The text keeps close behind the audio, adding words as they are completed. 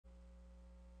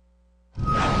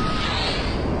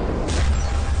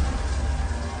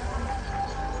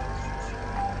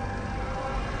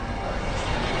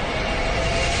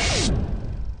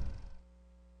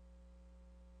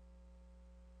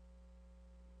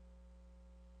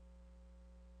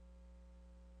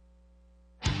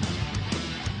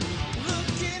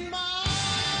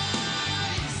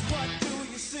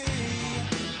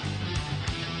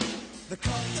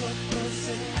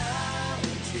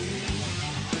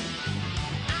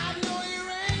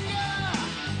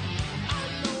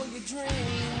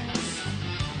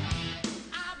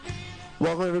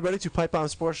Welcome, everybody, to Pipe Bomb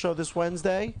Sports Show this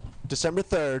Wednesday, December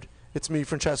 3rd. It's me,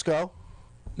 Francesco.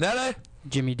 Nene.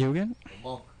 Jimmy Dugan.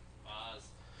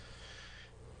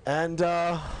 And,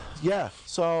 yeah,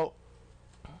 so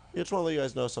I just want to let you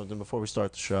guys know something before we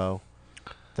start the show,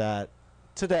 that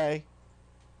today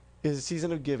is a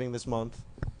season of giving this month.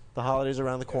 The holidays are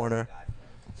around the corner.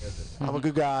 I'm a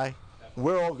good guy.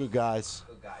 We're all good guys.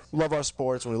 Love our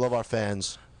sports and we love our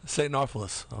fans. St.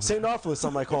 Norphilis. St. Norphilis,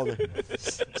 some might call me.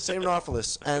 St.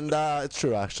 Norphilis. And it's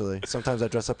true, actually. Sometimes I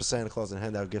dress up as Santa Claus and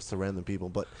hand out gifts to random people.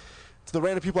 But to the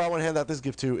random people I want to hand out this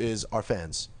gift to is our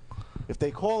fans. If they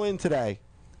call in today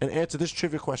and answer this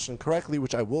trivia question correctly,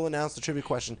 which I will announce the trivia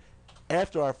question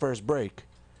after our first break,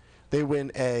 they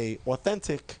win a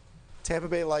authentic Tampa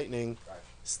Bay Lightning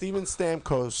Steven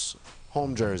Stamkos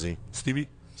home jersey. Stevie.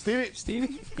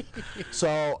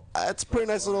 So it's a pretty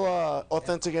nice little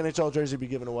authentic NHL jersey to be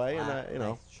given away, and you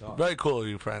know, Very cool of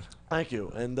you, friend. thank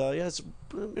you. And yeah, it's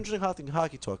interesting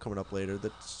hockey talk coming up later.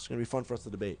 That's going to be fun for us to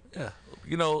debate. Yeah.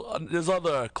 You know, there's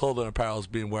other clothing apparels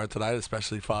being worn tonight,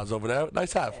 especially Foz over there.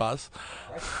 Nice hat, Foz.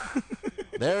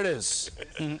 There it is.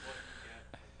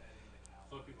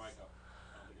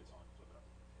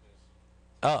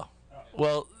 Oh.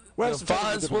 Well, We're you having know, some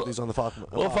technical Foz, difficulties on the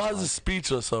Foz is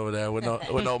speechless over there with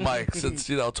no mic since,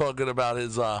 you know, talking about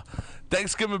his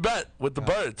Thanksgiving bet with the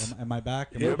Birds. Am I back?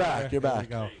 You're back. You're back.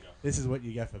 There we go. This is what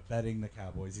you get for betting the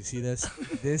Cowboys. You see this?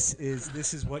 This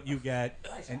is what you get.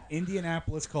 An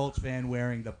Indianapolis Colts fan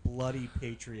wearing the bloody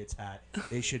Patriots hat.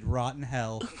 They should rot in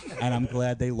hell, and I'm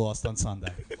glad they lost on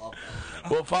Sunday.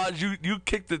 Well, Foz, you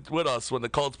kicked it with us when the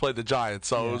Colts played the Giants,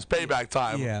 so it was payback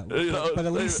time. Yeah, You know, but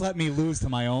at least let me lose to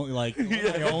my own, my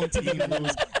own team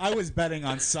lose. I was betting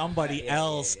on somebody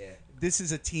else. This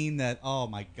is a team that, oh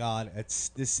my God,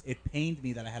 it pained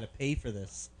me that I had to pay for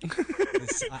this.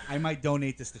 I might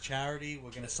donate this to charity. We're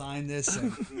gonna sign this,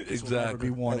 and this will never be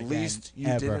worn At again, least you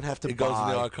ever. didn't have to It goes in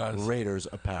the buy archives. Raiders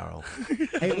apparel.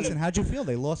 Hey, listen, how'd you feel?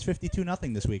 They lost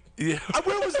 52-0 this week. Yeah.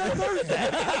 Where was that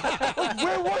Thursday?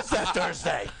 Where was that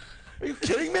Thursday? Are you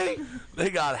kidding me? They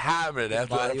got hammered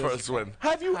after that first win.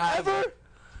 Have you ever?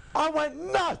 I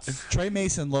went nuts. Trey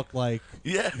Mason looked like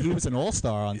Yeah. he was an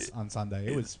all-star on Sunday.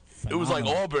 It was It was like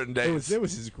phenomenal. Auburn days. It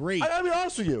was just great. I'll be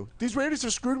honest with you. These Raiders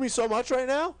have screwed me so much right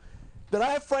now that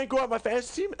I have Franco on my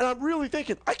fantasy team, and I'm really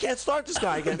thinking I can't start this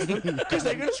guy against them because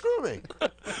they're gonna screw me.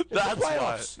 That's why.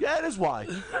 Playoffs. Yeah, it is why.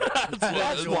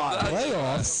 That's why.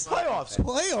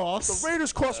 Playoffs. The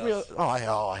Raiders cost me.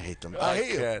 I hate them. I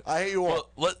hate you. can't. I hate you all.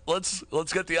 Well, let's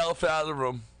get the elephant out of the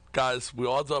room, guys. We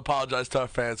all have to apologize to our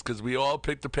fans because we all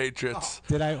picked the Patriots.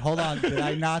 Did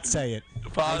I not say it? I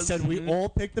Foz? said we all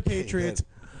picked the Patriots.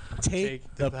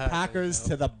 Take the Packers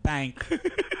to the bank.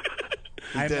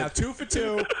 I am did. now 2 for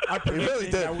 2. I predicted really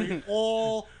did. that we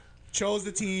all chose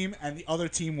the team and the other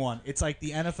team won. It's like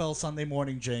the NFL Sunday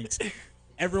morning jinx.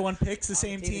 Everyone picks the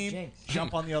same team,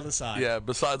 jump on the other side. Yeah,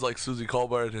 besides like Susie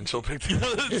Colbert, and she'll pick the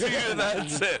other team, and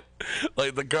that's it.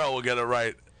 Like the girl will get it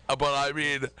right. But I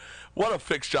mean, what a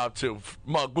fixed job too.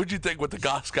 Mug, what'd you think with the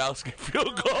Goskowski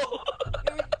field goal?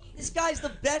 This guy's the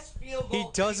best field goal. He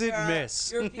doesn't kicker. miss.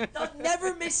 He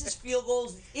never misses field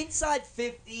goals. Inside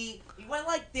 50. He went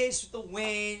like this with the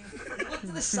wind. He looked to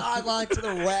the sideline to the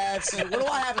refs. What do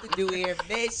I have to do here?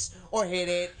 Miss or hit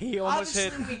it? He almost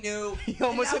Obviously, we knew. He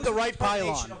almost hit the right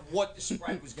pylon. Of what the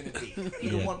spread was going to be.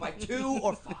 Either won by 2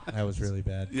 or 5. That was really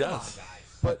bad. Yes.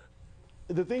 But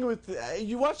the thing with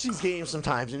you watch these games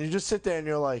sometimes, and you just sit there and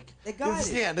you're like, They got this,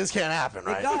 it. yeah, this can't happen,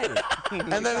 They right? got it.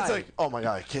 And then it's like, oh my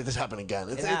God, can't this happen again?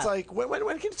 It's Yeah. like, when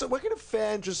can a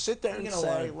fan just sit there and gonna say,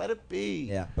 learn. let it be?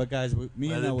 Yeah. But guys, me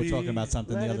Let and it Mel were be. talking about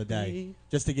something Let the it other day, be.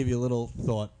 just to give you a little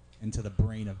thought into the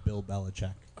brain of Bill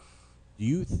Belichick. Do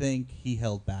you think he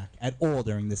held back at all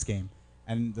during this game?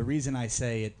 And the reason I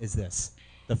say it is this.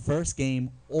 The first game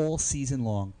all season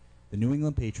long, the New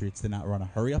England Patriots did not run a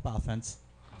hurry-up offense,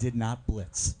 did not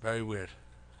blitz. Very weird.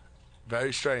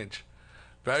 Very strange.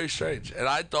 Very strange. And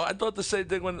I thought the same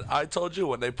thing when I told you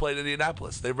when they played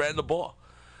Indianapolis. They ran the ball.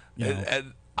 Yeah.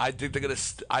 And I think they're gonna.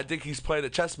 I think he's playing a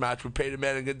chess match with Peyton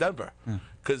Manning in Denver,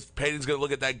 because Peyton's gonna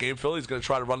look at that game film. He's gonna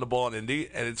try to run the ball in Indy,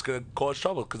 and it's gonna cause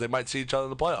trouble because they might see each other in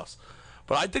the playoffs.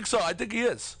 But I think so. I think he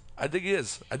is. I think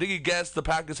he gassed the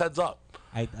Packers heads up.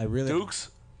 I really Dukes,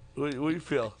 what do you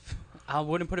feel? I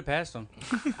wouldn't put it past him.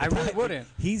 I really wouldn't.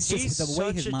 He's just the way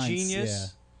such his a mind's-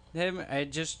 genius. Him,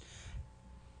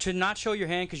 to not show your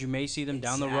hand because you may see them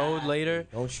down the road later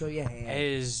Don't show your hand.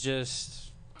 is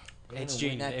just it's You're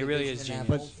gonna win genius. that It really is division and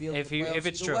genius. have home field If for he playoffs if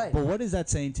it's either true. way. But what is that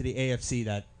saying to the AFC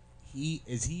that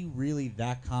is he really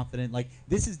that confident? Like,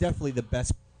 this is definitely the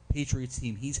best Patriots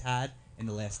team he's had in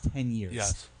the last 10 years.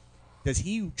 Yes. Does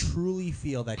he truly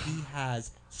feel that he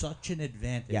has such an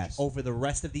advantage over the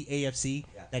rest of the AFC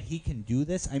that he can do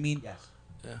this? I mean,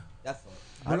 Yeah. Definitely.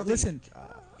 I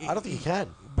don't think he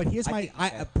can. But here's I my think he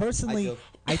can. personally, I do.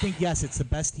 I think yes, it's the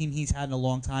best team he's had in a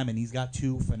long time, and he's got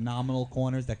two phenomenal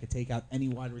corners that could take out any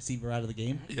wide receiver out of the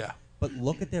game. Yeah. But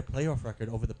look at their playoff record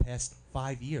over the past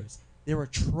 5 years. They're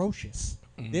atrocious.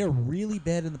 They're really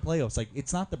bad in the playoffs. Like,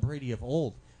 it's not the Brady of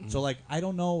old. So, like, I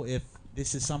don't know if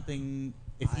this is something.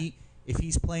 If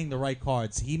he's playing the right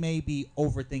cards, he may be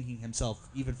overthinking himself,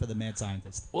 even for the mad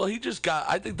scientist. Well, he just got.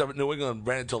 I think the New England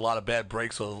ran into a lot of bad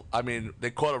breaks. So I mean, they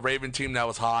caught a Raven team that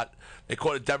was hot. They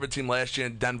caught a Denver team last year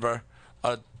in Denver.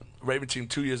 A Raven team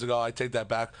 2 years ago. I take that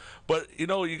back. But you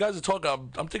know, you guys are talking.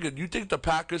 I'm thinking. You think the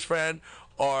Packers, fan,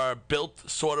 are built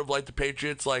sort of like the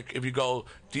Patriots? Like if you go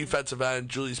defensive end,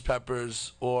 Julius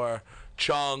Peppers or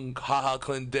Chung, HaHa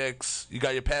Clint Dix. You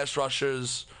got your pass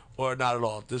rushers, or not at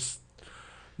all.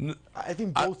 I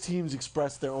think both teams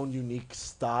express their own unique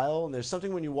style, and there's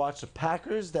something when you watch the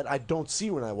Packers that I don't see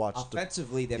when I watch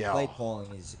Offensively, their play calling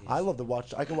is. I love to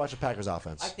watch. I can watch the Packers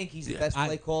offense. I think he's the best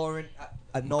play caller.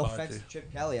 In, no offense to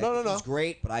Chip Kelly. I think he's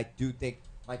great, but I do think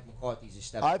Mike McCarthy's a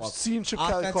step above. I've seen Chip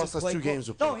Kelly cost us 2 games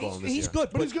with play calling this he's year. good,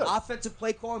 but he's good. Offensive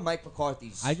play calling, Mike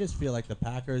McCarthy's. I just feel like the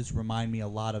Packers remind me a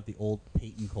lot of the old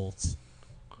Peyton Colts.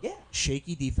 Yeah.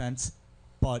 Shaky defense,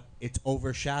 but it's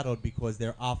overshadowed because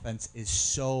their offense is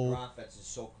Their offense is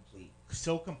so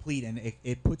complete. and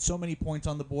it puts so many points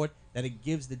on the board that it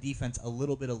gives the defense a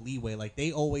little bit of leeway. Like,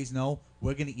 they always know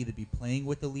we're going to either be playing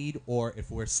with the lead, or if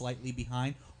we're slightly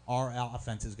behind, our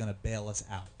offense is going to bail us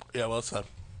out. Yeah, well said.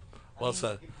 Well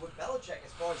said. With Belichick,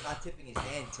 as far as not tipping his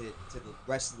hand to the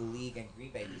rest of the league and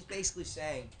Green Bay, he's basically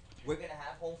saying we're going to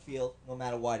have home field no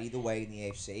matter what, either way in the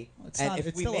AFC. Well,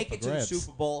 if we make it to the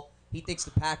Super Bowl, he thinks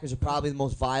the Packers are probably the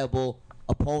most viable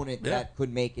opponent that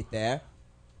could make it there.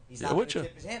 He's not going to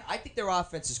tip his hand. I think their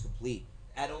offense is complete.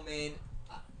 Edelman.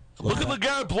 Look at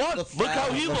LeGarrette Blunt. Look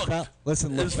how he looked.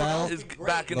 Listen, LaFell is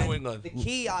back in New England. The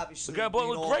key, obviously, LeGarrette Blunt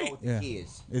looked great. The key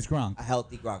is Gronk. a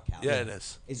healthy Gronkowski. Yeah, it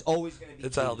is. Is always going to be.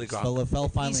 It's a healthy Gronk. So LaFell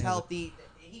If finally he's has healthy.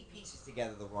 He pieces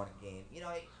together the running game. You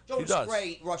know, Jonas does.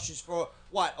 Gray rushes for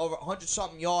over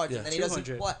 100-something yards, and then he doesn't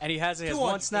 200. play. And he has 200.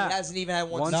 one snap. He hasn't even had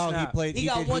one One snap. No, he snap. played. He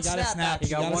got one got a snap, snap. actually.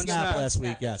 He got one one snap snap. last week.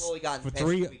 That's Yes, all he got in for the past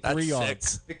three 2 weeks. That's yards.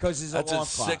 sick. Because his That's alarm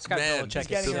a clock. sick man. Check He's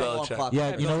getting Bill an alarm Belichick. clock.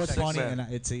 Yeah, you know what's Six funny, man. and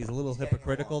he's a little getting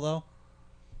hypocritical though.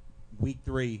 Week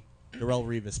 3, Darrell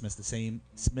Revis missed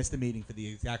the meeting for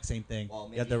the exact same thing. Well,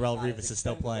 maybe Yet Darrell he's not Revis as is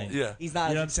still expendable. playing. Yeah. He's not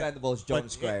You know what I'm as saying? expendable as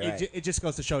Jonas But Gray, right? it just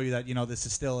goes to show you that this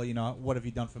is still what have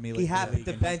you done for me? He happened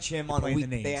to and bench him on a playing the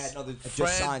week. They names. had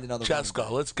just signed another. Francesco,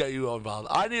 running back. let's get you involved.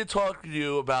 I need to talk to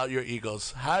you about your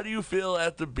Eagles. How do you feel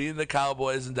after beating the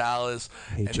Cowboys in Dallas,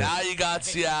 and now you got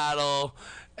Seattle,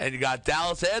 and you got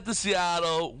Dallas after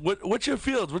Seattle? What's your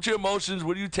feelings? What's your emotions?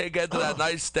 What do you take after that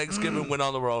nice Thanksgiving win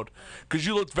on the road? Because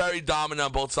you looked very dominant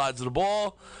on both sides of the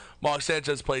ball. Mark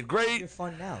Sanchez played great. You're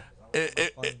fun now.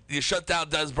 You shut down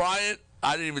Dez Bryant.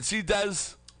 I didn't even see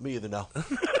Dez. Me either, no.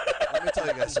 Let me tell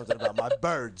you guys something about my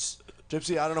birds.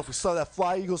 Gypsy, I don't know if we saw that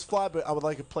fly, Eagles fly, but I would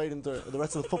like it played into the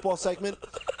rest of the football segment.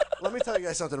 Let me tell you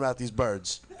guys something about these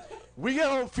birds. We get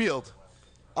home field.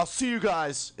 I'll see you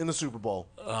guys in the Super Bowl.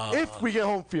 If we get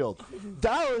home field.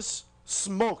 Dallas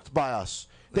smoked by us.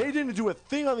 They didn't do a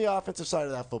thing on the offensive side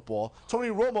of that football. Tony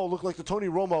Romo looked like the Tony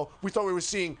Romo we thought we were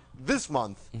seeing this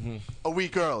month, a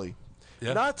week early.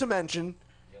 Yeah. Not to mention,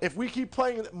 if we keep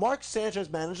playing, Mark Sanchez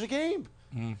managed the game.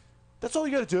 That's all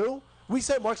you got to do. We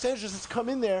said Mark Sanchez has to come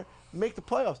in there and make the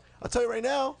playoffs. I'll tell you right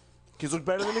now, he's looked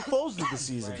better than Nick Foles did this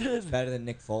season. He's better than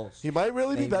Nick Foles. He might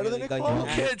really be better than Nick Foles.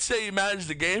 You can't say he managed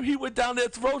the game. He went down their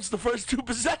throats the first 2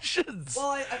 possessions.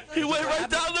 Well, I He feel like went right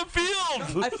down the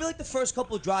field. I feel like the first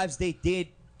couple of drives they did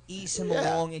ease him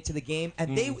along into the game,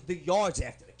 and the yards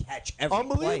after the catch, every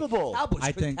Unbelievable. play. Cowboys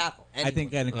I couldn't think, tackle I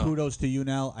think, anyone. and kudos to you,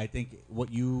 Nell. I think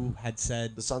what you had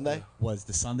said The Sunday? was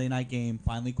the Sunday night game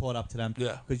finally caught up to them.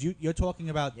 Yeah. Because you're talking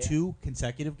about 2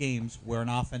 consecutive games where an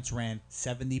offense ran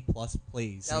 70-plus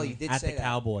plays Nell, you did at say the that.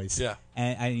 Cowboys. Yeah.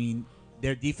 And I mean,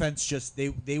 their defense just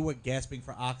they were gasping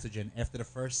for oxygen after the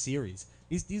first series.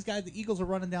 These guys, the Eagles, are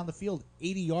running down the field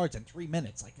 80 yards in 3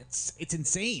 minutes. Like it's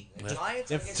insane. The Giants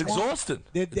They're against It's exhausting.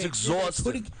 It's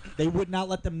exhausting. They would not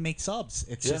let them make subs.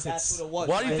 It's just That's it's, what it was.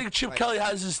 Why do you right? think Chip Right. Kelly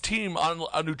has his team on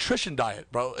a nutrition diet,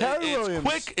 bro? Terry It's Williams.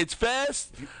 quick, it's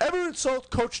fast. Ever insult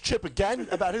Coach Chip again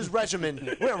about his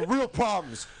regimen, we have real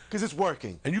problems because it's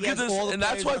working. And you He get has this, all the and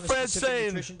that's players why on a Fred's specific saying,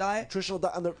 nutrition diet. Nutritional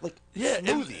diet, and they're like yeah,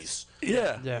 smoothies.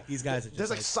 yeah. these guys are just There's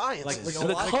like science. like in this. In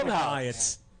the like clubhouse.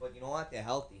 diets. but you know what? They're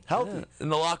healthy. Healthy. In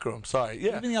the locker room, sorry.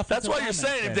 Yeah. Even the That's offensive why you're linemen,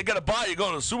 saying if Fred. they're going to buy, you're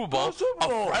going to the Super Bowl. Go Super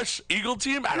Bowl. A fresh Eagle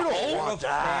team at You don't home? want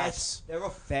that. They're a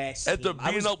fast After team. I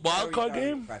being was a wild very, card very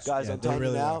game? impressed Guys, with I'm them. telling you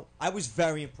really now, I was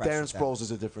very impressed Darren with them. Sproles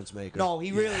is a difference maker. No,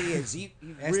 he really is. He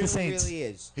Ask the really, Saints. really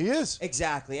is. He is.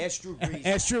 Exactly. Ask Drew Brees.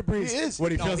 Ask Drew Brees He is.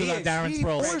 what he No, feels he about is. Darren He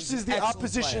Sproles. forces the Excellent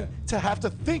opposition player. to have to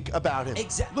think about him.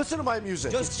 Exactly. Listen to my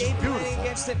music. Just It's game planning beautiful.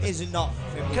 against him is enough.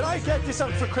 for me. Can I get this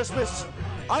up for Christmas?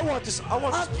 I want this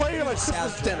player like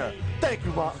Christmas dinner. Thank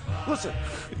you, Mom. Listen,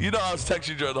 You know I was texting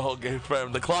you during the whole game,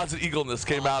 friend. The closet eagleness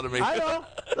came out of me. I know.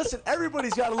 Listen,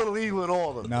 everybody's got a little eagle in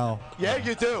all of them. No. Yeah,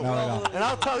 you do. No, I don't. And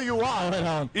I'll tell you why. No, I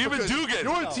don't. Even Because Dugan.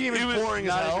 Your team is boring as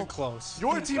Not hell. even close.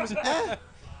 Your team is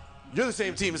You're the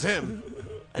same team as him.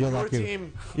 And You're your lucky.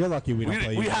 team, You're lucky we don't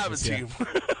play you. We have a this year. team.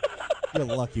 You're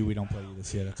lucky we don't play you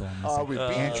this year. That's all I'm saying. we beat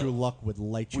Andrew Luck would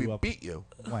light you we up. beat you.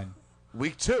 When?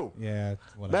 Week 2. Yeah,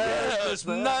 whatever. Merry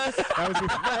Christmas. That was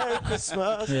before. Merry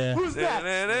Christmas. Yeah. Who's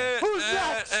next? Who's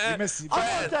next? You missed-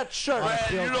 I want that shirt. Man,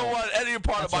 you don't want any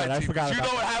part of That's right, my I team. forgot You know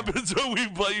about what that. happens when we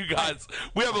play you guys.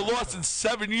 We haven't lost in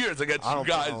 7 years against I you don't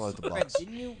guys. like the Fred, Bucks.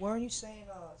 weren't you saying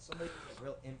somebody was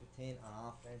real impotent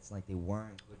on offense? Like they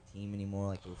weren't a good team anymore.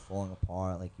 Like they were falling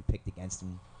apart. Like you picked against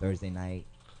them Thursday night.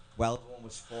 Well, the one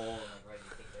was full and like ready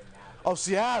to take their nap. Oh,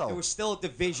 Seattle. There was still a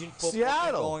division football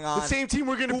Seattle. going on. The same team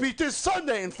we're going to beat this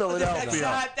Sunday in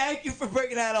Philadelphia. Thank you for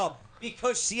bringing that up.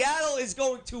 Because Seattle is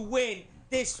going to win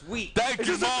this week. Thank Is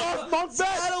you, this a Mom. North Monk bet?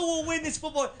 Seattle will win this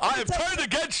football. I have turned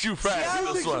against you, Fred.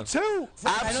 Seattle This one. Too. I know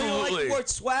you like Absolutely. the word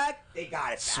swag. They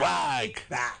got it. Back. Swag. It's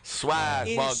back. Swag,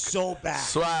 It Monk. is so bad.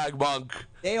 Swag, Monk.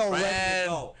 They are ready to Fred,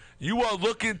 go. you are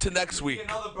looking to next week.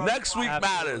 Next week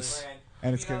matters.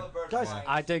 And it's good. Guys,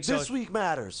 I think so. This week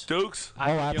matters. Dukes, I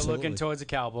think you're absolutely. looking towards the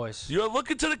Cowboys. you're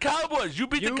looking to the Cowboys. You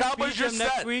beat You the Cowboys, beat you're them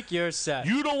next set. week, you're set.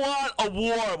 You don't want a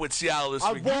war with Seattle this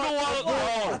I week. You don't want- want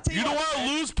I'll to tell you You don't what, want to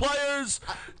man. lose players.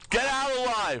 Get out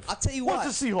alive. I'll tell you what.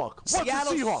 What's a Seahawk? What's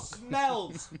Seattle a Seahawk?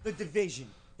 smells the division.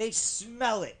 They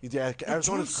smell it. Yeah,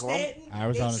 Arizona's Drew clump. Stanton,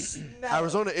 Arizona's- they smell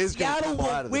Arizona it. is gonna Seattle crumble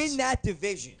will out of this. win that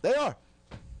division. They are.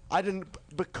 I didn't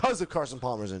because of Carson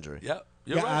Palmer's injury. Yep.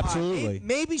 You're Yeah, right. absolutely.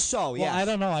 Maybe so. Well, yes. I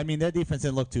don't know. I mean, their defense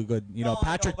didn't look too good. You know, No, I know,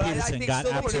 Patrick but I Peterson think got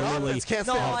still the absolutely offense can't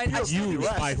No, stay on I the field. still Used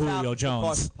think by it's Julio about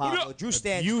Jones. Pablo. Drew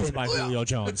Stanton's Used been by a- Julio But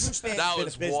Jones. Drew Stanton's That been a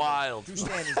was business. wild. Drew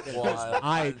Stanton's been a business.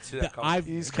 I didn't see that coming.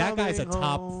 He's that guy's a coming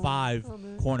top home. 5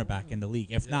 cornerback in the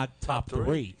league, if not top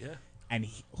 3. Yeah. And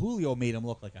Julio made him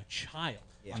look like a child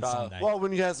on Sunday. Well,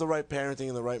 when he has the right parenting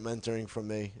and the right mentoring from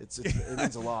me, it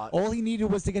means a lot. All he needed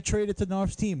was to get traded to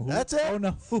North's team. Who, That's it. Oh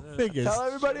no, who figures? Tell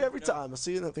everybody every time. I'll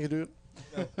see you. Nothing, dude.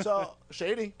 So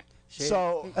shady.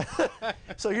 So,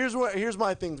 so here's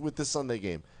my thing with this Sunday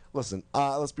game. Listen,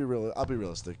 let's be real. I'll be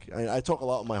realistic. I talk a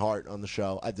lot with my heart on the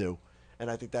show. I do, and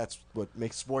I think that's what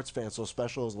makes sports fans so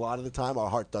special. Is a lot of the time our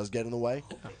heart does get in the way.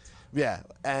 Yeah,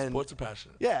 and Sports are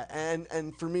passionate. yeah,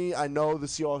 and for me, I know the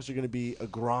Seahawks are going to be a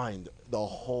grind the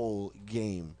whole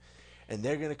game, and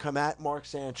they're going to come at Mark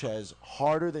Sanchez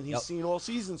harder than he's Yep. seen all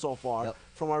season so far Yep.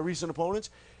 from our recent opponents.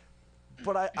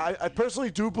 But I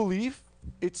personally do believe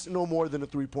it's no more than a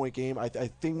 3-point game. I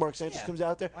think Mark Sanchez Yeah, comes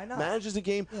out there, why not? manages the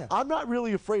game. Yeah. I'm not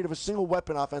really afraid of a single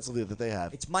weapon offensively that they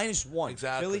have. It's -1.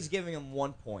 Exactly. Philly's giving him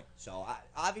 1 point. So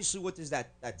obviously, what does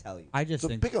that tell you? I just So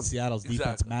think pick 'em. Seattle's defense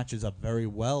Exactly. matches up very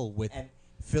well with And-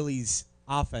 Philly's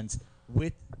offense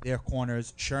with their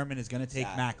corners. Sherman is going to take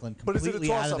Exactly. Macklin But is it a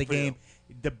completely out of the toss-up for you? game.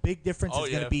 The big difference Oh, is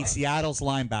going yeah, to be fine. Seattle's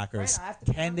linebackers. Right, I have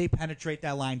to- Can they penetrate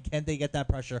that line? Can they get that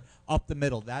pressure up the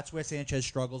middle? That's where Sanchez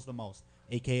struggles the most,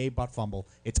 a.k.a. butt fumble.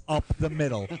 It's up the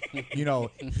middle. You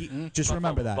know, just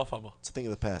remember that. Butt fumble. It's a thing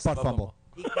of the past. Butt fumble.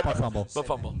 He- Butt fumble. He's gonna Butt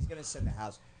fumble. He's going to send the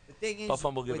house. The thing is, Butt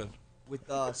fumble with, given. with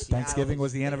Seattle, Thanksgiving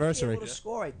was the they anniversary. Able to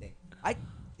score, I think.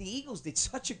 The Eagles did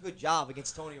such a good job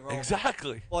against Tony Romo.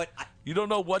 Exactly. But You don't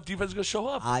know what defense is going to show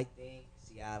up. I think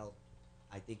Seattle.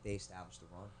 I think they established the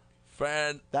run.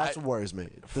 Friend, That's what worries me.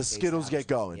 The Skittles get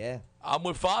going. Yeah. I'm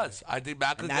with Foz. I think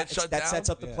Macklin And gets shut that down. sets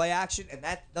up the play action, and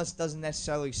that doesn't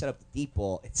necessarily set up the deep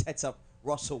ball. It sets up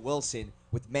Russell Wilson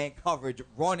with man coverage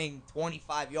running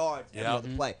 25 yards every Yeah.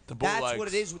 other play. The That's bootlegs. what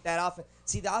it is with that offense.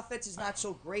 See, the offense is not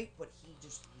so great, but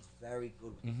he's very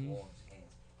good with the ball in his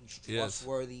hands. He's He is.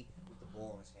 trustworthy with the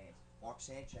ball in his hands. Mark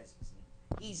Sanchez,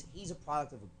 he's a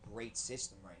product of a great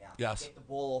system right now. Yes. Get the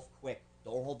ball off quick.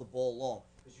 Don't hold the ball long.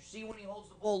 Because you see when he holds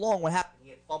the ball long, what happened? He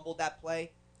had fumbled that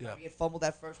play. Yeah. He had fumbled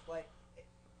that first play.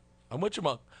 I'm with you,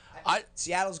 Monk.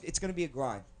 Seattle's. It's going to be a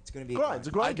grind. It's going to be a Grind. It's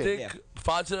a grind. grind I game. think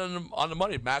Fonz hit on the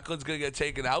money. Macklin's going to get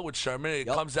taken out with Sherman. It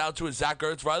comes down to a Zach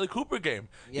Ertz, Riley Cooper game.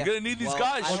 Yeah. You're going to need these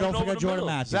guys. Oh, shooting don't over forget the Jordan middle.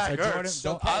 Matthews. Zach Jordan, Ertz.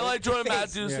 don't, I like Jordan Face.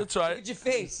 Matthews. Yeah. That's Look right. at your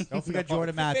face. don't forget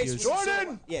Jordan Your face Matthews. was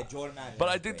Jordan! Yeah, Jordan Matthews. But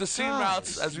I think the seam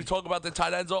routes, as we talk about, the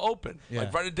tight ends are open. Yeah.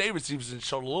 Like Brendan Davis even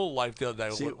showed a little life the other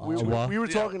day. See, what? we were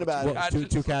talking about it. What,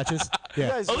 two catches? Yeah.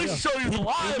 guys- At least show you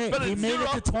live. He made it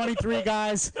to 23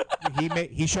 guys.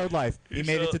 He showed life. He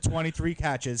made it to 23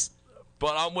 catches.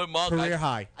 But I'm with Monk. Career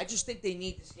high. I just think they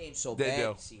need this game so They bad.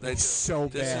 do. to see They who- do. So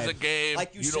This bad. is a game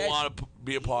Like you you said, don't want to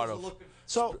be a part Eagles are of. looking-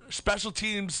 So Special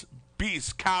teams,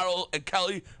 beast. Carroll and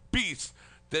Kelly, beast.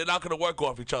 They're not going to work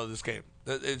off each other this game.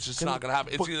 It's just not going to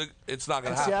happen. It's not going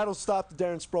and to happen. Seattle stopped the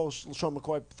Darren Sproles, Sean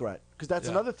McCoy threat because that's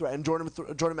Yeah. another threat. And Jordan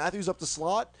Matthews up the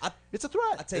slot. It's a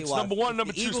threat. I tell you It's what, number one, if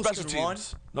number the two Eagles special can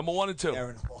teams. Number 1 and 2. They're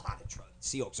in a lot of trouble.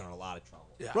 Seahawks are in a lot of trouble.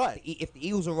 Yeah. Right. If the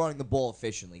Eagles are running the ball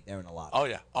efficiently, they're in a lot. Oh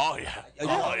yeah. Oh yeah.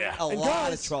 Oh yeah. A And lot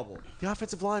guys, of trouble. The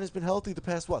offensive line has been healthy the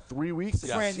past 3 weeks.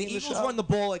 Yeah. Fran, Seen the the Eagles show? run the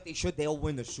ball like they should, they'll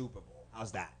win the Super Bowl.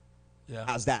 How's that? Yeah.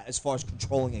 How's that? As far as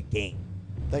controlling a game.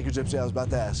 Thank you, Gypsy. I was about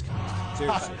to ask.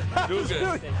 Seriously.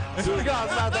 Dugan. Swear to God, I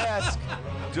was about to ask.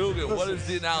 Dugan. What is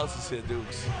the analysis here,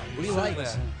 Dukes? What do you like?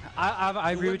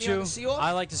 I agree with with me on you. the Seahawks?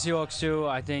 I like the Seahawks too.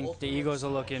 I think Both the of us. Eagles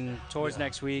are looking towards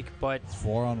next week, but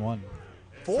 4-on-1.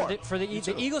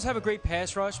 the Eagles have a great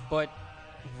pass rush, but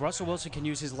Russell Wilson can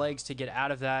use his legs to get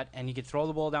out of that, and he can throw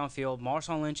the ball downfield.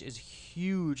 Marshawn Lynch is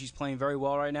huge. He's playing very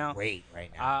well right now. Great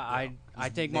right now. I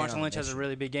think man Marshawn on a Lynch has a mission.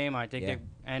 really big game. I think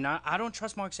Yeah. I don't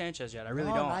trust Mark Sanchez yet. I really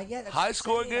No, don't. not yet. That's High what I'm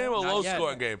scoring saying. game or Not low yet.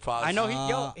 scoring game, Foz? I know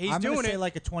he's I'm doing gonna say it.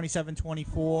 like a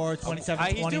 27-24,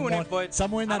 27-21. He's doing it, but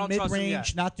somewhere in I that don't trust him mid-range,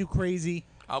 yet. not too crazy.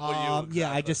 I'm with you,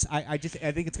 Yeah, exactly. I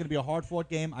think it's going to be a hard-fought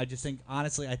game. I just think,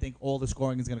 honestly, I think all the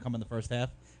scoring is going to come in the first half.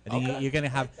 I think Okay. you're going to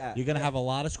have that. have a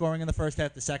lot of scoring in the first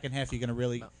half. The second half,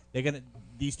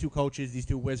 these two coaches, these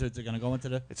two wizards are going to go into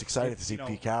the. It's exciting to see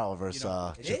Pete Carroll versus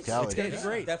It Chip is. Kelly. It's gonna be good.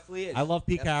 great. It definitely is. I love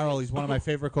Pete Definitely Carroll. is. He's one of my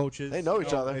favorite coaches. They know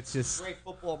each other. It's just Great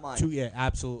football mind.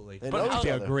 absolutely. They It's know gonna each be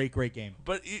a other. great game.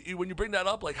 But when you bring that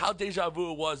up, like how deja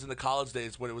vu it was in the college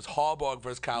days when it was Harbaugh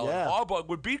versus Carroll. Yeah. Harbaugh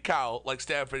would beat Carroll like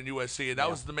Stanford and USC, and that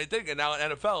was the main thing. And now in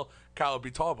NFL, Carroll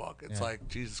beats Harbaugh. It's Yeah. like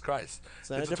Jesus Christ. a It's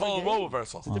a different total game. role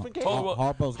reversal. It's a different game. Total-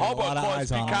 Harbaugh's got a lot of caused eyes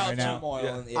Pete on him Carroll right now. Turmoil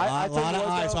Yeah. in the- I A tell lot you of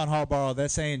what, eyes though, on Harbaugh. They're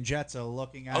saying Jets are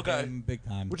looking at Okay. him big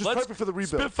time. which is perfect for the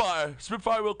rebuild.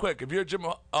 Spitfire real quick. If you're Jim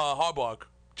Harbaugh,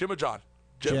 Jim or John?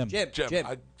 Jim. Jim.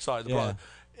 Sorry, the Yeah. brother.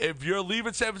 If you're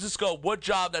leaving San Francisco, what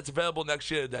job that's available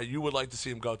next year that you would like to see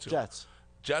him go to? Jets.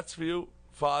 Jets for you,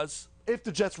 Foz? If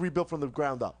the Jets rebuilt from the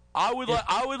ground up. I would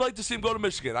like to see him go to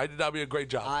Michigan. I think that'd be a great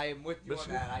job. I'm with you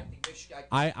Michigan. on that. I think Michigan.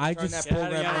 I turn just that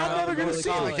program Yeah, around. I'm never gonna really see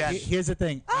him college. again. Here's the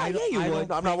thing. Ah, yeah, you I would.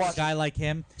 don't I'm not think a watching. guy like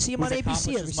him, See him who's on ABC accomplished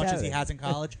every as much as he Saturday. has in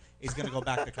college, is going to go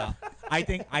back to college. I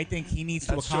think he needs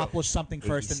to That's true. accomplish something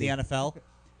first in the ABC. NFL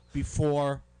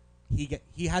before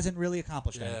he hasn't really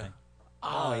accomplished anything.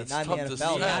 Oh, he's it's not in tough the to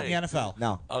NFL. say. Not in the NFL.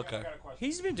 No. Okay.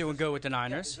 He's been doing good with the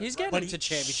Niners. He's getting But into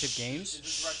championship games.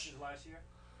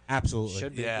 Absolutely.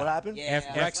 Should be. Yeah. What happened? Yeah.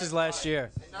 Rex's last year.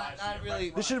 Not really.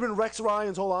 This should have been Rex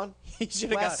Ryan's. Hold on. He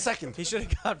should have Last got second. He should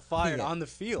have got fired Yeah. on the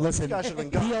field. Listen, guy should've been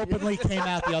gone. he openly came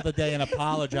out the other day and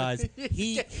apologized.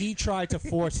 He tried to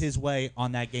force his way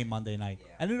on that game Monday night,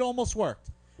 and it almost worked.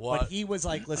 What But he was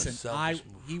like, "Listen, selfish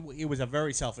it was a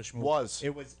very selfish move.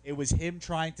 It was him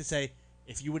trying to say,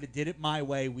 if you would have did it my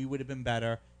way, we would have been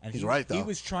better." And He's he, right, though. He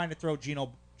was trying to throw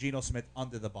Geno Smith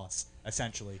under the bus,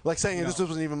 essentially. Like saying You this know,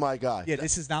 wasn't even my guy. yeah,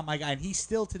 this is not my guy, and he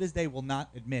still to this day will not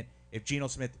admit if Geno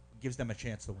Smith gives them a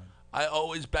chance to win. I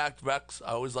always backed Rex.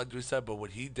 I always liked what he said, but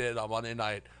what he did on Monday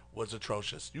night was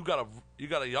atrocious. You got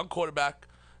a young quarterback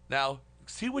now.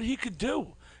 See what he could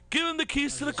do. Give him the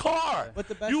keys to the car. But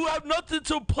the best- You have nothing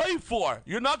to play for.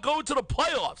 You're not going to the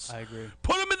playoffs. I agree.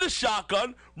 Put him in the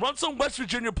shotgun. Run some West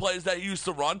Virginia plays that he used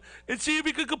to run, and see if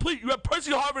he can complete. You have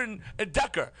Percy Harvin and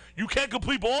Decker. You can't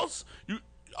complete balls.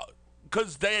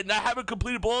 Because they haven't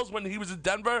completed balls when he was in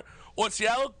Denver or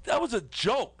Seattle. That was a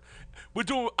joke. We're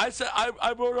doing. I said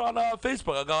I wrote it on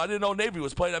Facebook. I go. I didn't know Navy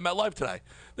was playing at MetLife today.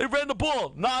 They ran the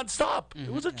ball nonstop.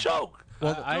 It was a joke.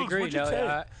 I Dudes, agree. what'd you No,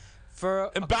 say? for a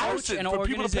coach Embarrassing and an for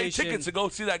people to pay organization, tickets to go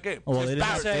see that game. Well, they didn't,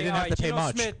 Embarrassing. they didn't have to pay Geno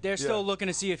much. Smith, they're Yeah. still looking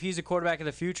to see if he's a quarterback of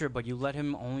the future, but you let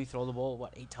him only throw the ball,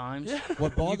 8 times?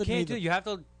 What You bothered me can't do it. You have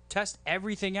to test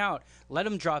everything out. Let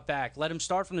him drop back. Let him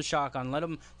start from the shotgun. Let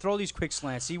him throw these quick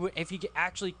slants. See if he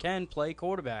actually can play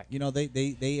quarterback. You know, they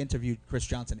interviewed Chris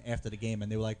Johnson after the game,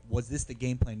 and they were like, "Was this the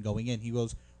game plan going in?" He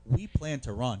goes, "We planned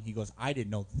to run." He goes, "I didn't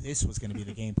know this was going to be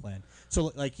the game plan."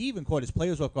 So, like, he even caught his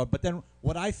players off guard. But then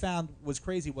what I found was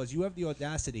crazy was you have the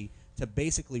audacity to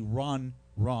basically run,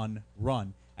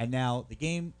 and now the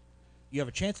game You have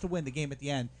a chance to win the game at the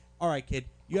end. All right, kid,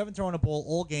 you haven't thrown a ball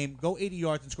all game. Go 80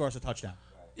 yards and score us a touchdown.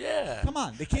 Yeah. Come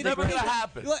on, the kid. Never gonna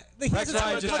happen. The kid Rex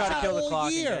Ryan just trying to kill the clock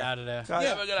and year. get out of there. Yeah.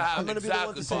 Never gonna happen. I'm gonna be the one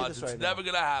Exactly, to say Fonz. this It's right never now.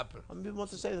 gonna happen. I'm gonna want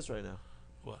to say this right now.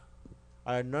 What?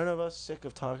 Are none of us sick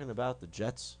of talking about the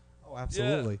Jets? Oh,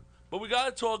 absolutely. Yeah. But we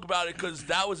gotta talk about it because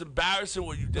that was embarrassing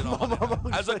what you did on Monday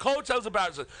night. As a coach, that was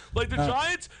embarrassing. Like the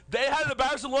Giants, they had an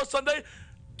embarrassing loss Sunday.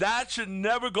 That should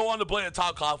never go on the blame of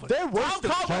Tom Coughlin. They're worse Tom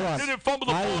than- Hold Coughlin on. didn't fumble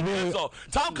the I ball in the really- end zone.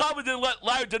 Tom Coughlin didn't let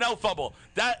Larry Donnell fumble.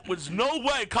 That was no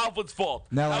way Coughlin's fault.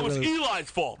 Now that I was really- Eli's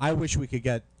fault. I wish we could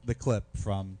get the clip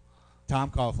from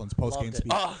Tom Coughlin's post-game Loved it.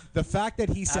 speech. The fact that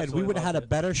he said we Absolutely would have had a loved it.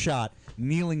 better shot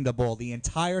kneeling the ball the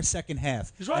entire second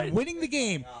half He's right. and winning the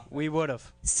game We would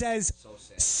have. says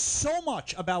so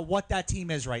much about what that team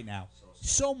is right now.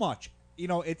 So much. You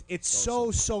know, it's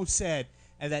so sad,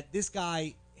 and that this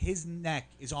guy, his neck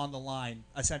is on the line,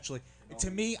 essentially.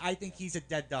 To me, I think he's a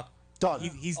dead duck. Done.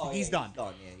 He's Oh, yeah, done. he's done,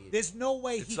 yeah, he is. There's no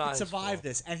way he not could his survive fault.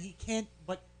 this, and he can't.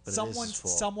 But it is his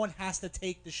fault. someone has to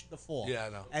take the fall. Yeah, I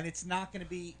know. And it's not going to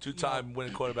be Two-time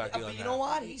winning quarterback. But you know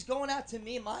what? He's going out to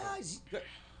me in my eyes. He's good.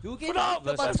 Do get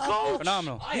Phenomenal. about Let's Tom go. Coughlin.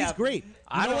 Phenomenal. I He's have- great.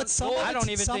 I You know don't- what? Some I other don't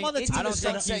te- even some think- other I team don't is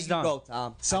think gonna- he's done. Go,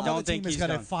 Tom. Some I don't other team think is he's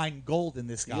going to done. find gold in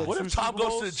this guy. Yeah, What Two if Tom Super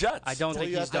goes to the Bowls? Jets? I don't That's all think you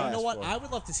he's have to You done. know what? for. I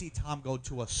would love to see Tom go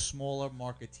to a smaller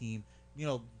market team. You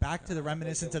know, back to the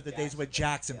reminiscence of the days with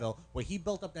Jacksonville, where he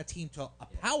built up that team to a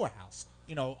powerhouse.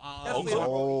 You know, Definitely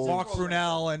old. Mark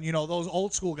Brunell and those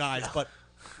old school guys. But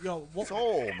what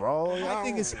Soul, bro. my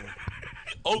thing is,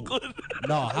 Oakland?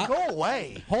 Go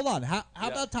away. hold on. How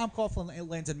about Tom Coughlin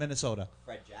lands in Minnesota?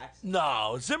 Fred Jackson.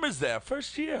 No, Zimmer's there.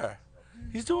 First year.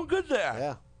 He's doing good there.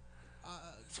 Yeah.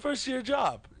 It's first year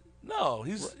job. No,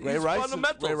 he's Ray Rice is-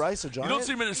 fundamentals. Ray Rice a You don't Giant?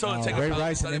 see Minnesota take Ray a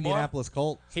Rice and anymore. Indianapolis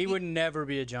Colt. He would never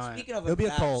be a Giant. Speaking of He'll be a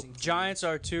Colt. embarrassing Giants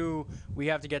are too. We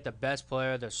have to get the best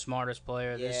player, the smartest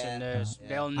player, this Yeah. and this. Yeah.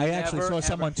 They'll I actually never, saw ever-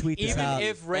 someone tweet this even out.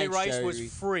 if Ray Thanks, Rice Jerry was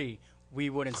Reed. free, we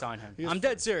wouldn't sign him. I'm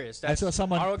dead serious. I saw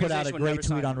someone our put out a organization would great never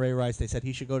sign tweet on him. Ray Rice. They said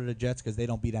he should go to the Jets because they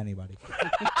don't beat anybody.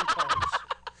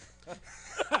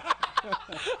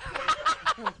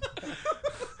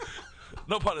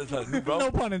 No pun intended, bro.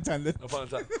 No pun intended. No pun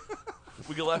intended.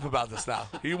 We can laugh about this now.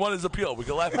 He won his appeal. We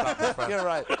can laugh about this, friend. You're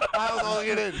right. I was holding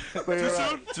it in. But Too you're soon?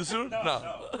 right. Too soon?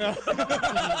 No.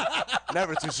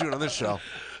 Never too soon on this show.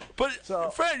 But, So-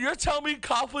 Fred, you're telling me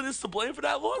Coughlin is to blame for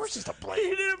that loss? Of course he's to blame.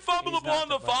 He didn't fumble the ball on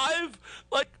the 5.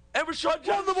 Like, ever shot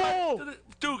Won the ball.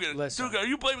 Listen. Dugan, are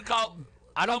you blaming Coughlin?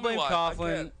 I don't Tell me blame why.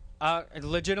 I Coughlin.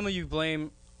 Legitimately, you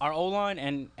blame our O line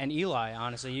and Eli.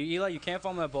 Honestly, Eli, you can't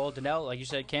fumble that ball. Donnell, like you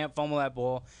said, can't fumble that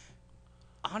ball.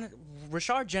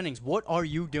 Rashard Jennings, what are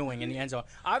you doing in the end zone?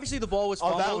 Obviously, the ball was Oh,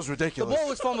 fumbled. that was ridiculous. The ball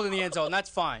was fumbled in the end zone. That's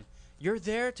fine. You're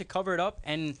there to cover it up,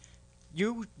 and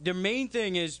the main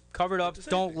thing is cover it up.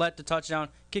 Don't let the touchdown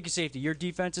kick a safety. Your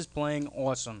defense is playing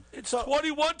awesome. It's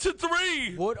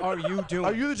 21-3. What are you doing?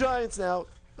 Are you the Giants now?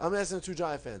 I'm asking the two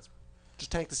Giant fans.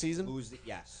 Just tank the season? Lose the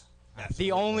yes.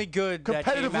 the only good that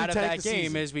came Competitively out of tank that the game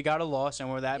season. is we got a loss, and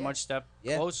we're that Yeah. much step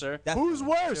Yeah. closer. Definitely. Who's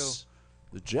worse?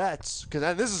 The Jets.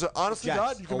 Because this is honestly, Jets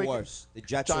God, you can are make worse. The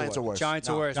Jets Giants are are worse. worse. Giants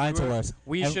No. are worse. Giants are worse.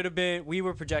 We And- should have been. We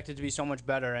were projected to be so much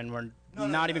better, and we're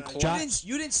not even close.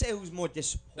 You didn't say who's more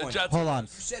disappointing. The Jets Hold on. You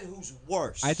said who's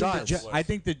worse. I think, Giants. I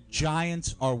think the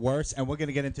Giants are worse, and we're going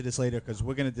to get into this later because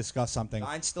we're going to discuss something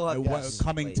Giants still have what- guys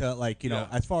coming played. to Yeah.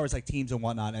 as far as like teams and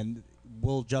whatnot, and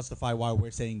we'll justify why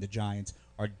we're saying the Giants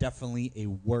are definitely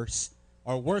worse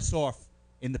off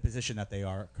in the position that they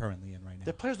are currently in right now.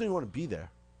 The players don't even want to be there.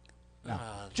 No.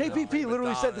 JPP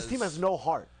literally said this team has no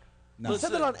heart. No. He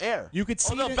said that on air. You could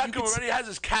see Oh, no, it- you Beckham could see- already has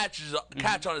his catch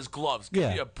on his gloves. Give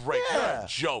Yeah. me a break. Yeah. You're a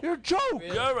joke. You're a joke.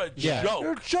 You're a Yeah. joke.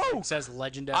 You're a joke. It says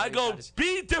legendary. I go, Got his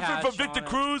be different from catch Victor on it.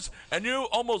 Cruz, and you're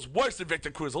almost worse than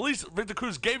Victor Cruz. At least Victor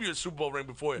Cruz gave you a Super Bowl ring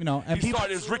before You know, and he people-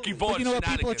 started his Ricky Vaughn But you know what?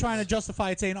 People are shenanigans. trying to justify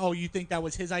it, saying, "Oh, you think that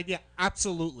was his idea?"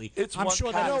 Absolutely. It's I'm one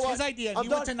sure catch. that You know was what? his idea. And I'm he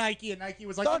went done. to Nike, and Nike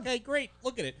was like, Done. "Okay, great.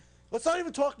 Look at it." Let's not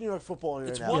even talk New York football right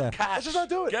It's now. one Yeah. catch. Let's just not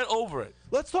do it. Get over it.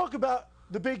 Let's talk about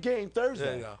the big game Thursday.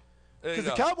 There you go. There you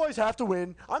Because go. the Cowboys have to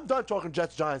win. I'm done talking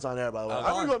Jets Giants on air, by the way. I'm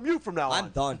going to go on mute from now on. I'm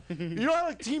done. You know how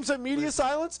like teams have media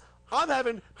silence? I'm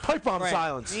having pipe bomb Frank,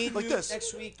 silence. me and Like you, this.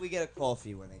 Next week we get a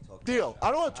coffee when they talk. Deal. I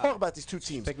don't want to talk about these two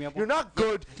teams. pick me up You're not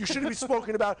good. You shouldn't be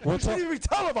spoken about. You shouldn't even be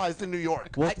televised in New York.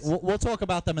 We'll talk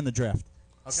about them in the draft.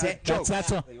 Okay. That's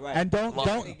Exactly right. And don't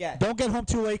Again. get home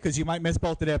too late because you might miss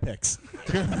both of their picks.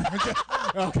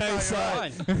 Okay, so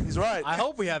Fine. He's right. I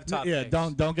hope we have top. yeah, picks.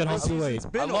 don't get home too late.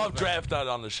 I love draft night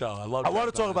on the show. I love. I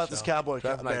want to draft talk night about on the this show. Cowboy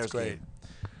Draft night's Bears great. game.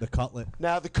 The cutlet.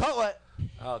 Now the cutlet.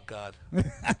 Oh God.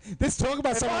 Let's talk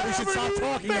about If something I we should ever stop need a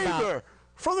talking about. favor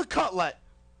from the cutlet,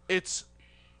 it's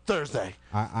Thursday.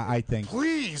 I think.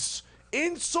 Please,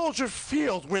 in Soldier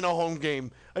Field, win a home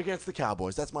game against the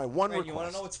Cowboys. That's my one Fred, request. you want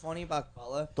to know what's funny about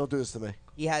Cutler? Don't do this to me.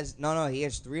 He has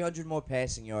 300 more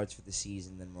passing yards for the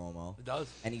season than Romo. It does.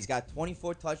 And he's got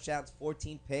 24 touchdowns,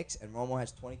 14 picks, and Romo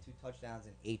has 22 touchdowns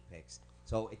and 8 picks.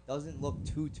 So it doesn't look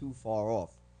too far off.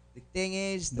 The thing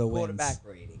is the wins. quarterback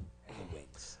rating and the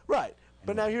wins. Right.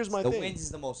 But now here's my The thing. wins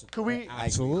is the most Could we, important. I agree.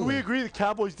 Absolutely. could we agree the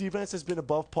Cowboys' defense has been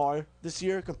above par this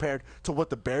year compared to what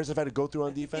the Bears have had to go through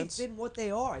on defense? They've been what they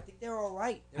are. I think they're all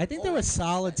right. I think they're a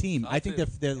solid team. I think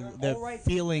Solid they're all right.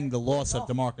 feeling the loss of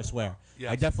DeMarcus Ware.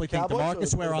 Yes. I definitely think Cowboys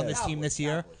DeMarcus or Ware on Bears? this team this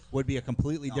year Cowboys. would be a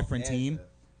completely No, different Bears, team. uh,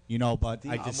 You know, but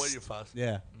I I'm just with you, Foss.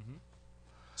 yeah.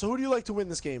 So who do you like to win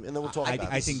this game? And then we'll talk I,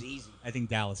 about I this. think is easy. I think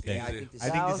Dallas big. Yeah, I think this I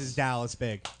think Dallas- this is Dallas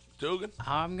big. Dugan?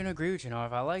 I'm gonna agree with you,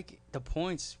 Narv. I like the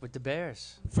points with the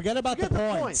Bears. Forget about Forget the the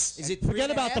points. points. Is it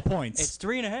Forget 3.5? about the points. It's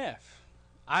 3.5.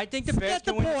 I think the Forget Bears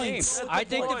the can win the game. points. I think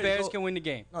the Forget the Bears points. can win the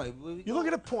game. No, You're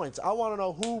looking at points. I want to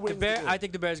know who wins the game. I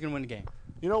think the Bears are gonna win the game.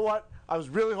 You know what? I was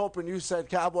really hoping you said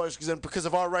Cowboys because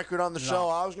of our record on the show.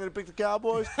 I was going to pick the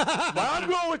Cowboys. But I'm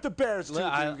going with the Bears, too.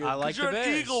 I Dugan. like You're the an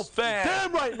Bears. Eagle fan.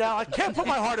 Damn right now. I can't put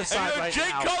my heart And aside you're a right Jay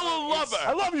now. Cutler lover.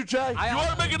 I love you, Jay. You want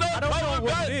to make another I don't Cutler know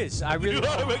what bet? it is. I really You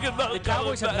want to don't. make another The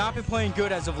Cowboys Cutler have not been playing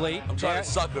good as of late. I'm trying They're to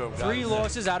sucker him, guys. 3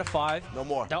 losses out of 5. No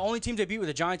more. The only teams they beat were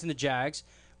the Giants and the Jags.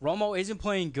 Romo isn't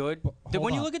playing good. hold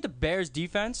When you on. look at the Bears'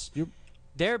 defense, You-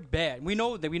 they're bad. We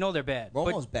know they're bad.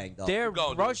 Romo's but banged up. Their Keep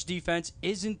going, rush defense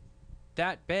isn't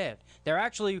that bad. They're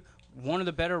actually one of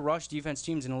the better rush defense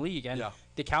teams in the league. And Yeah.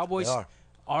 the Cowboys They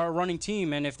are. a running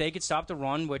team, and if they could stop the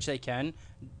run, which they can,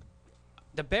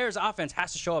 the Bears' offense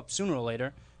has to show up sooner or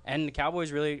later. And the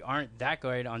Cowboys really aren't that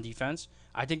good on defense.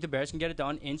 I think the Bears can get it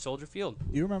done in Soldier Field.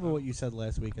 Do you remember what you said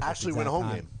last week? at this Actually win a exact home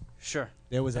time? game. Sure.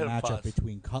 There was a Hit him, matchup Foz.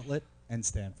 between Cutlet and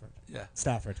Yeah.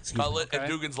 Stafford. Excuse Cutlet me. and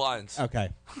Okay. Dugan's Lions. Okay.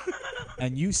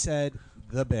 And you said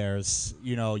the Bears,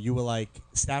 you were like,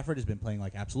 Stafford has been playing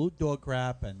like absolute dog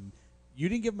crap, and you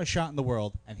didn't give him a shot in the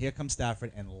world, and here comes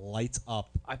Stafford and lights up.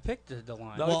 I picked the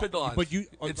line. No, you picked the Lions. But you,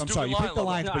 It's I'm Dugan sorry, you picked the Lion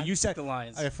Lions, No, but I you picked said the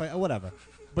Lions. whatever.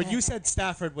 But you said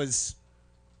Stafford was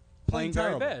Playing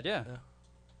very terrible. bad, yeah.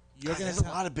 You're gonna There's a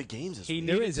lot of big games this He week.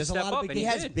 There needed is. to There's a step lot of up, big and He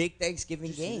he has did. big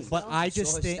Thanksgiving games. But I saw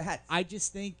just his think stats. I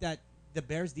just think that the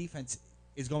Bears defense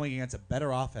is going against a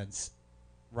better offense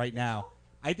right now.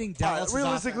 I think All right, Dallas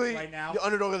realistically, right now. the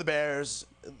underdog of the Bears,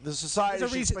 the society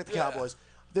There's a should reason- expect the Cowboys.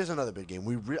 There's another big game.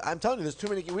 I'm telling you, there's too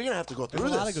many games. We're going to have to go There's through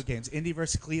a lot this. of good games. Indy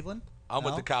versus Cleveland. I'm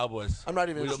with No? the Cowboys. I'm not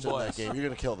even We the interested in that boys. game. You're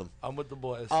going to kill them. I'm with the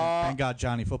boys. Thank God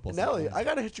Johnny Football's not Nelly, playing. I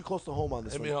got to hit you close to home on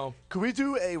this Hit one. me home. Could we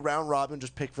do a round robin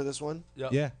just pick for this one?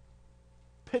 Yep. Yeah.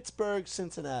 Pittsburgh,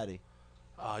 Cincinnati.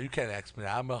 Oh, you can't ask me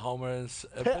that. I'm a homer in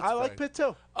Pitt, I like Pittsburgh. Pitt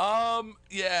too.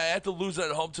 Yeah, I had to lose at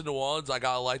home to New Orleans. I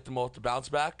gotta like them off the bounce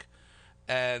back,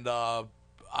 and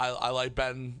I like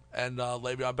Ben and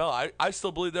Le'Veon Bell. I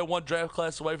still believe they're one draft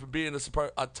class away from being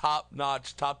a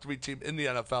top-notch, top 3 team in the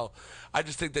NFL. I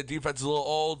just think their defense is a little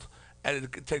old, and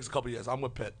it takes a couple years. I'm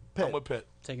with Pitt. Pitt. I'm with Pitt.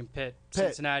 Taking Pitt. Pitt.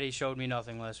 Cincinnati showed me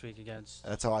nothing last week against.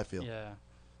 That's how I feel. Yeah.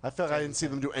 I feel like I didn't see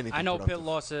them do anything. I know Pitt productive.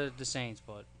 lost to the Saints,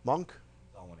 but Monk,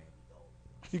 I'm done with Andy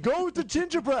Dalton. you go with the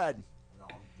gingerbread. No,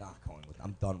 I'm not going with.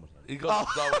 I'm done with him. He goes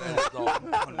down with Andy Dalton.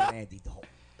 I'm done with Andy Dalton.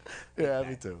 Yeah,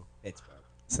 me too. Pittsburgh.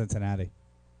 Cincinnati.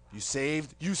 You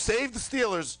saved the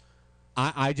Steelers.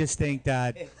 I just think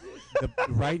that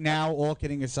right now, all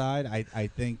kidding aside, I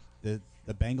think the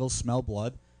Bengals smell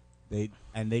blood.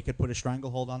 They could put a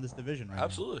stranglehold on this division right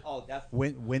Absolutely. Oh,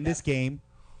 definitely. now. Win this game,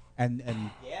 and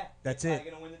Yeah. that's they're it.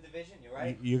 probably gonna win the division. You're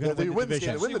right. You're Yeah, gonna they win win the this game,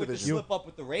 division. they win the With division. slip up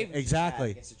with the Ravens.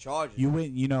 Exactly. Against the Chargers. You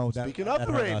win. That. Speaking of that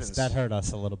the hurt Ravens. us. That hurt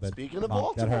us a little bit. Speaking of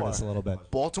Monk, that hurt Baltimore. us a little bit.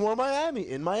 Baltimore, Miami,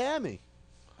 in Miami.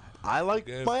 I like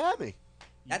Game. Miami.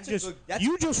 That's you a just, good. That's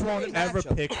you a just great won't ever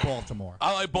matchup. pick Baltimore.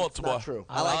 I like Baltimore. Not true.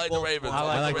 I like the Baltimore. Ravens. I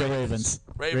I like the Ravens.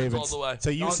 Ravens all the way. So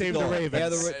you The saved the underdog.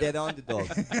 Ravens. They're the underdog.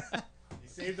 You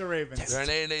saved the Ravens. They're an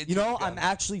 8-8 You know, team. I'm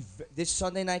actually. This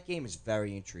Sunday night game is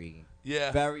very intriguing.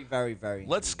 Yeah. Very, very, very.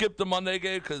 Let's skip the Monday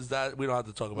game because that we don't have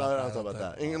to talk No, about we that. don't have to talk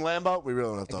about that. In Lambeau, we really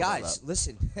don't have to talk about Guys, that.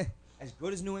 listen. As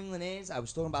good as New England is, I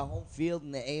was talking about home field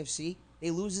in the AFC. They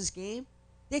lose this game,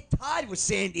 they're tied with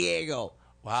San Diego.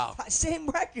 Wow. Same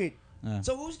record. Yeah.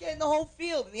 So who's getting the home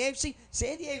field in the AFC?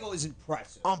 San Diego is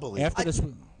impressive. Unbelievable. After this,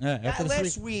 after That this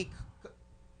last week, week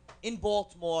in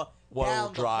Baltimore, What a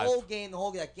down drive. the whole game,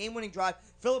 that game-winning drive.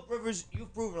 Phillip Rivers,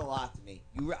 you've proven a lot to me.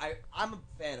 I'm a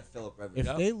fan of Phillip Rivers.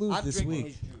 if they lose I'm this drinking week,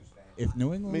 his juice, man. if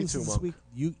New England Me loses too, this Monk. week,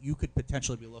 you could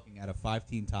potentially be looking at a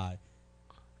 5-team tie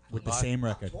with the Five? same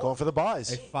record. Going for the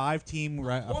buys. A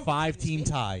 5-team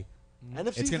tie.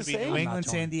 NFC It's going the to be same. New England,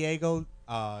 torn. San Diego,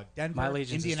 My Denver,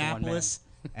 allegiance is to one Indianapolis,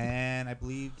 and I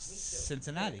believe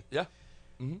Cincinnati. Yeah.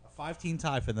 A 5-team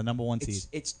tie for the number 1 seed.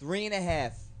 It's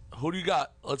 3.5. Who do you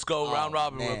got? Let's go Oh, round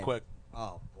robin real man. quick.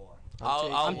 Oh boy.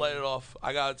 I'll lay it off.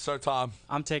 I got Sir Tom.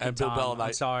 I'm taking and Bill Tom. I'm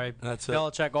Belichick. sorry. That's it.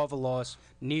 Belichick off a loss.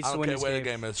 Needs I to don't win care this where the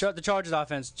game. game is. The Chargers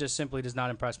offense just simply does not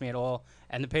impress me at all.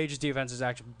 And the Pages defense is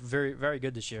actually very, very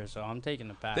good this year. So I'm taking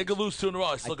the Pats. They could lose 2 in a row.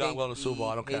 I still got think them going to Super Bowl.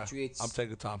 I don't care. Patriots- I'm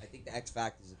taking Tom. I think the X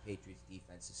factor is the Patriots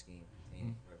defense this game.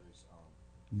 Rivers.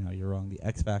 No, you're wrong. The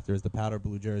X factor is the powder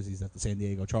blue jerseys that the San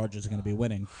Diego Chargers are going to be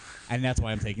winning, and that's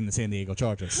why I'm taking the San Diego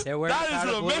Chargers. They're wearing That is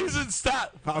powder an blues. amazing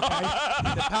stat. Okay,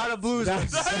 The powder blues are That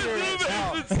is serious. an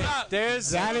amazing stat.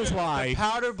 that is why.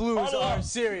 Powder blues Hold on. are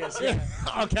serious. Yeah.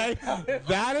 Okay,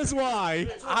 that is why.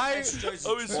 Oh, we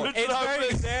switched It's it up.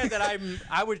 very sad that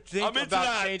I would think I'm into about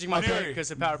that. changing my Okay. pick because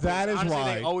of powder blues. That is Honestly,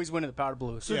 why. they always win in the powder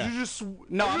blues. So Yeah. you just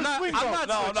No, I'm not. switch I'm vote. not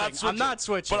No, I'm switching. not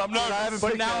switching. I'm not switching. But I'm nervous.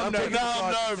 But now I'm nervous. Now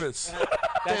I'm nervous.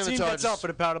 That Damn the team gets Chargers. up for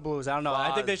the powder blues. I don't know.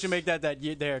 I think they Fudge. should make that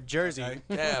their jersey.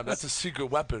 Damn, that's a secret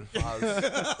weapon. Foz.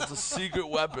 That's a secret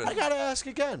weapon. I gotta ask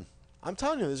again. I'm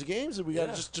telling you, there's games that we gotta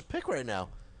Yeah. just pick right now.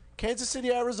 Kansas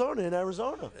City, Arizona, in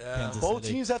Arizona. Yeah. Kansas Both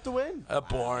City. teams have to win.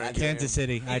 Boring. Kansas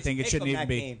City. I think it shouldn't even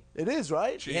be. It is,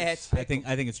 right? Chiefs. Yeah, it's I think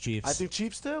it's Chiefs. I think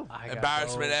Chiefs too. I gotta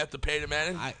Embarrassment go. after Peyton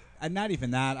Manning. I not even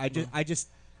that. I just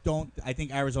don't. I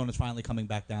think Arizona's finally coming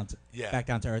back down to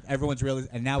earth. Everyone's really,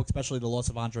 and now especially the loss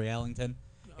of Andre Ellington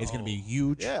is going to be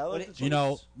huge. Yeah, I like the But Chiefs. You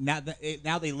know,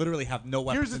 now they literally have no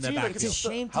weapons Here's in the their team that It's a can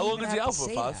backfield. shame. to How long even is he have out to for,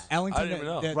 say Foz? that. Ellington, I didn't even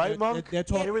know. Right, Monk? They're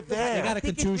talking. They were there. They got a I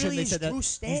think it contusion. really They is said that Drew he's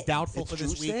Stanton. doubtful It's for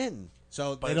this Drew week. Stanton.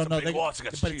 So But they it's don't a know. big loss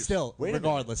against But Chiefs. still, Wait a minute.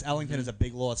 regardless, Ellington is a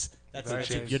big loss. That's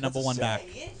your number That's a one sin. back.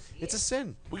 It's a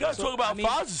sin. We got to So, talk about I mean-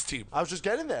 Foz's team. I was just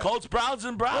getting there. Colts, Browns,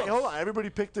 and Browns. Wait, hold on. Everybody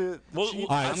picked the Well, Chiefs.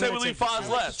 All right, I I'm say we gonna leave take- Foz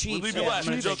last. We Chiefs, leave you yeah, last.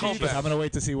 I'm We gonna do take Colts. I'm gonna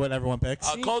wait to see what everyone picks.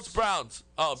 Colts, Browns.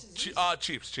 Oh,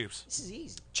 Chiefs. This is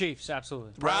easy. Chiefs,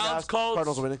 absolutely. Browns, Colts.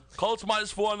 Cardinals are winning. Colts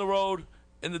 -4 on the road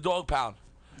in the dog pound.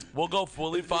 We'll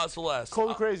leave Foz for last. Cold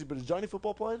and crazy, but is Johnny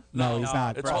Football playing? No, he's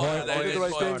not. It's Browns. hard Hoyer- today. Hoyer- It's Hoyer-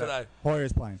 hard Hoyer- today.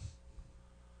 Hoyer's playing.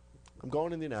 I'm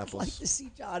going I'd like Indianapolis. to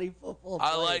see Johnny football.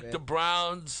 I play, like man. the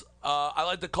Browns. I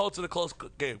like the Colts in a close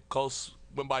game. Colts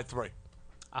win by 3.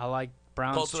 I like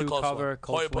Browns Colts in a to close cover. one.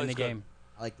 Colts Hoyer win the plays good. game.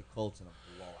 I like the Colts in a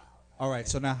blowout. All right,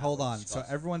 so now hold on. So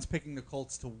Disgusting. everyone's picking the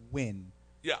Colts to win,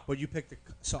 Yeah. but you picked the.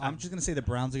 So I'm just gonna say the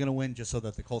Browns are gonna win just so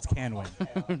that the Colts can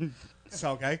win.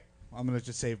 So okay, I'm gonna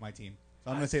just save my team.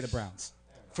 So I'm gonna say the Browns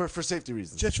For safety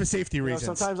reasons. just for safety You know,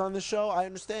 reasons. sometimes on this show, I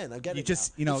understand. I get You it.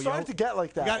 just- now. you know, It's starting to get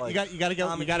like that. you got to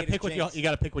go. You got to pick with your. Jinx. You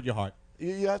got to pick with your heart.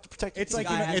 You have to protect. It's your like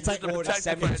team. you know, it's like to protect the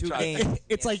 72 franchise. games.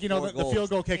 it's like you know the field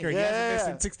goal kicker. He hasn't Yeah. missed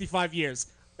in 65 years.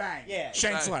 Bang. Yeah.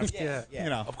 Shanks Bang. left. Yeah. Yeah. You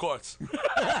know, Of course.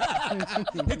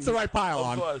 hits the right pile Of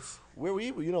on. course.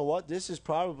 You know what? This is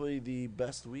probably the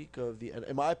best week of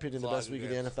in my opinion, the It's a lot best of week of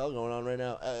games. the NFL going on right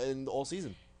now in all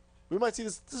season. We might see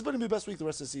this. This is going to be the best week the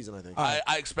rest of the season, I think.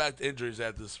 I expect injuries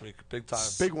after this week. Big time.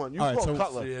 Big one. You All right, told so-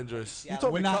 Cutler. See injuries. You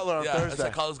told We're me not- Cutler on Yeah, Thursday. the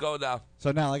colors going down.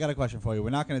 So now I got a question for you.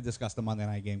 We're not going to discuss the Monday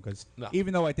night game because No.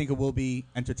 even though I think it will be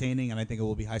entertaining and I think it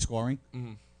will be high scoring,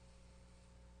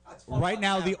 right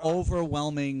now the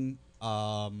overwhelming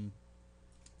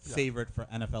favorite for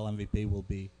NFL MVP will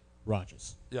be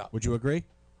Rodgers. Yeah. Would you agree?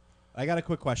 I got a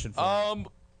quick question for you.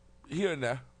 Here and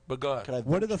there, but go ahead. Can I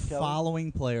What do the Kelly?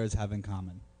 following players have in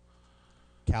common?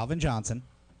 Calvin Johnson,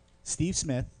 Steve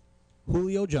Smith,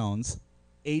 Julio Jones,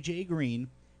 A.J. Green,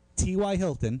 T.Y.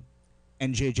 Hilton,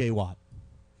 and J.J. Watt.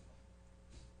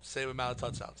 Same amount of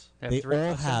touchdowns. They three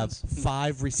all have touchdowns.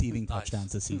 5 receiving Nice.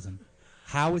 touchdowns this season.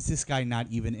 How is this guy not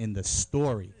even in the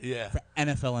story Yeah. for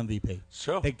NFL MVP?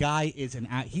 Sure. The guy is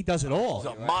he's does it all.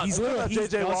 He's a monster. He's literally he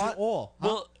J.J. does Watt? it all.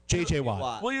 Well, J.J. Watt.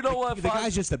 Watt. Well, you know what? The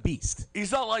guy's just a beast.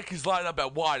 He's not like he's lining up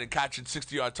at wide and catching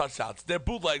 60-yard touchdowns. They're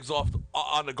bootlegs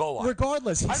on the goal line.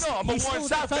 Regardless, I know. I'm a he's Warren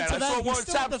still Sapp fan. I defensive saw end. Warren He's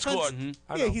still a Sapp scored. defensive-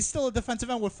 I Yeah, know. he's still a defensive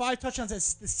end with 5 touchdowns.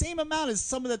 That's the same amount as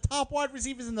some of the top wide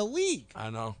receivers in the league. I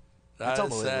know. That's That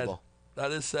is sad. unbelievable.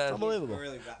 That is sad. Unbelievable.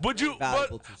 Would you?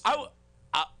 But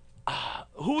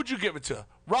who would you give it to?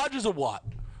 Rodgers or Watt?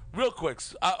 Real quick.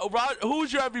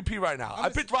 Who's your MVP right now? I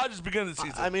picked Rodgers at the beginning of the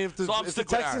season. I mean, if the, so I'm if the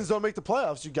sticking with Texans Aaron. don't make the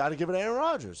playoffs, you got to give it to Aaron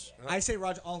Rodgers. I say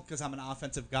Roger because I'm an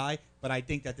offensive guy, but I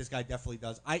think that this guy definitely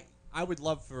does. I would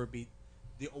love for it be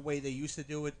the way they used to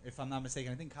do it. If I'm not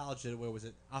mistaken, I think college did it. Where was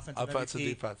it? Offensive Offensive MVP,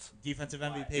 defense. defensive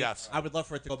MVP. Yes. I would love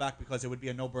for it to go back because it would be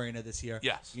a no-brainer this year.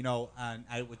 Yes. You know, and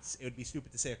it would be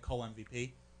stupid to say a co-MVP,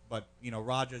 but you know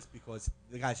Rodgers because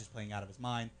the guy's just playing out of his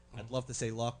mind. I'd love to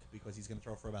say Luck because he's going to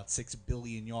throw for about 6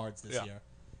 billion yards this Yeah. year.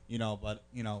 You know, but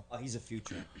you know, Oh, he's a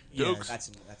future. Dukes. That's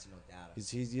no doubt. He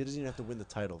doesn't even have to win the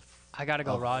title. I gotta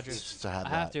go Oh, Rodgers. just to have I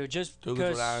have that. to just Duke is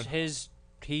because with Aaron.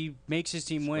 he makes his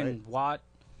team win. great. Watt,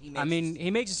 I mean,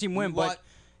 he makes the team win, What?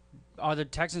 but are the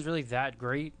Texans really that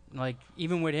great? Like,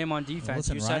 even with him on defense,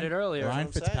 Listen, you said it earlier. Ryan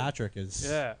That's what I'm saying. Fitzpatrick is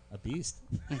Yeah. a beast.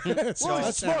 Well, he's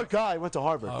a smart guy. Went to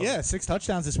Harvard. Yeah, 6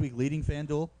 touchdowns this week, leading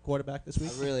FanDuel quarterback this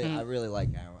week. I really like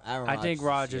Aaron. I think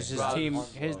Rodgers, his yeah. team,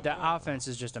 the offense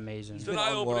is just amazing. It's an been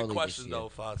eye-opening unworldly question, this year. though,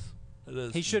 Foz. It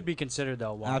is. He should be considered,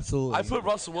 though. Why? Absolutely. I put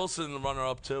Russell Wilson in the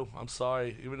runner-up, too. I'm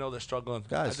sorry, even though they're struggling.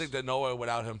 Guys. I think they're nowhere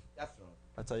without him. Definitely.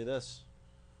 I'll tell you this.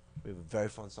 We have a very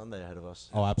fun Sunday ahead of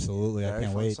us. Oh, absolutely. I Very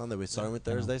can't fun wait. Sunday. We're starting with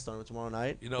Thursday, starting with tomorrow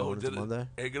night. You know who going into did it? Monday.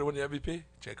 Ain't going to win the MVP?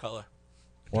 Jay Cutler.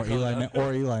 Or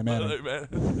Eli Manning.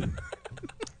 Man.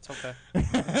 It's okay.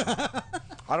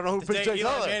 I don't know who picked Jay Eli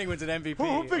Cutler. Manning wins an MVP.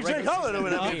 Who picked Jay regular Cutler to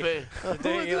win season MVP? The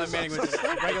day Eli Manning wins a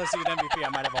regular season MVP, I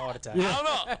might have a heart attack. I don't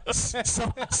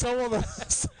know. so will the.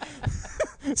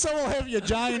 So will have your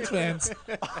Giants fans.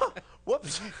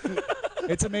 Whoops.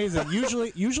 It's amazing.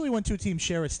 Usually when two teams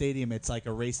share a stadium, it's like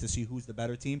a race to see who's the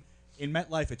better team. In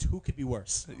MetLife, it's who could be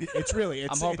worse. It's really.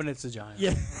 I'm hoping it's the Giants.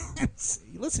 Yeah.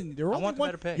 Listen, you're only want the one.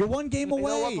 better pick. You're one game away.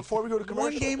 You know what? Before we go to commercial,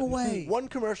 one game away. One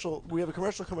commercial. We have a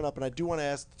commercial coming up, and I do want to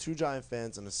ask the two Giant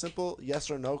fans in a simple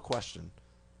yes or no question.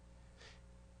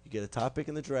 You get a top pick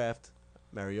in the draft.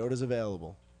 Mariota's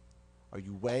available. Are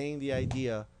you weighing the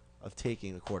idea of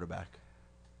taking a quarterback?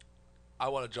 I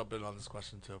want to jump in on this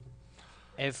question, too.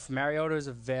 If Mariota is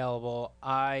available,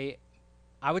 I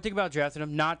would think about drafting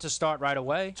him, not to start right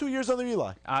away. 2 years under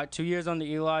Eli. 2 years on the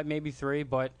Eli, maybe 3,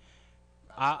 but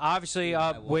obviously,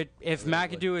 if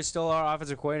McAdoo is still our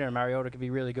offensive coordinator, Mariota could be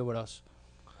really good with us.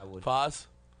 I would. Foz?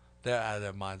 They're out of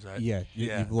their minds, right? Yeah,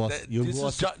 you've lost.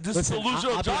 This is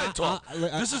delusional Giant talk.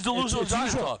 This is delusional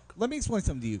Giant talk. Let me explain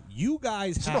something to you. You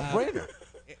guys It's a have. no-brainer.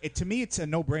 To me, it's a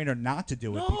no-brainer not to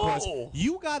do it No. because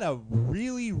you got a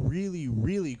really, really,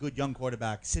 really good young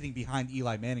quarterback sitting behind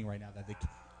Eli Manning right now.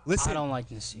 Listen, I don't like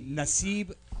Nasib.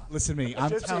 Nasib, listen to me.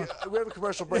 I'm telling. We have a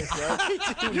commercial break, right?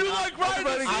 You like Ryan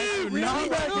I do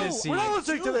not like Nasib. We're not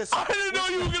listening to this. I didn't know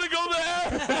you were going to go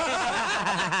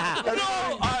there. No.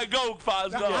 All right, go,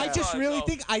 Foz. Go. I just All right, really go.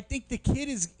 think the kid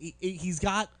he's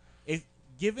got, if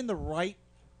given the right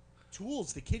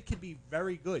tools, the kid could be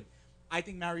very good. I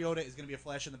think Mariota is going to be a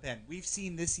flash in the pan. We've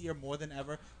seen this year more than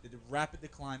ever the rapid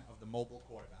decline of the mobile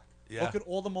quarterback. Yeah. Look at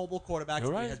all the mobile quarterbacks.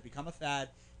 You're right. It has become a fad.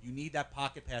 You need that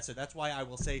pocket passer. That's why I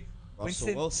will say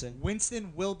Russell Wilson.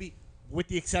 Winston will be, with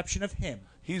the exception of him.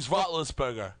 He's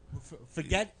Roethlisberger.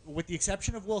 Forget, with the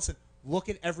exception of Wilson, look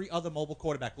at every other mobile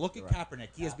quarterback. Look at Kaepernick.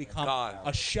 He has become Gone.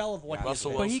 a shell of what he has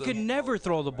Russell been. But he Wilson. could never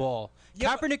throw the ball.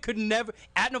 Yeah, but- Kaepernick could never.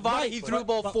 At Nevada, Right, he threw the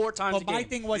ball 4 times but a game. my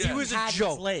thing was he was a had his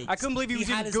joke. legs. I couldn't believe he was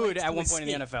had even his good legs at to one point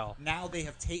in the escape. NFL. Now they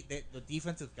have the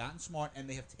defense has gotten smart and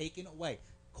they have taken away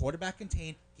quarterback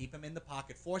contained, keep him in the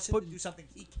pocket, force him to do something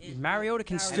he can't. Mariota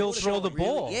can still Mariota throw the really-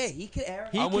 ball. Yeah, he could. Aaron.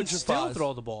 He I'm can with you, still Foz.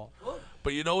 throw the ball.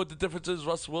 But you know what the difference is,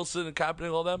 Russell Wilson and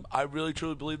Kaepernick, all them? I really,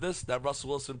 truly believe this, that Russell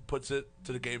Wilson puts it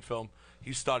to the game film.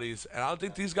 He studies, and I don't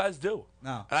think these guys do.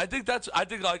 No. And I think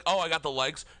like, oh, I got the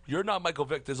legs. You're not Michael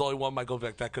Vick. There's only one Michael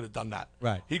Vick that could have done that.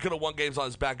 Right. He could have won games on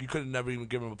his back. You could have never even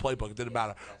given him a playbook. It didn't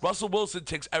matter. Russell Wilson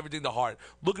takes everything to heart.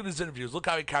 Look at his interviews. Look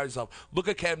how he carries himself. Look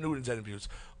at Cam Newton's interviews.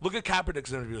 Look at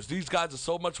Kaepernick's interviews. These guys are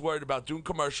so much worried about doing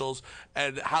commercials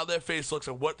and how their face looks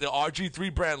and what the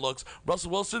RG3 brand looks. Russell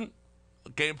Wilson,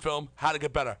 game film, how to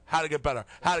get better, how to get better,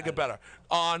 how to get better,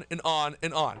 on and on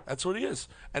and on. That's what he is,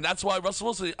 and that's why Russell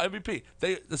Wilson MVP.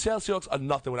 The Seattle Seahawks are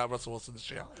nothing without Russell Wilson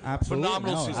this year. Absolutely,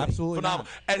 phenomenal no, season, absolutely phenomenal,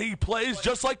 not. and he plays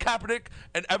just like Kaepernick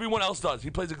and everyone else does. He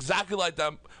plays exactly like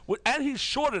them, and he's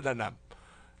shorter than them.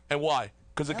 And why?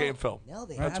 Because of game film. No,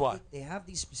 That's why. They have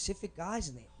these specific guys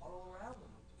and they huddle around them.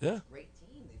 Yeah. It's a great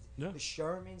team. Yeah. The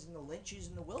Shermans and the Lynches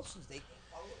and the Wilsons. They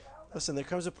huddle around them. Listen, there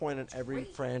comes a point in every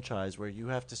franchise where you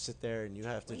have to sit there and you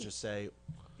have to just say,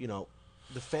 you know,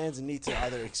 the fans need to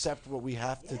either accept what we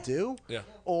have to do, Yeah.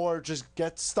 or just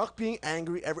get stuck being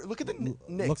angry. Look at the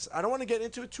Knicks. I don't want to get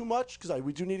into it too much because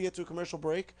we do need to get to a commercial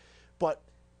break, but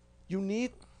you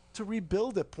need to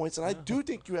rebuild at points, and I do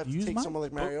think you have to Use take my- someone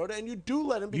like Mariota, and you do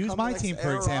let him become Use my the next team, for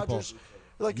Aaron example. Rodgers.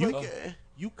 Like,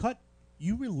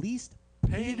 You released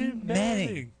Peyton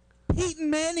Manning. Peyton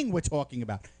Manning, we're talking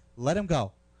about. Let him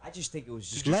go. I just think it was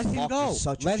just Let him Luck go. is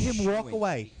such a Let him walk shoo-in.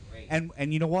 away. Great.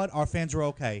 And you know what? Our fans are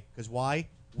okay. Because why?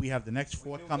 We have the next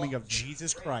forthcoming of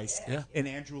Jesus Christ and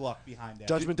Andrew Luck behind there.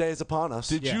 Judgment Day is upon us.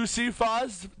 Did Yeah. you see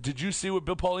Foz? Did you see what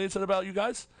Bill Polian said about you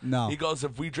guys? No. He goes,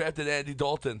 if we drafted Andy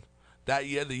Dalton that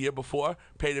year, the year before,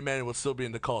 Peyton Manning would still be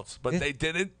in the Colts. But Yeah. they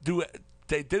didn't do it.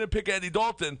 They didn't pick Andy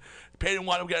Dalton. Peyton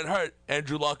wound up getting hurt.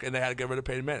 Andrew Luck, and they had to get rid of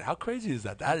Peyton Manning. How crazy is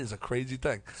that? That is a crazy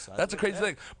thing. That's a crazy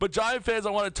thing. But Giant fans, I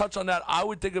want to touch on that. I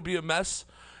would think it'd be a mess.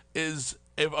 Is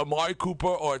if Amari Cooper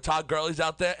or Todd Gurley's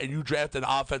out there and you draft an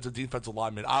offensive defensive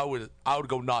lineman, I would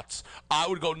go nuts. I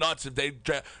would go nuts if they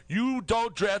draft. You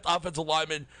don't draft offensive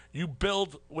linemen. You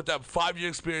build with them 5-year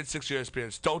experience, 6-year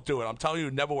experience. Don't do it. I'm telling you,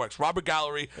 it never works. Robert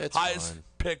Gallery, It's highest fine.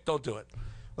 pick. Don't do it.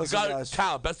 Listen, You got guys.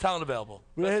 talent, best talent available.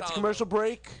 We're going to hit Best the talent commercial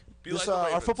break. Be This, like the our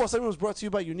Ravens. football segment was brought to you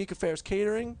by Unique Affairs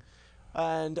Catering.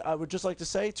 And I would just like to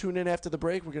say, tune in after the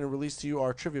break. We're going to release to you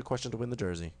our trivia question to win the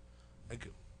jersey. Thank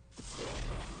you.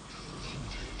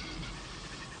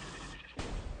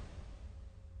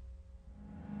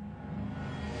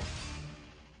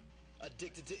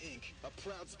 Addicted to Ink, a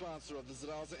proud sponsor of the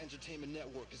Zaraza Entertainment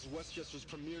Network, is Westchester's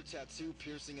premier tattoo,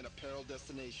 piercing, and apparel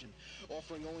destination,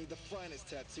 offering only the finest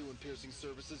tattoo and piercing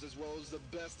services as well as the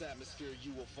best atmosphere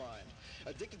you will find.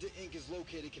 Addicted to Ink is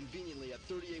located conveniently at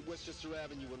 38 Westchester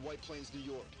Avenue in White Plains, New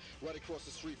York, right across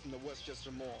the street from the Westchester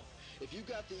Mall. If you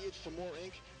got the itch for more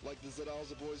ink, like the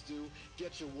Zaraza boys do,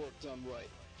 get your work done right.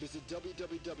 Visit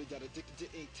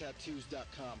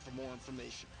www.addictedtoinktattoos.com for more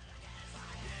information.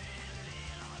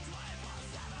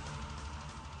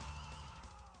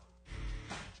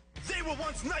 They were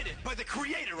once knighted by the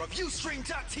creator of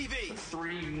Ustream.tv.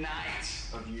 3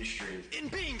 nights of Ustream. In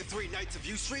being the 3 knights of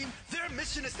Ustream, their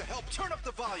mission is to help turn up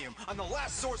the volume on the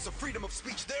last source of freedom of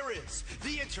speech there is,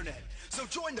 the internet. So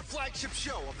join the flagship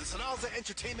show of the Zaraza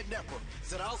Entertainment Network,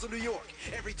 Zaraza, New York,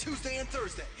 every Tuesday and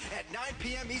Thursday at 9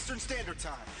 p.m. Eastern Standard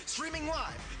Time, streaming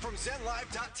live from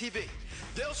ZenLive.tv.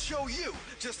 They'll show you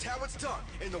just how it's done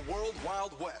in the World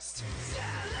Wild West.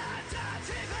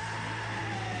 ZenLive.tv!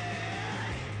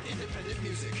 Independent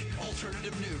music,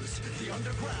 alternative news, the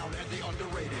underground and the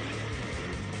underrated.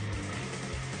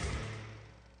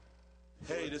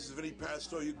 Hey, this is Vinny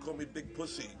Pastor. You can call me Big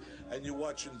Pussy, and you're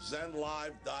watching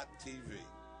ZenLive.tv.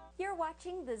 You're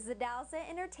watching the Zaraza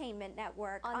Entertainment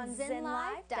Network on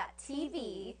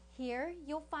ZenLive.tv. Here,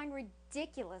 you'll find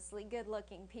ridiculously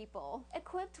good-looking people,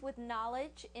 equipped with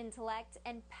knowledge, intellect,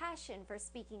 and passion for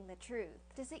speaking the truth.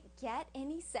 Does it get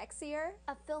any sexier?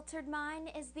 A filtered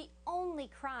mind is the only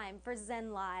crime for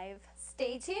Zen Live.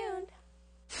 Stay tuned.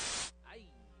 Aye.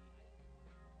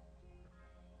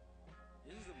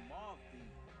 This is a mob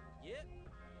beat. Yep.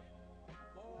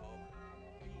 Mob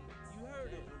beat. You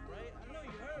heard of him, right? I know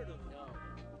you heard of him. No.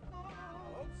 I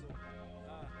hope so.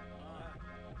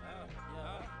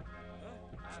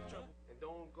 I have trouble. And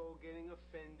don't go getting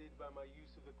offended by my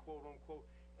use of the quote-unquote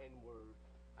N-word.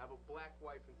 I have a black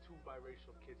wife and 2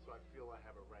 biracial kids, so I feel I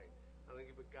have a right. I don't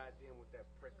give a goddamn what that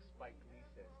prick Spike Lee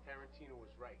says. Tarantino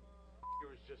was right.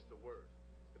 Here is just a word.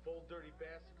 If old dirty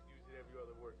bastard could use it every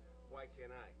other word, why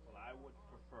can't I? Well, I would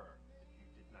prefer if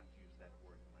you did not use that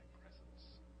word in my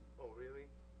presence. Oh, really?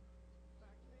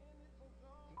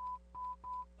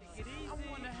 I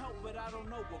wanna help, but I don't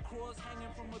know. But claws hanging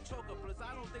from a choker. Plus,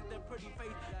 I don't think that pretty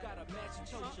face got a matching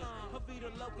choker. Her Vita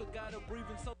Loca got her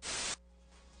breathing so.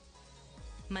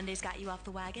 Monday's got you off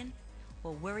the wagon?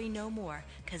 Well, worry no more,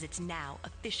 because it's now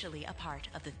officially a part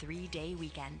of the 3-day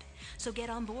weekend. So get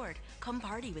on board. Come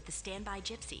party with the Standby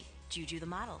Gypsy, Juju the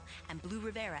Model, and Blue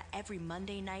Rivera every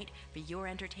Monday night for your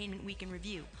entertainment week in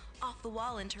review,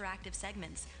 off-the-wall interactive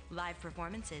segments, live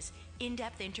performances,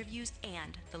 in-depth interviews,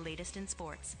 and the latest in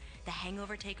sports. The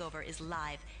Hangover Takeover is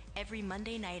live every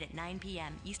Monday night at 9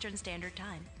 p.m. Eastern Standard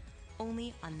Time,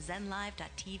 only on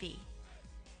ZenLive.tv.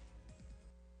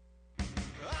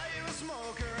 Are you a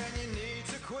smoker and you need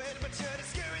to quit, but you're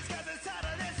discouraged cause it's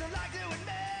harder than you like doing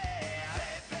me?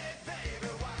 Baby,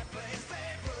 white plains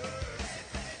paper.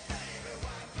 Baby,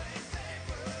 white plains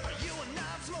paper. Are you a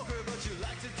non-smoker but you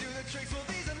like to do the tricks? Well,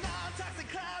 these are non-toxic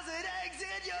clouds that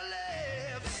exit your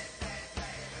lips.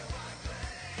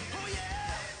 Oh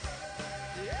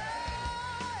yeah.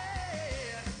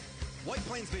 Yeah. White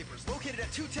Plains Vapors, located at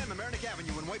 210 Mamaroneck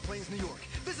Avenue in White Plains, New York.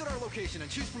 Visit our location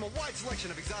and choose from a wide selection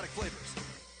of exotic flavors.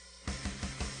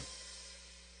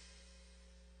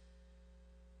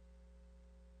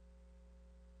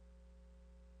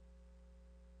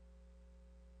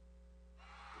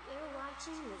 You're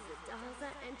watching the Zaraza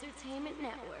Entertainment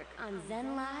Network on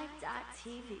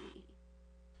ZenLive.tv.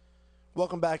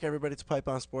 Welcome back, everybody, to Pipe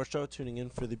Bomb Sports Show. Tuning in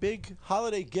for the big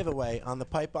holiday giveaway on the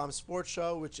Pipe Bomb Sports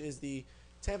Show, which is the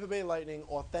Tampa Bay Lightning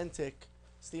authentic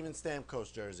Steven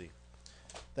Stamkos jersey.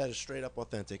 That is straight up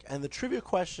authentic. And the trivia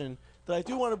question that I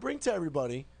do want to bring to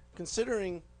everybody,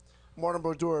 considering Martin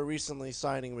Brodeur recently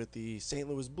signing with the St.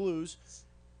 Louis Blues,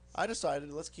 I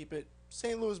decided let's keep it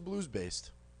St. Louis Blues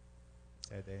based.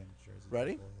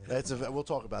 Ready? We'll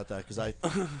talk about that because I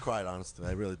cried, honestly.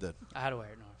 I really did. I had to wear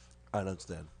it, North. I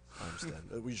understand.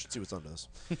 We should see what's under this.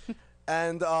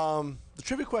 And the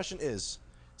trivia question is,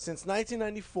 since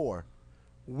 1994,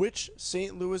 which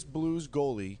St. Louis Blues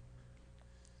goalie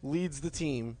leads the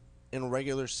team in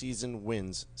regular season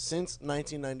wins since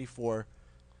 1994.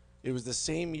 It was the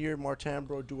same year Martin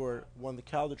Brodeur won the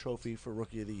Calder Trophy for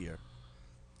Rookie of the Year.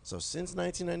 So since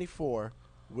 1994,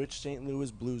 which St.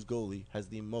 Louis Blues goalie has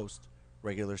the most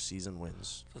regular season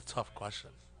wins? It's a tough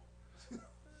question.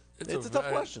 It's a tough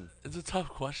question. It's a tough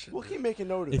question. We'll keep making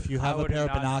note of it. If you have a pair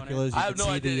of binoculars, you I can have no see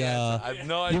idea the. the answer. I have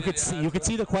no idea You could the see. You answer. could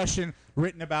see the question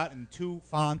written about in 2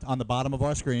 font on the bottom of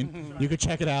our screen. You could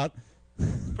check it out.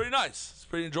 It's pretty nice. It's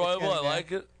pretty enjoyable. It's I getting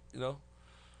like it. You know.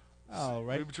 Oh,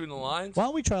 right. Read between the lines. Why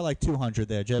don't we try like 200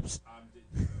 there, Jips?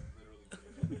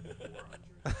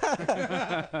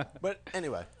 But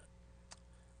anyway,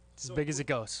 It's as big as it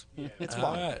goes. it's All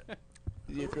fun. right.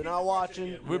 If you're not watching,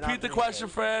 you're Repeat not the gonna question,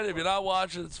 get it. Fred. If you're not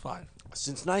watching, it's fine.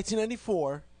 Since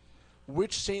 1994,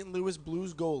 which St. Louis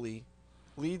Blues goalie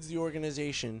leads the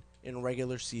organization in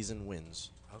regular season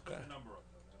wins? Okay.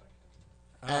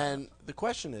 And the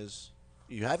question is,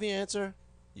 you have the answer,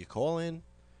 you call in,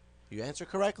 you answer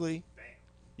correctly,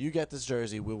 you get this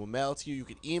jersey. We will mail it to you. You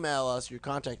can email us your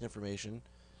contact information,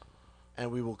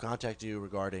 and we will contact you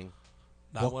regarding.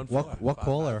 What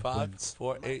caller wins?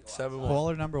 4871.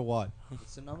 Caller number what?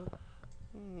 What's the number?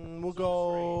 We'll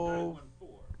go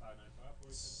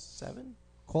 7.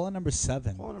 Caller number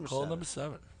 7. Caller number Call 7. number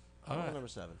 7. All Caller right. number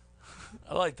 7.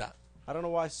 I like that. I don't know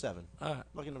why 7. All right.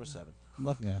 Lucky number 7. I'm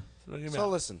looking at. So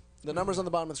listen, the number's on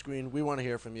the bottom of the screen. We want to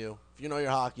hear from you. If you know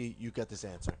your hockey, you get this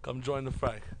answer. Come join the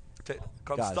fray.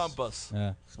 Come Guys. stump us.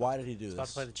 Yeah. Why did he do About to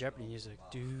this? play the Jeopardy music.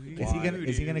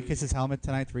 Is he gonna kiss his helmet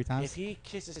tonight 3 times? If he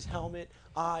kisses his helmet,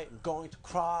 I am going to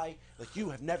cry like you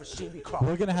have never seen me cry.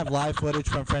 We're gonna have live footage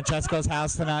from Francesco's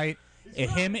house tonight.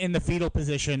 Him in the fetal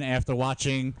position after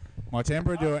watching Martin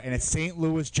Brodeur in a St.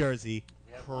 Louis jersey.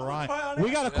 Crying.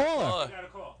 We got a caller.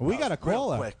 We got a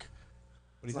caller. Real quick.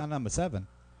 But he's not number 7.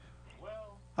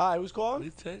 Hi, who's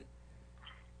calling?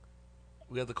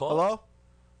 We got the call. Hello?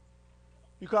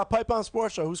 You got Pipe on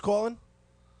Sports Show. Who's calling?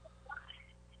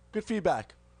 Good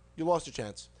feedback. You lost your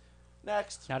chance.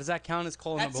 Next. Now, does that count as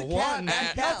call That's number a count. one?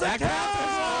 That counts. That counts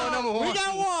as call number one. We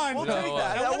got one. We'll take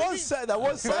that. That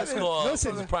was 7.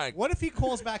 Listen, a prank. what if he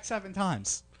calls back 7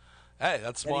 times? Hey,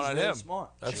 that's smart he's on really him. smart.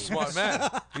 That's a smart man.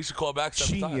 He should call back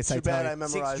 7 Genius, times. Too I bad tell I you.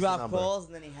 memorized 6 the drop number. calls,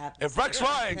 and then he happens. If Rex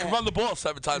Ryan can run the ball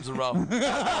 7 times in a row,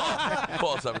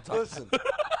 call 7 times. Listen,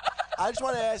 I just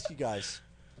want to ask you guys.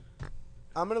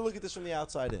 I'm going to look at this from the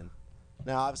outside in.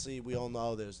 Now, obviously, we all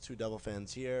know there's 2 Devil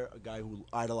fans here, a guy who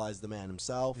idolized the man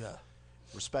himself. Yeah.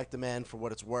 Respect the man for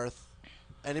what it's worth.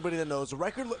 Anybody that knows the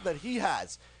record that he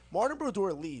has, Martin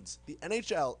Brodeur leads the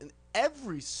NHL in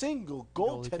every single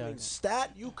goaltending category.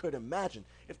 stat you could imagine.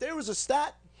 If there was a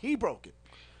stat, he broke it.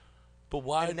 But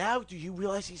why? And now, do you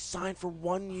realize he signed for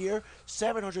 1 year,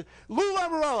 $700? Lou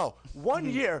Lamoriello, 1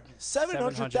 year,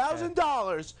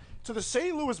 $700,000 to the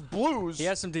St. Louis Blues. He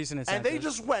has some decent And incentives. they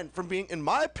just went from being, in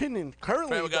my opinion,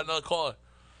 currently. Fred, we got another caller.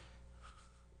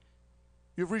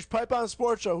 You've reached Pipe on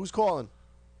Sports Show. Who's calling?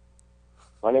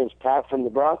 My name's Pat from the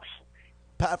Bronx.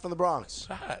 Pat from the Bronx.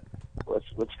 Pat. What's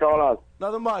going on?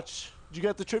 Nothing much. Did you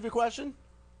get the trivia question?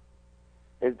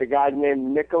 Is the guy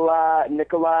named Nikolai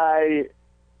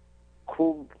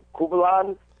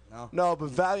Kubalan? No, but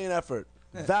valiant effort.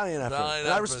 Valiant effort. Valiant And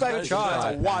I effort. respect Nice it. try.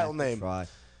 That's a wild name. Are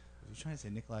you trying to say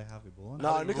Nikolai Havibulin?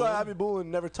 No, Nikolai Abibulin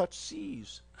never touched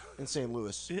seas in St.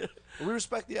 Louis. We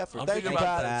respect the effort. I'm Thank you, thinking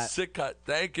about Pat. that. Sick cut.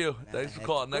 Thank you. Thanks for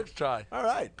calling. Next try. All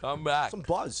right. Come back. Some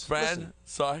buzz. Friend, Listen.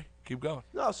 sorry. Keep going.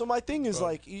 No, so my thing is,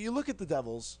 like, you look at the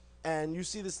Devils, and you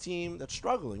see this team that's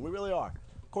struggling. We really are.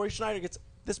 Corey Schneider gets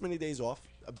this many days off.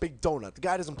 A big donut. The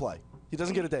guy doesn't play. He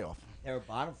doesn't get a day off. They were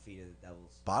bottom feeder, the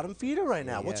Devils. Bottom feeder right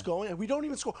now. Yeah. What's going on? We don't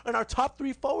even score. And our top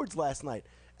 3 forwards last night.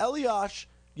 Eliash,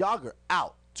 Yager,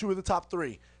 out. 2 of the top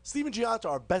 3. Steven Gianta,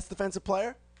 our best defensive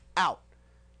player, out.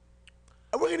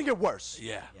 And we're going to get worse.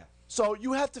 Yeah. So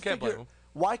you have to Can't blame figure, him.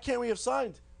 why can't we have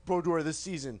signed Brodeur this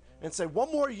season and say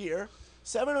 1 more year,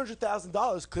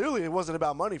 $700,000? Clearly it wasn't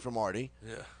about money for Marty.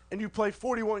 Yeah. And you play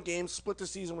 41 games, split the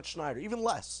season with Schneider, even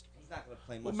less. He's not going to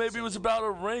play much. Well, maybe it was about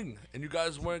a ring, and you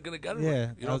guys weren't going to get a Yeah, ring.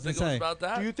 You I don't was think it gonna was say. about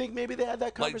that? Do you think maybe they had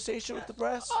that conversation with the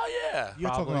press? Oh, yeah. You're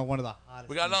talking about one of the hottest.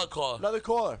 We got another caller. Another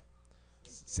caller.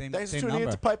 Same, Thanks for same tuning in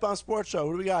number. to Pipe on Sports Show.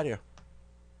 What do we got here?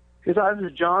 This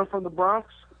is John from the Bronx.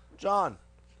 John,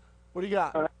 what do you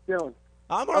got? How you doing?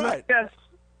 I'm all right. Yes.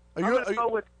 Are I'm you, gonna go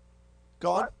with.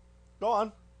 go on. Go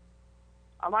on.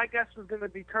 My guess was going to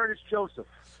be Curtis Joseph.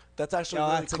 That's actually No,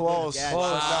 really that's a good close. guess.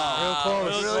 Close. Wow. No.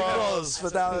 Real Really close. close.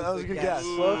 But that was a good guess.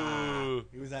 Ooh.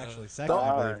 He was actually second, I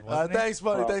All believe, right. wasn't he? Thanks,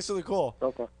 buddy. Thanks for the call.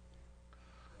 Okay.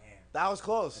 That was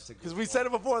close. Because we said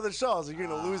it before the show, so you're going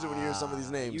to lose it when you hear some of these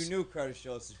names. You knew Curtis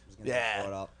Joseph was going to Yeah. get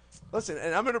brought up. Listen,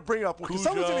 and I'm going to bring up, because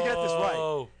someone's going to get this right.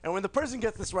 Cujo. And when the person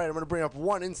gets this right, I'm going to bring up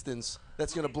one instance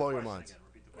that's going to blow your minds.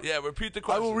 Yeah, repeat the I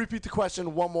question. will repeat the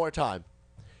question one more time.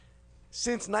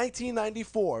 Since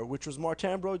 1994, which was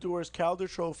Martin Brodeur's Calder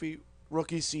Trophy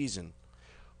rookie season,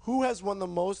 who has won the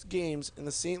most games in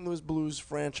the St. Louis Blues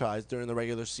franchise during the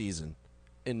regular season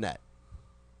in net?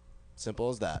 Simple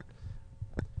as that.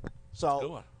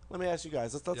 So, let me ask you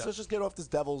guys. Let's just get off this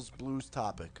Devils Blues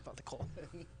topic. About the call.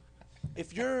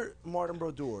 If you're Martin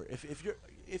Brodeur,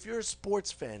 if you're a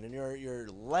sports fan and you're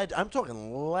I'm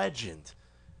talking legend,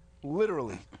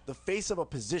 literally the face of a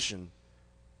position,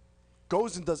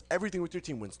 goes and does everything with your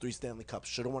team, wins 3 Stanley Cups,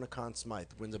 should have won a Conn Smythe,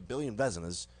 wins 1 billion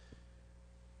Vezinas.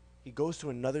 He goes to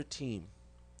another team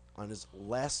on his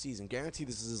last season. Guaranteed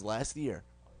this is his last year.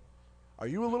 Are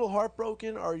you a little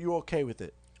heartbroken, or are you okay with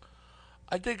it?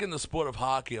 I think in the sport of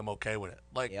hockey, I'm okay with it.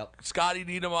 Like Scotty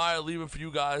Niedermayer leaving for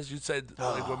you guys. You said,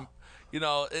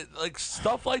 like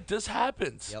stuff like this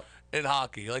happens in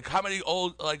hockey. Like how many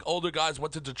older guys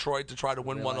went to Detroit to try to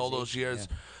win one all those years.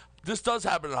 Yeah. This does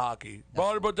happen in hockey.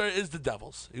 But there is the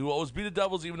Devils. He will always be the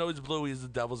Devils, even though he's blue. He's the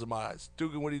Devils in my eyes.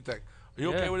 Dugan, what do you think? Are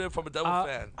you okay with it from a Devil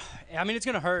fan? I mean, it's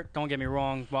gonna hurt. Don't get me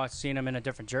wrong. Seeing him in a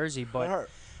different jersey, but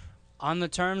on the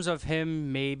terms of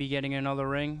him maybe getting another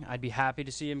ring, I'd be happy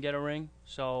to see him get a ring.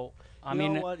 So I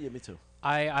mean, you know what? Yeah, me too.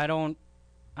 I don't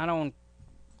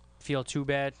feel too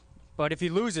bad. But if he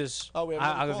loses, I'll be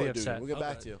upset. We'll get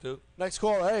back to you. Dude. Next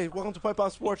call. Hey, welcome to Pipe Bomb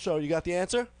Sports Show. You got the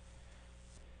answer?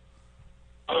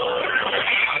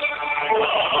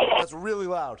 That's really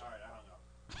loud.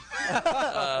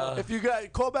 If you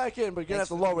got call back in, but you're gonna have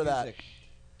to lower that.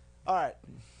 All right.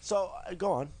 So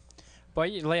go on.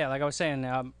 But yeah, like I was saying,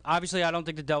 obviously I don't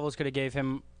think the Devils could have gave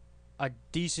him a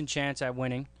decent chance at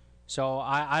winning. So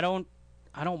I don't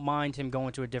mind him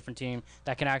going to a different team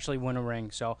that can actually win a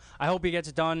ring. So I hope he gets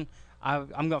it done.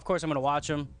 Of course I'm gonna watch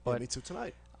him. But me too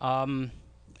tonight.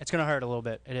 It's gonna hurt a little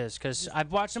bit. It is because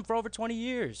I've watched him for over 20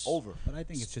 years. But I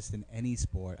think it's just in any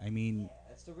sport. I mean,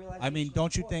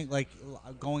 don't you think, like,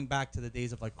 going back to the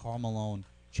days of, like, Karl Malone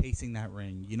chasing that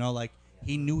ring, like,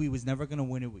 he knew he was never going to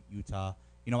win it with Utah.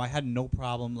 I had no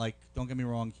problem, like, don't get me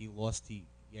wrong, he lost, he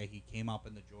came up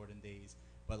in the Jordan days,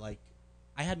 but, like,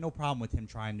 I had no problem with him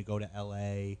trying to go to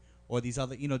L.A. or these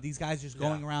other, these guys just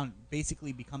going around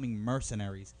basically becoming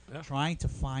mercenaries, trying to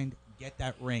get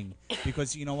that ring,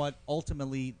 because, you know what,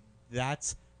 ultimately,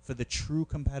 that's, for the true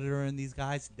competitor in these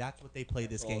guys, that's what they play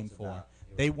this game for.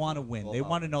 They want to win. They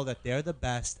want to know that they're the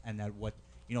best and that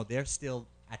they're still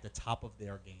at the top of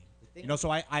their game.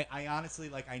 So I honestly,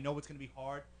 like, I know it's going to be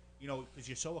hard, because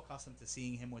you're so accustomed to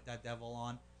seeing him with that devil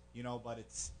on, but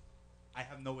I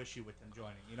have no issue with him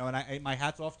joining, and my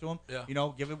hat's off to him. Yeah.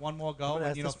 Give it one more go,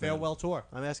 and, farewell tour.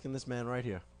 I'm asking this man right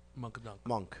here. Monk,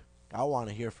 I want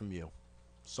to hear from you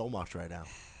so much right now.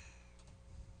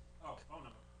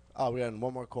 Oh, we got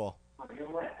one more call.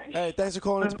 Hey, thanks for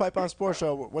calling into Pipe Bomb Sports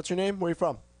Show. What's your name? Where are you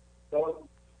from?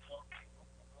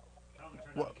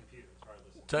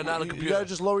 Turn down the computer. You gotta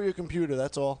just lower your computer.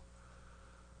 That's all.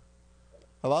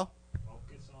 Hello?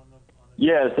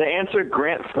 Yeah, is the answer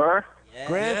Grant Fur?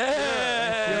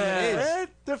 Grant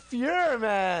the Fuhrer,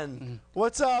 man.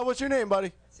 What's your name,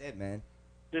 buddy? That's it, man.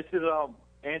 This is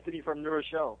Anthony from New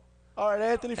Rochelle. All right,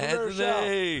 Anthony from New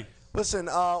Rochelle. Listen,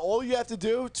 all you have to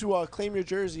do to claim your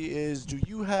jersey is, do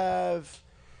you have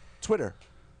Twitter?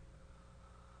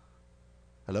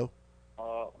 Hello?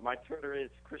 My Twitter is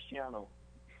Cristiano.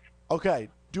 Okay,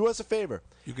 do us a favor.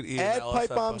 You can add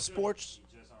Pipe Bomb Sports.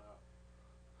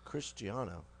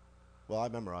 Cristiano. Well, I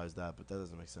memorized that, but that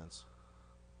doesn't make sense.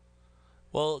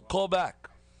 Well, call back.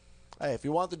 Hey, if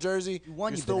you want the jersey,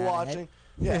 you're still watching.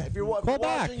 Yeah, if you're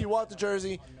watching, you want the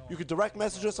jersey, you could direct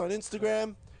message us on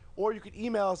Instagram. Or you could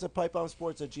email us at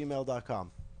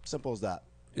pipebombsports@gmail.com. Simple as that.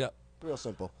 Yeah. Real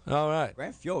simple. All right.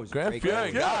 Grant Fuhrer was Grant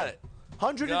Fuhrer got it.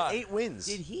 108 wins.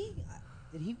 Did he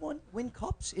win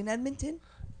cups in Edmonton?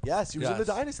 Yes, he was in the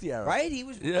Dynasty era. Right? He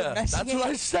was. Yeah, that's what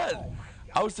I said.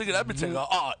 I was thinking Edmonton.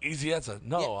 Easy answer.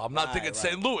 No, I'm not thinking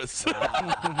St. Louis.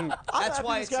 That's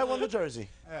why this guy won the jersey.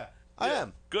 Yeah. I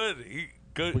am. Good.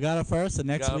 Good. We got it first, and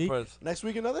next week. Next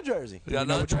week, another jersey. Do you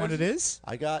know which one it is?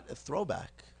 I got a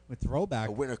throwback. A throwback.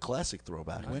 A Winter Classic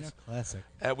throwback. Winter Classic.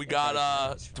 And we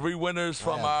got 3 winners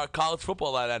from our college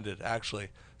football that ended, actually.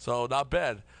 So not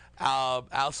bad.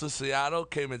 Al Siciliano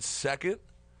came in second.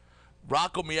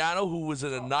 Rocco Miano, who was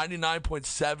in a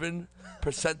 99.7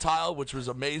 percentile, which was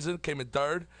amazing, came in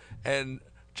third. And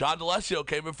John DeLessio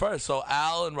came in first. So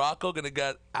Al and Rocco going to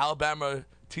get Alabama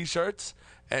T-shirts.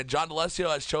 And John DeLessio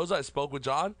has chosen, I spoke with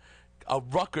John, a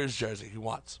Rutgers jersey he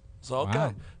wants. So okay.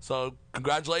 Wow. So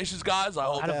congratulations, guys. I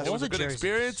hope Out of it all was a the good jerseys.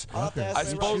 experience. I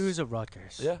suppose. Shoes of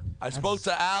Rutgers. Yeah, I spoke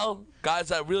to Al, guys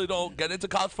that really don't get into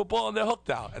college football, and they're hooked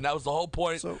now. And that was the whole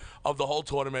point of the whole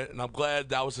tournament, and I'm glad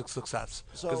that was a success.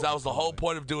 Because that was the whole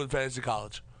point of doing fantasy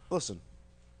college. Listen,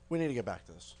 we need to get back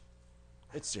to this.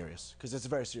 It's serious, because it's a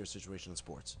very serious situation in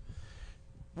sports.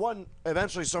 One,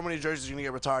 eventually so many jerseys are going to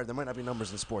get retired, there might not be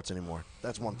numbers in sports anymore.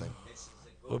 That's one thing.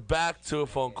 We're back to a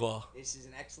phone call. This is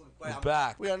an excellent We're question.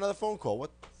 back. We got another phone call.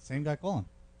 What? Same guy calling.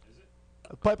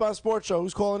 Pipe On Sports Show.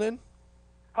 Who's calling in?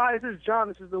 Hi, this is John.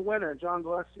 This is the winner, John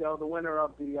Gillespie, the winner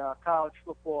of the college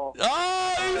football.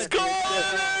 Oh, he's calling!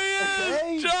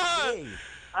 Hey, John!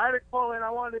 I had to call in. I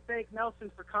wanted to thank Nelson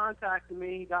for contacting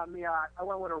me. He got me. I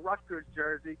went with a Rutgers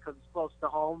jersey because it's close to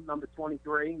home, number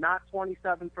 23. Not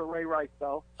 27 for Ray Rice,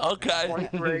 though. Okay.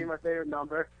 23, my favorite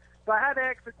number. So I had to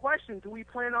ask the question, do we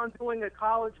plan on doing a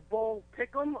college bowl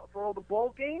pick'em for all the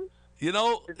bowl games? You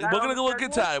know, Is we're that going on to look the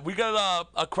into schedule? it. We got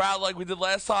a crowd like we did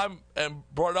last time and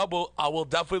brought it up. I will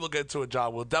definitely look into it,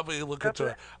 John. We'll definitely look into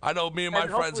it. I know me and my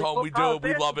And friends hopefully home, we do. college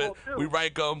We love it. basketball, too. We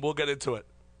rank them. We'll get into it.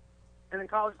 And in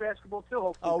college basketball, too,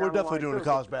 hopefully. Oh, we're down the definitely line, doing too.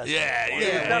 college basketball.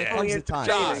 Yeah. Definitely entertaining.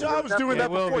 John, So I was doing that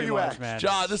It will before be you March asked. Madness.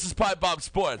 John, this is Pipe Bomb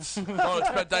Sports. Don't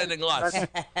expect anything less.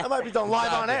 That might be done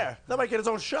live on air. That might get its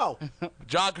own show.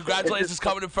 John, congratulations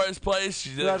coming in first place.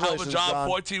 You did a hell of a Congratulations, job, John.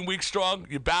 14 weeks strong.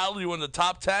 You battled. You were in the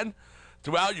top 10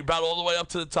 throughout. You battled all the way up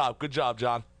to the top. Good job,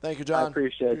 John. Thank you, John. I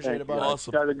appreciate it. Thank it, you. buddy.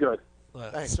 Awesome. You guys are good.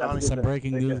 Thanks, Johnny. Some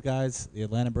breaking Take news, care. guys. The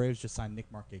Atlanta Braves just signed Nick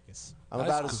Markakis. I'm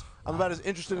about as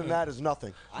interested in that as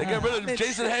nothing. They get rid of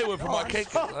Jason Hayward from our cake.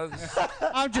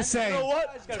 I'm just saying. You know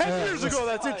what? 10 years ago,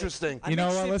 that's interesting. You know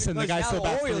what? Listen, the guy's still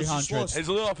about 300. He's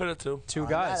a little off in it, too. Two On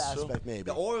guys. that aspect, maybe.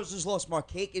 The Orioles just lost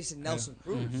Markakis and Nelson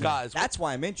Cruz. Guys, That's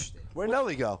why I'm interested. Where'd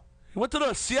Nelly go? he went to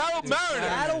the Seattle Mariners.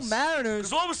 Seattle Mariners.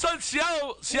 Because all of a sudden,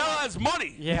 Seattle has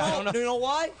money. Yeah, I don't know. You know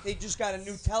why? They just got a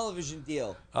new television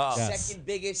deal. Oh. Yes. Second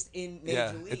biggest in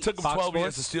Yeah, Major League. it took him Fox 12 years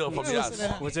Sports? to steal it from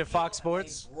us. Was it Fox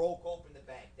Sports? They broke open the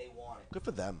bank. They want it. Good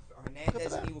for them.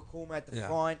 Hernandez and Iwakuma at the Yeah.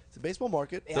 front. It's a baseball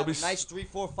market. They They'll have be a nice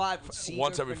 3-4-5 with Caesar,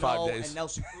 once every 5 Cano, days. and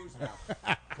Nelson Cruz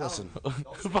now. Listen.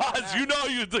 Vaz, you know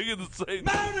you're thinking the same.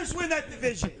 Mariners win that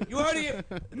division. You heard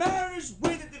it. Mariners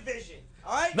win the division.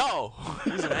 All right? No.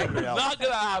 He's an angry elf. Not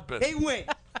going to happen. They win.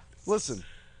 Listen.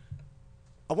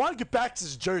 I want to get back to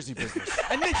this jersey business.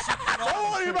 And this, I don't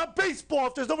want to hear about baseball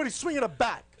if there's nobody swinging a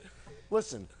bat.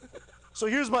 Listen. So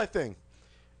here's my thing.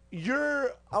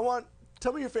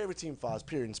 Tell me your favorite team, Foz,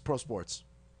 period, in pro sports.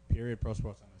 Period. Pro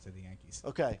sports. I'm gonna say the Yankees.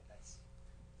 Okay.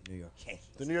 New York Yankees.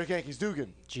 The New York Yankees.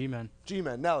 Dugan. G-Men.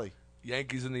 G-Man. Nelly.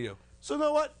 Yankees in the U. So you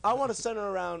know what? I want to center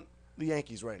around the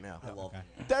Yankees right now. I love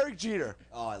it. Derek Jeter.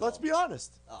 Oh, I love Let's be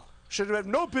honest. Oh. Should have had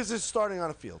no business starting on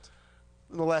a field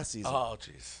in the last season. Oh,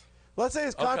 jeez. Let's say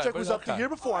his Okay, contract but was up the okay. year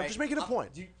before. All I'm right, just making a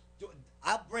point.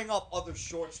 I'll bring up other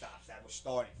shortstops that were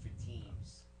starting for teams.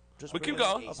 Just We bring keep it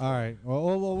up. going. All right.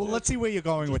 Well, let's see where you're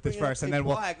going with this bring it up. first, and then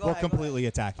we'll, Go ahead, go we'll ahead, go completely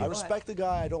attack I you. respect the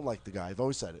guy. I don't like the guy. I've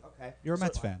always said it. Okay. You're a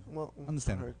Mets fan. Well,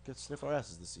 Understandable. Get sniff our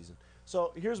asses this season.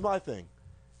 So here's my thing.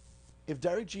 If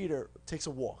Derek Jeter takes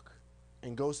a walk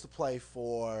and goes to play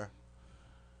for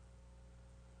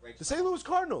the St. Louis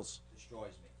Cardinals, Destroys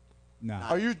me. No.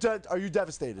 are you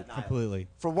devastated? Completely.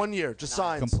 For 1 year, just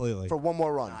signs Completely. for one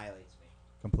more run. Annihilates me.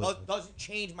 Completely. Doesn't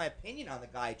change my opinion on the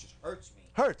guy. It just hurts me.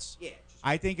 Hurts. Yeah.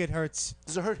 I think it hurts.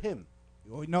 Does it hurt him?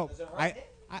 No, Does it hurt him?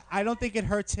 I don't think it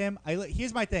hurts him.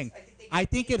 Here's my thing. I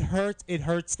think it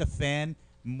hurts the fan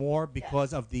more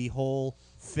because of the whole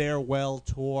farewell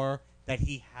tour that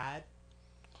he had.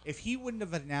 If he wouldn't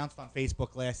have announced on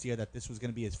Facebook last year that this was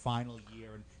going to be his final year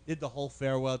and did the whole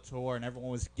farewell tour and everyone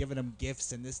was giving him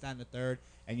gifts and this, that, and the third,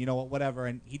 and you know what, whatever,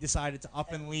 and he decided to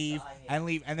up and leave, and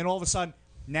then all of a sudden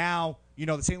now, you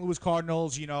know, the St. Louis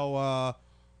Cardinals, you know,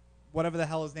 whatever the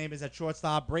hell his name is at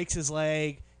shortstop, breaks his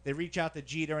leg. They reach out to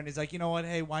Jeter, and he's like, you know what,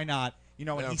 hey, why not? You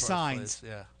know, and he first signs.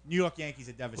 place, yeah. New York Yankees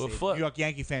are devastated. flip. New York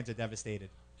Yankee fans are devastated.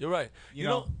 You're right. You You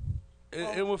know,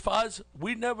 and with Foz,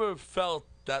 we never felt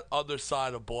that other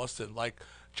side of Boston. Like,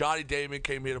 Johnny Damon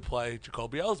came here to play.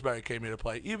 Jacoby Ellsbury came here to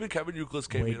play. Even Kevin Youkilis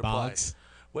came Wade here to Boggs.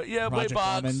 play. Wade Roger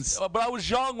Boggs. Clemens. But I was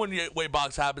young when Wade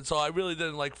Boggs happened, so I really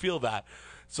didn't, like, feel that.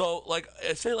 So, like,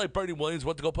 say, like, Bernie Williams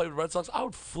went to go play with the Red Sox, I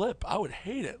would flip. I would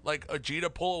hate it. Like,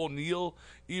 Ajita, Paul O'Neill,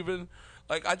 even.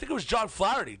 Like, I think it was John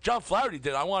Flaherty. John Flaherty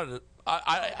did.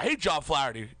 I hate John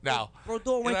Flaherty now.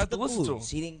 Brodeur And went I to have the listen to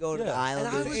Blues. him. He didn't go to the Yeah.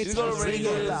 Islanders. He didn't go to He didn't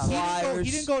go to the Rangers. Flyers.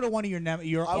 He didn't go to one of your He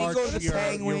didn't go to the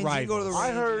Penguins. He didn't go to the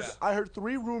Rangers. I heard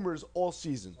 3 rumors all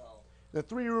season. The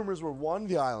 3 rumors were, 1,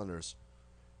 the Islanders.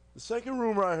 The second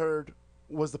rumor I heard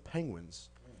was the Penguins.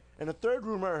 And the third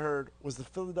rumor I heard was the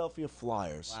Philadelphia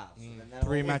Flyers. Wow. So then that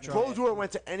Three opens Metro. up- Brodeur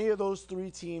went to any of those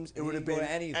three teams, it would have didn't go been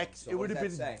to any of them, so it what would have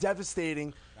does been that say?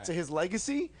 devastating to his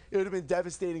legacy. It would have been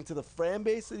devastating to the fan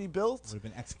base that he built. Would have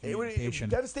been It would have been excommunication.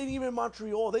 devastating even in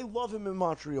Montreal. They love him in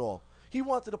Montreal. He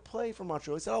wanted to play for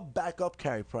Montreal. He said, "I'll back up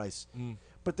Carey Price."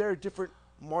 But they're a different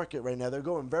market right now. They're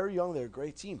going very young. They're a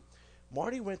great team.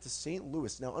 Marty went to St.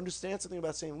 Louis. Now, understand something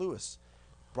about St. Louis.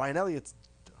 Brian Elliott's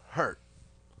hurt.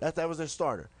 That was their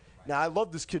starter. Now, I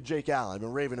love this kid, Jake Allen. I've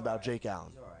been raving about Jake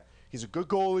Allen. He's a good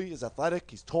goalie. He's athletic.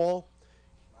 He's tall.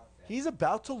 He's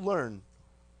about to learn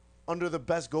under the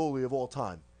best goalie of all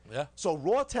time. Yeah. So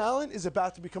raw talent is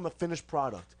about to become a finished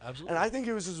product. Absolutely. And I think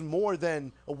this is more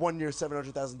than a 1 year,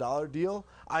 $700,000 deal.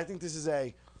 I think this is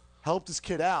a help this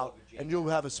kid out, and you'll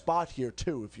have a spot here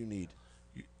too if you need.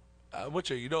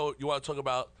 Witcher, you want to talk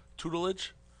about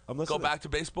tutelage? I'm Go listening. back to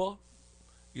baseball.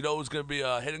 You know who's going to be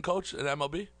a hitting coach in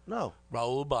MLB? No.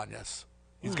 Raul Ibanez.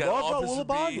 He's You got an love office Raul to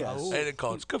be Ibanez. a hitting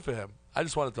coach. Good for him. I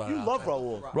just want to throw it You out love there.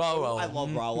 Raul. Raul. I love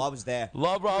Raul. I was there.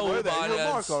 Love Raul were there. You're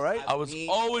Ibanez. Marco, right? I was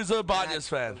always a Ibanez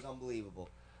fan. It was unbelievable.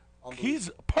 He's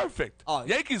perfect. Oh,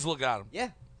 Yankees look at him. Yeah.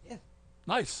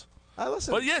 Nice. I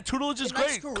listen. But yeah, tutelage is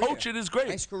Nice great. career. Coaching is great.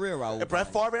 Nice career, Raul. And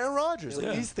Brett Favre, Aaron Rodgers. Like,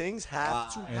 Yeah. these things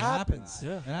have to It happen. happens.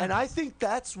 Yeah. It And I happens. think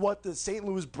that's what the St.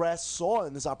 Louis brass saw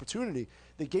in this opportunity.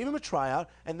 They gave him a tryout,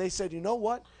 and they said, you know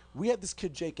what? We have this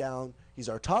kid, Jake Allen. He's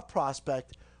our top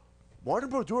prospect.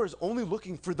 Martin Brodeur is only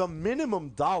looking for the minimum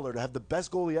dollar to have the best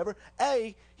goalie ever.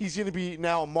 He's going to be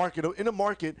now in a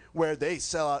market where they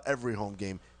sell out every home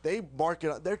game. They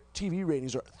market their TV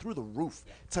ratings are through the roof.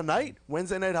 Tonight,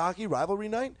 Wednesday night hockey rivalry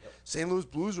night, St. Louis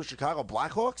Blues with Chicago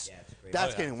Blackhawks.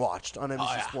 That's getting watched on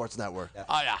NBC Sports Network.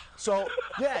 Oh, yeah. So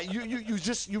yeah,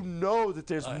 you know that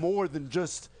there's more than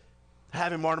just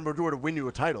having Martin Brodeur to win you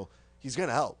a title. He's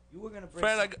gonna help. You were gonna bring.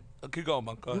 Fred, keep going,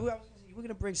 Monk. Go ahead. You were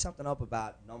gonna bring something up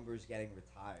about numbers getting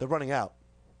retired. They're running out.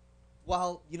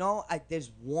 Well,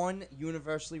 there's one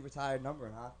universally retired number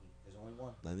in hockey. There's only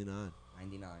one. 99.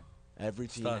 99. Every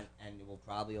team. And it will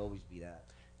probably always be that.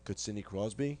 Could Sidney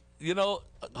Crosby?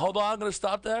 Hold on. I'm going to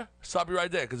stop there. Stop you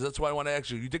right there because that's why I want to ask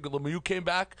you. You think Lemieux came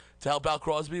back to help out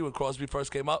Crosby when Crosby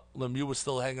first came up? Lemieux was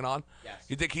still hanging on? Yes.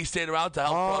 You think he stayed around to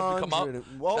help Crosby come up?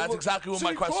 Well, that's exactly what my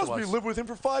Sidney question Crosby was. lived with him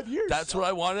for 5 years. That's what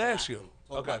I wanted to ask you.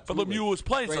 Okay. But Lemieux was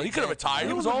playing, so he could have retired.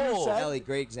 He was old. Ellie,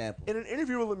 great example. In an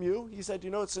interview with Lemieux, he said, "You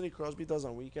know what Sidney Crosby does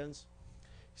on weekends?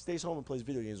 He stays home and plays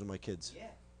video games with my kids. Yeah.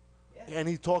 And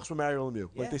he talks with Mario Lemieux.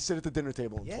 Yeah. Like they sit at the dinner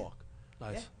table and Yeah. talk.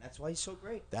 Nice. Yeah, that's why he's so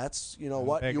great. That's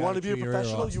what big you guy want to to be a chew your ear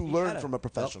professional. off. You You learn gotta. from a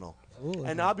professional. Absolutely.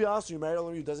 And I'll be honest with you, Mario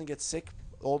Lemieux doesn't get sick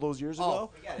all those years ago.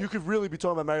 forget You it. could really be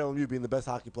talking about Mario Lemieux being the best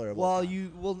hockey player of all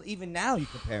time. Even now you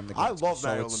compare him to I Gretzky, love so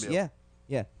Mario it's- Lemieux. Yeah,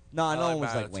 yeah. No, I no like one was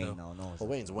Mario, like Wayne. too. No, no. Well,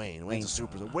 Wayne's Wayne. Wayne's a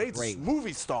super. Wayne's Wayne's a great.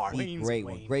 movie star. Great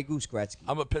one. Great Goose Gretzky.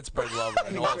 I'm a Pittsburgh lover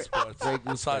in all sports. Great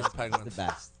Goose Besides Gretzky. Penguins. He's the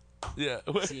best. Yeah.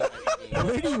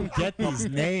 Where do you get these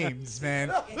names,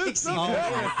 man? Oh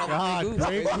my God,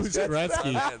 Grey Goose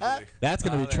Gretzky. That's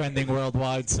gonna be trending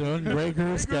worldwide soon. Grey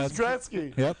Goose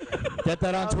Gretzky. Yep. Get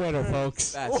that on Twitter,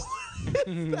 folks.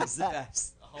 He's the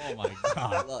best. Oh my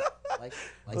God. Look, like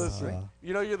Listen,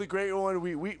 you're the great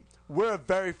one. We're a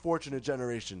very fortunate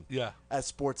generation. Yeah. As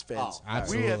sports fans, Oh,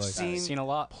 we have absolutely. seen a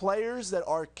lot. players that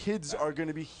our kids are going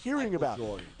to be hearing about.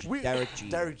 Derek Jeter.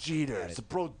 Derek Jeters, the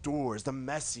Brodeurs, the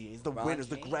Messi's, the Ron winners,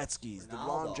 the James, Gretzky's, the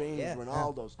Ron Ronaldo, James, yeah.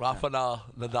 Ronaldos. Rafa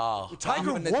Nadal.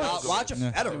 Tiger Rafa Woods. Nadal. Roger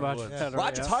Federer.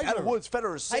 Roger Tiger Woods,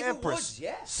 Federer, Tiger Sampras. Woods,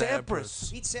 yeah.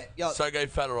 Sampras. He'd say, yo, Sergei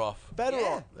Fedorov.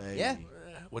 Federer. yeah.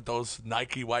 With those white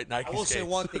Nike I will skates. say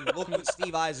one thing. Look what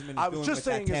Steve Eisenman I is was doing just with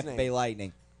that saying his Tampa name. Bay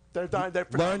Lightning. They're Learned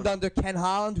phenomenal. under Ken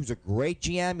Holland, who's a great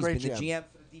GM. He's Great been the GM. GM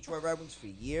for the Detroit Red Wings for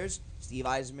years. Steve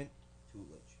Eisenman,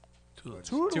 tutelage.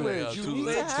 Tutelage. You need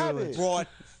to have it. Brought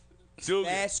Dugan.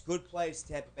 fast, good players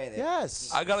to Tampa Bay. They-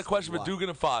 Yes. I got a question for Dugan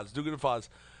and Foz. Dugan and Foz.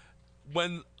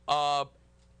 When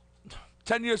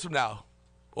 10 years from now,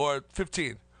 or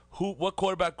 15, what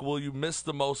quarterback will you miss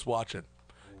the most watching?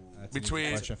 That's Between-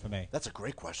 an easy question for me. That's a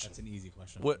great question. That's an easy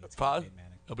question. What, It's gonna Foz? be Peyton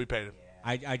Manning. It'll be Peyton.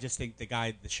 I just think the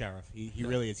guy, the sheriff, he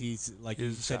really is. He's like you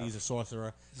He's a said, sheriff. he's a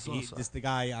sorcerer. He's a sorcerer. Just the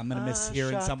guy. I'm gonna miss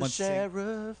hearing someone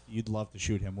sing. You'd love to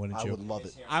shoot him, wouldn't I you? would love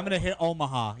it. I'm gonna hit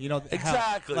Omaha.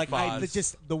 Exactly, Like Foz.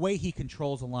 just the way he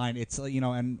controls the line. It's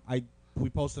and we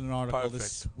posted an article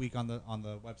this Perfect. week on the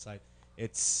website.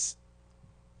 It's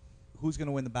who's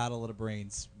gonna win the battle of the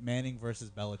brains, Manning versus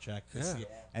Belichick. Yeah.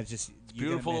 And it's just you're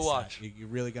beautiful gonna to miss watch. that. You're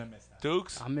really gonna miss that.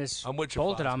 Dukes? I miss I'm with you,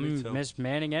 both of Foz. Me them. too. I miss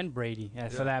Manning and Brady,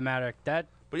 for that matter. That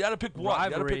But you got to pick one. You got to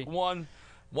rivalry. pick one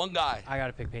guy. I got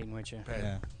to pick Peyton with you. Peyton.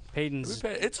 Yeah. Peyton's.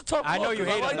 It's a tough. I know look, you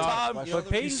hate I him, like Tom, Tom.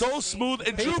 but He's so smooth.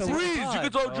 And Drew Brees, you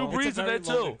could throw Drew Brees in there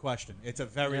too. Question. It's a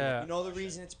very. You know the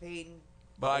reason it's Peyton?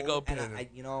 But I go And Peyton.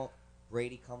 you know,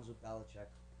 Brady comes with Belichick.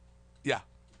 Yeah,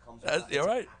 you're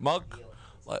right, Monk.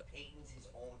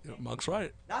 Monk's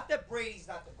right. Not that Brady's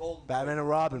not the golden. Batman and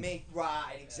Robin.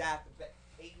 Right, exactly. But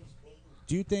Peyton's Peyton.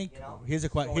 Do you think? Here's a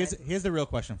question. Here's the real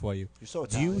question for you. You're so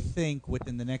Do you think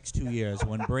within the next 2 years,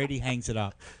 when Brady hangs it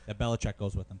up, that Belichick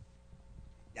goes with him?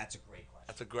 That's a great question.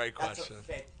 That's a great question. That's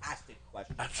a fantastic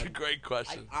question. That's a great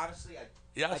question. Honestly,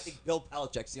 Yes. I think Bill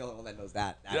Belichick's the only one that knows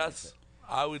that. Yes,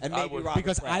 I would. And I maybe would. Robert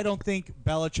Because Kraft. I don't think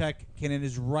Belichick can, in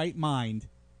his right mind,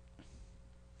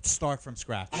 start from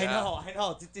scratch. I know.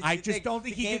 I just don't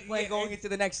think he game can plan going into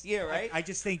the next year, right? I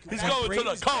just think He's when going to Brady the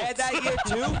was Colts. bad that year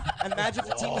too. And imagine if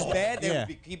the team was bad, Yeah.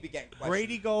 he'd be getting questioned.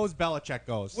 Brady goes, Belichick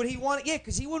goes. Would he want? Yeah,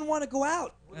 because he wouldn't want to go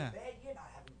out. With Yeah. a bad year, not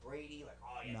having Brady, like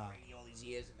Brady all these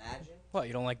years. Imagine. What,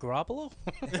 you don't like Garoppolo?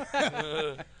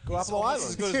 Garoppolo Almost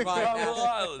as good as Ryan Garoppolo Nassar.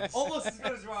 Islands. Almost as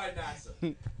good as Ryan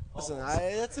Nassar.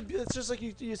 Listen, it's just like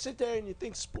you sit there and you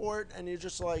think sport, and you're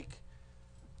just like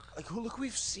look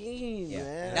we've seen,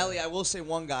 man. Nelly, I will say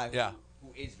one guy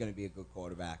who is going to be a good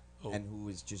quarterback and who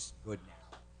is just good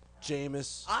now.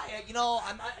 Jameis.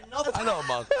 I'm another. I know,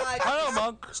 Monk. I know,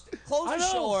 Monk. Close I the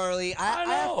show know. early. I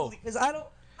know. Because I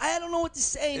don't know what to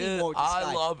say anymore. With this I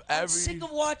guy. love I'm every- sick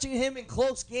of watching him in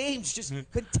close games, just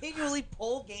continually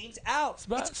pull games out.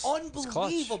 It's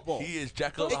unbelievable. He is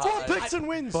Jekyll and It's 4 Hyde. picks and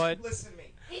wins. But Listen to me.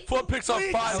 4 picks on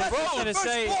 5 I was throws. gonna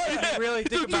say, if you really think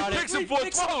He threw about 2 it, picks and 4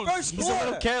 throws. he's a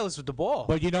little careless with the ball.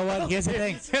 But you know what? Here's the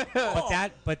thing. but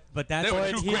that's They were what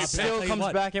two he great still tell you comes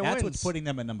what, back and that's wins. what's putting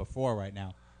them at number 4 right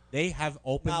now. They have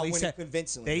openly winning said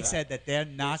convincingly, they right. said that they're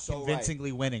not so right.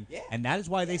 convincingly winning, Yeah. and that is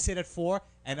why they sit at 4.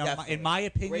 And Definitely. in my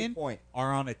Great opinion, point.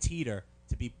 are on a teeter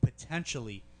to be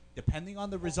potentially, depending on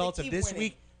the results of keep this winning.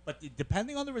 week. But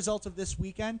depending on the results of this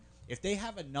weekend, if they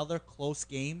have another close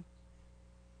game,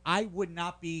 I would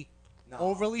not be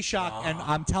overly shocked. And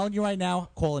I'm telling you right now,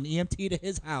 call an EMT to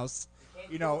his house.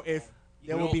 You know, if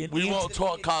there will be an We EMT. won't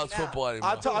talk college football anymore.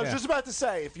 I was just about to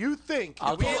say, if you think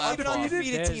I'll We call have that an far.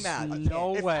 undefeated There's team out.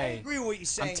 no I way. agree with what you're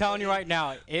saying. I'm telling you right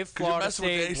now, if 'Cause you're Florida messing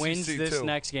with the State wins ACC this too.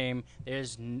 next game,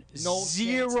 there's No chance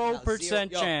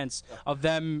 0% now. chance of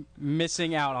them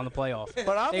missing out on the playoff.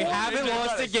 But I'm They warning haven't you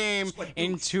lost a guys. game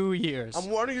in 2 years. I'm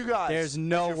warning you guys. There's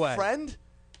no as your way. friend,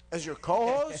 as your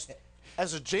co-host,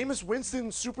 as a Jameis Winston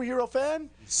superhero fan,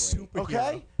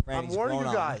 okay? I'm Brandon's warning you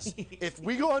grown on guys. me. If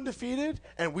we go undefeated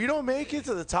and we don't make it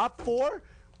to the top 4,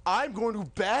 I'm going to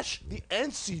bash the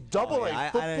NCAA Oh, yeah, I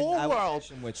football will world bash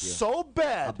him with you. so I'll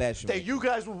bad bash him that with you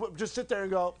guys will just sit there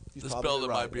and go, "He's This probably building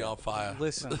right." might be on fire.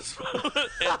 Listen.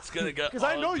 It's gonna get. Because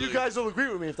I know you ugly. guys will agree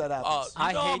with me if that happens. I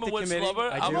You know hate I'm a the Winston committee. lover.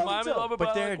 I I'm do. a Miami lover, But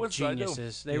I they're like Winston, I do.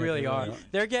 geniuses. They really are.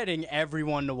 They're getting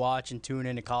everyone to watch and tune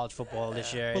into college football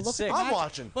this year. But It's look sick. at I'm that.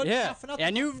 watching. But Yeah, half and nothing.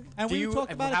 and you And do we you,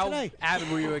 talked about it how today. avid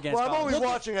were you against Well, I'm college? only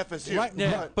watching FSU. Right-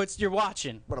 Yeah, but you're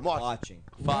watching. But I'm watching.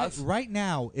 Right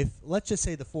now, if let's just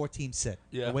say the 4 teams sit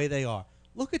Yeah. the way they are,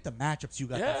 look at the matchups you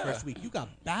got Yeah. that first week. You got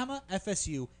Bama,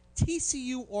 FSU,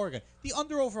 TCU, Oregon. The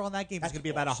under/over on that game is going to be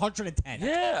about 110.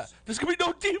 Yeah, there's gonna be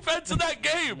no defense in that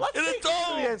game. Let's in take its it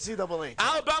to own. the NCAA.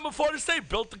 Alabama, Florida State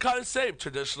built the kind of same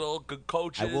traditional good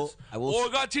coaches. I will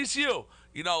Oregon, TCU,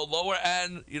 lower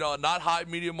end, not high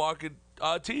medium market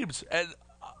teams and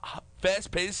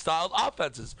fast-paced styled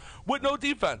offenses with no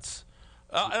defense.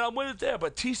 And I'm with it there,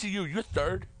 but TCU, you're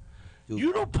third.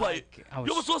 You don't play. You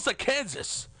almost lost to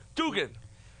Kansas, Dugan.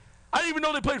 I didn't even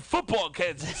know they played football in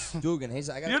Kansas. Dugan, I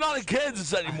got You're not in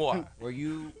Kansas anymore. Were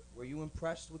you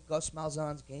impressed with Gus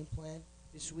Malzahn's game plan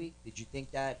this week? Did you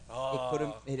think that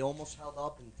it almost held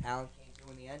up and talent came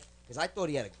through in the end? Because I thought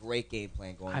he had a great game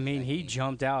plan going. I mean, he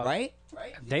jumped out. Right?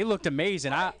 They looked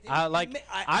amazing.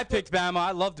 I picked Bama.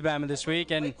 I loved Bama this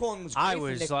week, and I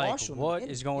was like, "What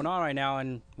is going on right now?"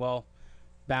 And well,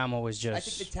 Bama was just. I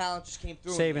think the talent just came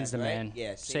through. Saban's in the end, man. right?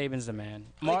 Yeah, Saban's the man.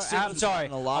 Mike I'm Saban's sorry,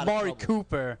 gotten a lot of Amari trouble.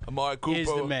 Cooper. Amari Cooper is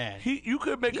the man. You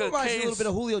could make He a reminds me case. a little bit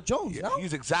of Julio Jones. Yeah, no?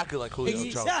 He's exactly like Julio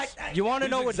Jones. You want to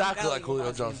know what? Exactly like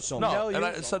Julio Jones. No, Nelly, and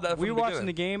I said that from we the were watching beginning.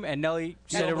 the game, and Nelly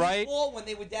said it right. When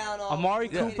they were down, Amari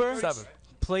Cooper 7.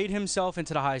 played himself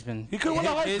into the Heisman. He could win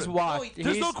the His Heisman. watch.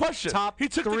 There's no he's question. Top He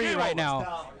took the 3 game right over.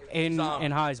 now in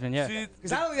Heisman. Yeah.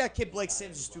 Because I don't think that kid Blake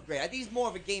Sims is too great. I think he's more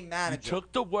of a game You manager.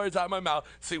 took the words out of my mouth.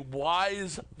 See, why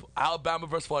is Alabama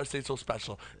versus Florida State so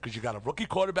special? Because you got a rookie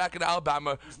quarterback in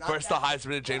Alabama versus the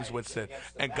Heisman and James Winston.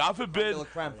 And God forbid,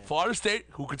 Florida State,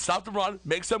 who could stop the run,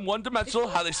 makes them one-dimensional.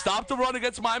 How they stopped the run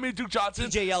against Miami and Duke Johnson.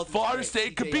 Florida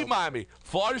State could beat Miami.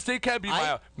 Florida State can beat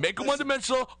Miami. Make them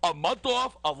one-dimensional, a month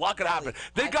off, a lot could happen.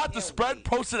 They got the spread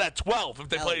posted at 12 if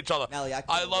they play each other.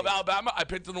 I love Alabama. I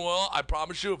picked them well. I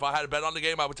promise you, if I had a bet on the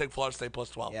game, I would take Florida State plus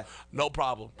 12. No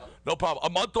problem. No problem. A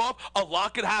month off, a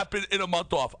lot could happen in a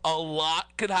month off. A lot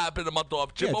could happen in a month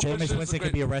off. Jameis Winston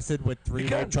could be arrested with 3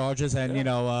 rape charges and,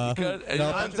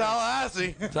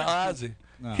 Tallahassee. Tallahassee.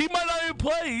 No. He might not even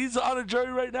play. He's on a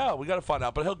jury right now. We got to find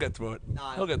out, but he'll get through it.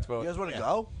 He'll get through it. You guys want to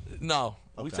go? No.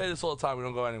 We say this all the time. We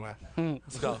don't go anywhere.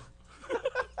 Let's go.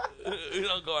 We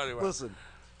don't go anywhere. Listen,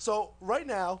 so right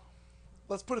now,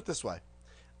 let's put it this way.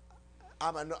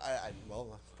 I'm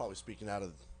probably speaking out of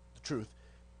the truth.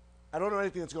 I don't know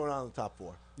anything that's going on in the top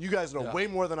 4. You guys know way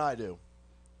more than I do.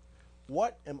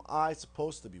 What am I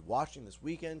supposed to be watching this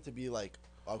weekend to be like,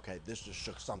 okay, this just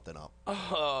shook something up?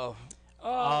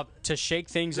 To shake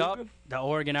things up, the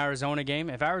Oregon-Arizona game.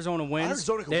 If Arizona wins,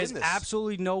 there's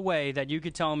absolutely no way that you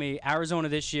could tell me Arizona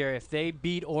this year, if they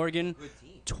beat Oregon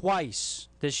twice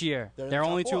this year, they're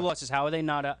only 2 losses. How are they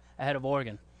not ahead of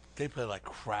Oregon? They play like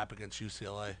crap against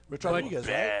UCLA. Rich Rodriguez,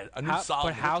 bad. right?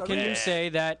 But how can you say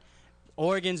that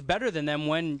Oregon's better than them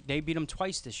when they beat them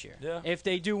twice this year? Yeah. If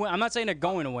they do win, I'm not saying they're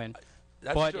going to win.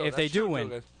 But if they do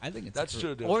win, I think that's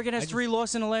true. Oregon has 3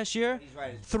 losses in the last year.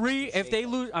 3. If they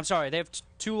lose, I'm sorry, they have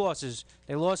 2 losses.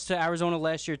 They lost to Arizona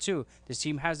last year too. This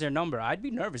team has their number. I'd be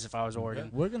nervous if I was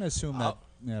Oregon. We're gonna assume that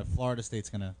Florida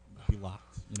State's gonna be locked.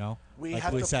 We like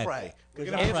have we to said. pray.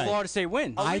 If Florida State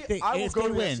wins, I think I will if go they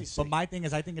to the win. SEC. But my thing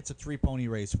is, I think it's a 3-pony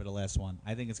race for the last one.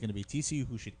 I think it's going to be TCU,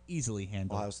 who should easily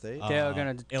handle Ohio State. They're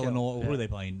gonna Illinois. Who are they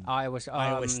playing? Iowa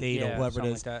State or whoever it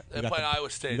is. Like They're playing Iowa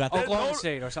State. Oklahoma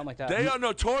State or something like that. They are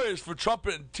notorious for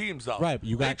trumping teams, though. Right.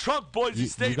 They trumped Boise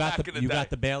State back in the day. You got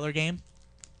the Baylor game,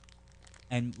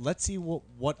 and let's see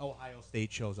what Ohio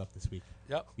State shows up this week.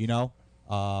 Yep.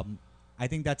 I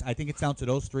think it's down to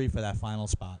those 3 for that final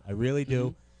spot. I really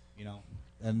do.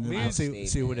 And we'll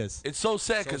see who it is. It's so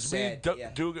sad because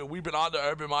we've been on the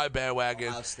Urban Meyer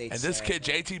bandwagon, and this kid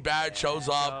JT Barrett shows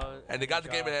up, and they got the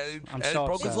game and he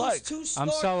broke his leg. I'm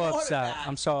so upset.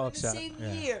 I'm so upset.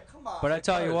 But I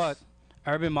tell you what,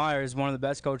 Urban Meyer is one of the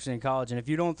best coaches in college, and if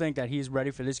you don't think that he's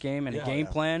ready for this game and a game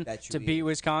plan to beat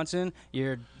Wisconsin,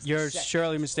 you're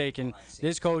surely mistaken.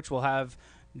 This coach will have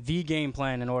the game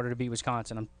plan in order to beat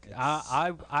Wisconsin.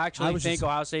 I actually think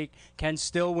Ohio State can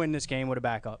still win this game with a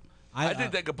backup. I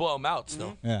think they could blow them out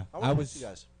still. Yeah, I was. You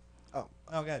guys.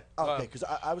 Okay. Okay, because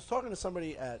I was talking to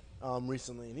somebody at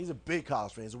recently, and he's a big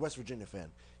college fan. He's a West Virginia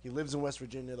fan. He lives in West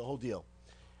Virginia, the whole deal.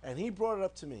 And he brought it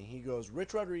up to me. He goes,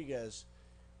 Rich Rodriguez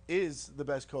is the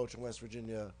best coach in West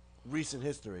Virginia recent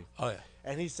history. Oh, yeah.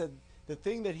 And he said the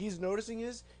thing that he's noticing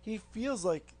is he feels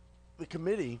like the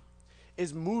committee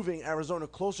is moving Arizona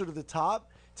closer to the top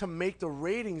to make the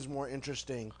ratings more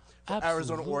interesting for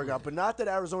Arizona, Oregon. But not that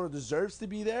Arizona deserves to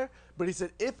be there, but he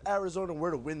said if Arizona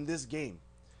were to win this game,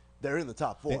 they're in the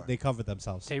top 4. They covered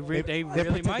themselves. They really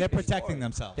might. They're protecting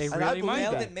themselves. They really might.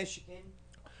 At Michigan,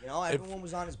 everyone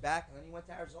was on his back, and then he went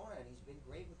to Arizona, and he's been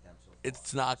great with them. So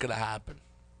It's not going to happen.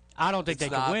 I don't think they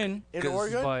could win in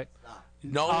Oregon, but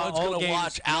no one's going to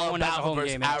watch Alabama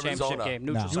versus Arizona.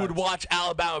 You would watch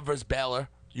Alabama versus Baylor.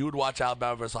 You would watch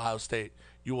Alabama versus Ohio State.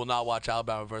 You will not watch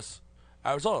Alabama versus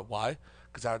Arizona. Why?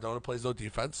 Because Arizona plays no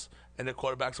defense, and their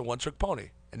quarterback's a one-trick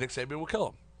pony, and Nick Saban will kill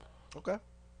him. Okay.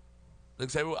 Nick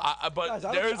Saban, but Guys,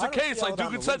 there is a case, like Alabama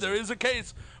Dugan said, losing. there is a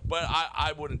case, but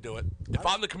I wouldn't do it. If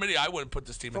I'm the committee, I wouldn't put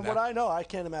this team in From there. what I know, I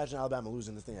can't imagine Alabama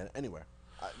losing this thing anywhere.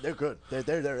 They're good.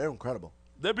 They're incredible.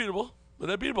 They're beatable. But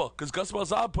they're beatable because Gus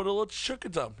Malzahn put a little shook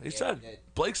into them. He said,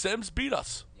 Blake Sims beat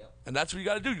us. Yep. And that's what you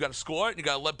got to do. You got to score it, and you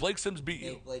got to let Blake Sims beat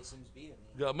you. Make Blake Sims beat him.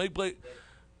 You got to make Blake.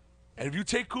 And if you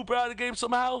take Cooper out of the game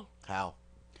somehow, how?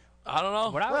 I don't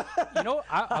know.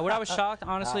 What I was shocked,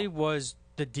 honestly, was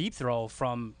the deep throw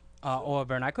from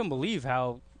Auburn. I couldn't believe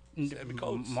how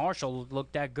Marshall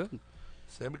looked that good.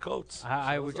 Sammy Coates.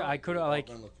 I could have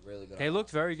they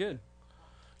looked very good.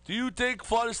 Do you think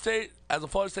Florida State, as a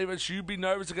Florida State fan, should you be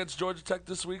nervous against Georgia Tech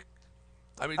this week?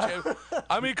 I mean,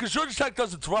 because Georgia Tech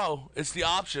doesn't throw; it's the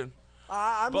option.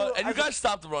 You guys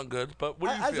stopped the run good. But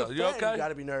what do you feel? You okay? You got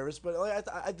to be nervous. But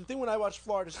the thing when I watch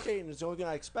Florida State, and it's the only thing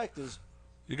I expect is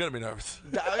you're gonna be nervous.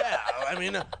 Yeah, I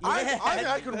mean,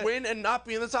 I could win and not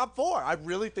be in the top 4. I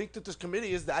really think that this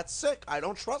committee is that sick. I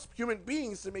don't trust human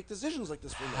beings to make decisions like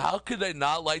this for me. How could they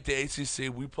not like the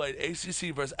ACC? We played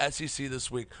ACC versus SEC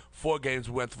this week. 4 games,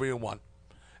 we went 3-1.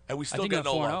 And we still get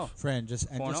no love. Friend, just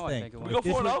think. We go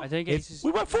 4-0? I think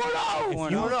we went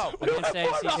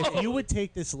 4-0. If you would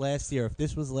take this last year, if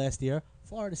this was last year,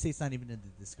 Florida State's not even in the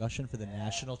discussion for the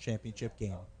national championship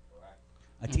game.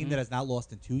 A team that has not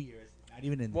lost in 2 years is not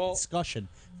even in the discussion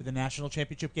for the national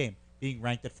championship game, being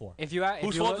ranked at 4. If you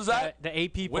Whose fault is that? The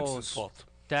AP Winston's polls fault.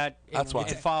 that's why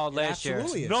it followed last year.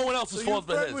 No one else's fault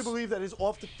but his. So you firmly believe that his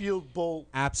off-the-field bull...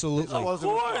 Absolutely. Of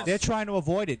course. They're trying to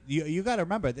avoid it. You got to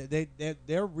remember,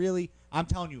 they're really... I'm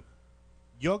telling you,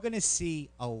 you're going to see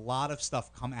a lot of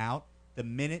stuff come out the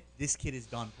minute this kid is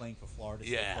done playing for Florida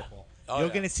State football. You're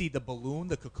going to see the balloon,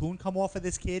 the cocoon come off of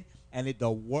this kid, and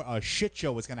a shit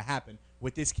show is going to happen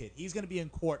with this kid. He's going to be in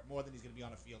court more than he's going to be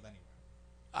on a field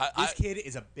anywhere. This kid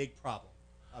is a big problem.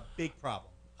 A big problem.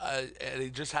 And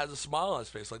he just has a smile on his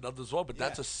face like nothing's wrong, but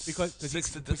that's a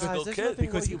statistical because kid.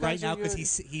 Because right now, because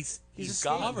he's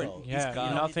covered. Yeah,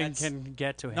 nothing can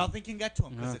get to him. Nothing can get to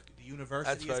him because the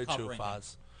university That's is very true, covering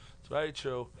Foz. It's very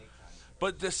true.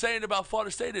 But the saying about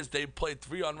Florida State is they played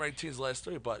 3 unranked teams the last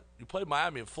 3, but you played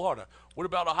Miami and Florida. What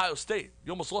about Ohio State?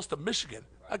 You almost lost to Michigan.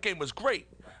 That game was great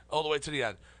all the way to the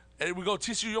end. And we go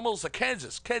TCU, you almost lost to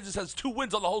Kansas. Kansas has 2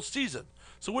 wins on the whole season.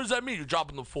 So what does that mean? You're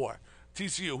dropping them 4.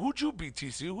 TCU. Who'd you beat,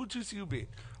 TCU? Who'd TCU beat?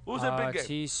 What was that big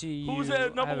game? TCU. Who was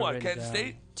their number 1? Kansas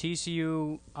State?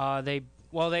 TCU, they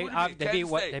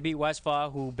beat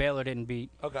Westphal, who Baylor didn't beat.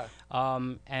 Okay.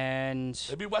 And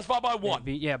they beat Westphal by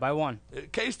 1. By 1.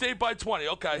 K-State by 20.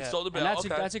 Okay, Yeah. so the And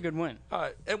that's a good win. All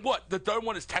right. And what? The third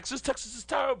one is Texas? Texas is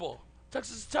terrible.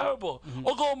 Texas is terrible.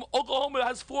 Mm-hmm. Oklahoma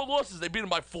has 4 losses. They beat them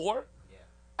by 4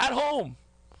 at home.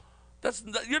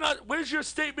 You're not. Where's your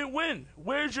statement win?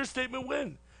 Where's your statement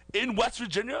win? In West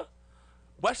Virginia?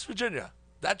 West Virginia.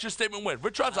 That's your statement win.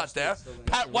 Rich Rod's not there.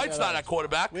 Pat White's not at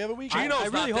quarterback. We have a week. I Gino's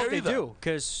really not hope there they either. do,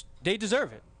 because they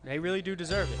deserve it. They really do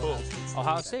deserve it.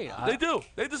 Ohio State. They do.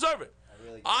 They deserve it.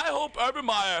 I hope Urban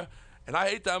Meyer, and I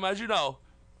hate them, as you know,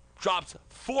 drops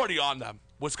 40 on them,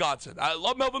 Wisconsin. I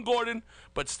love Melvin Gordon,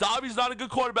 but Stavi's not a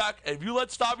good quarterback. And if you let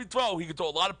Stavi throw, he can throw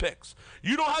a lot of picks.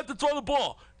 You don't have to throw the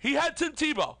ball. He had Tim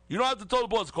Tebow. You don't have to throw the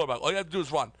ball as a quarterback. All you have to do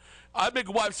is run. I'd make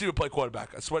a wide receiver play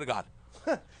quarterback. I swear to God.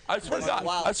 I swear to God.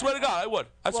 I swear to God I would.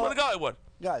 I swear to God I would.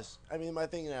 Guys, I mean, my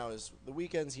thing now is the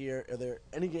weekend's here. Are there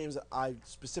any games that I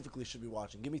specifically should be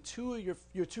watching? Give me 2 of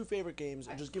your 2 favorite games,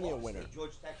 and just give me a winner.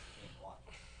 Georgia Tech game to watch.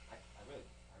 I really.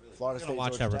 Florida I'm State, gonna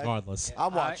watch Georgia that Tech? regardless.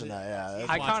 I'm watching that. Yeah,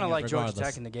 I kind of like Georgia regardless.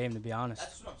 Tech in the game, to be honest.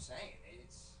 That's what I'm saying.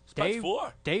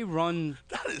 They run.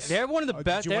 They're one of the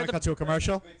best. Did you want to cut to a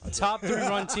commercial? Top 3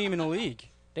 run team in the league.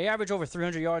 They average over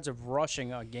 300 yards of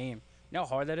rushing a game. You know how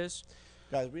hard that is?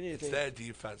 Guys, we need to take. Their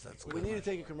defense. That's We need to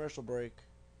take a commercial break.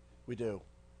 We do.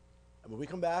 And when we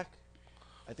come back,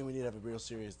 I think we need to have a real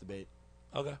serious debate.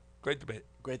 Okay. Great debate.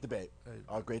 Great debate.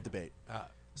 Great debate.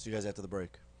 See you guys after the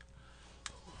break.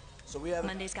 So we have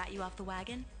Monday's got you off the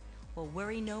wagon? Well,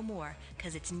 worry no more,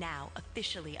 because it's now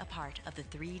officially a part of the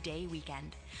 3-day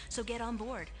weekend. So get on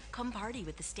board. Come party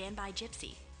with the Standby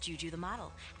Gypsy, Juju the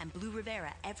Model, and Blue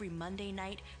Rivera every Monday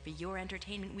night for your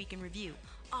entertainment week in review.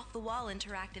 Off-the-wall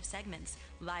interactive segments,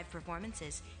 live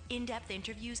performances, in-depth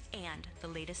interviews, and the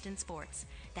latest in sports.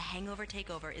 The Hangover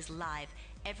Takeover is live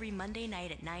every Monday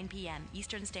night at 9 p.m.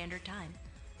 Eastern Standard Time,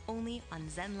 only on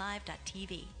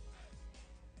zenlive.tv.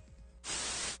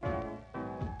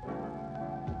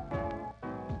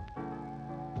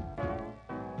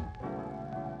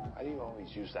 Why do you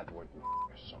always use that word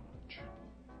so much?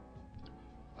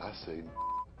 I say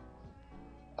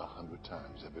 100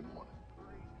 times every morning.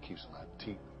 Keeps my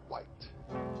teeth white.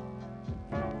 And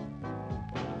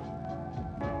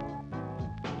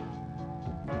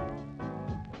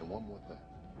one more thing.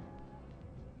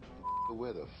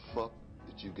 Where the fuck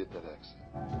did you get that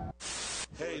accent?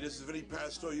 Hey, this is Vinny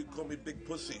Pastor. You can call me Big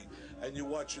Pussy. And you're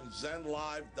watching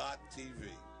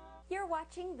ZenLive.tv. You're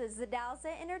watching the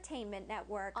Zidalza Entertainment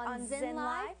Network on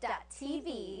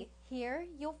ZenLive.tv. Here,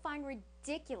 you'll find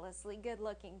ridiculously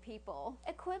good-looking people,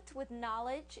 equipped with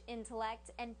knowledge,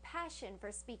 intellect, and passion for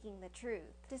speaking the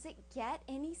truth. Does it get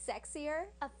any sexier?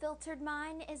 A filtered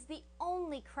mind is the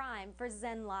only crime for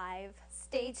Zen Live.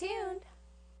 Stay tuned.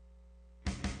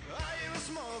 Are you a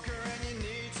smoker and you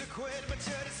need to quit, but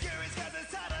you're discouraged cause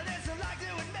it's harder than some like to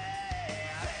admit?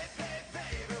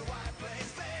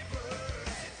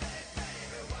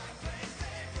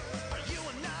 Are you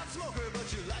a non-smoker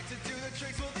but you like to do the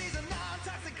tricks? Well, these are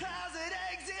non-toxic clouds that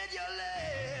exit your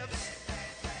lips.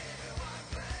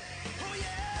 Oh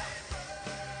yeah,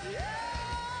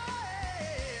 yeah.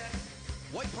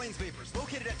 White Plains Vapors,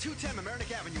 located at 210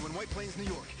 Mamaroneck Avenue in White Plains, New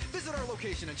York. Visit our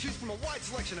location and choose from a wide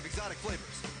selection of exotic flavors.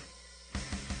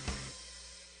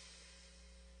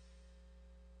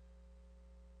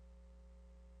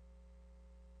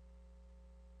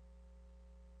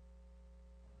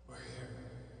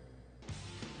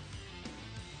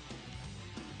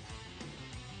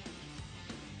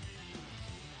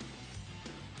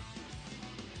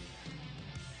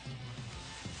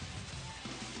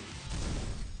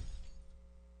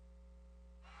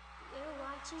 You're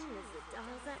watching the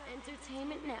Zadalza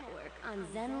Entertainment Network on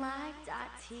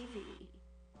ZenLive.tv.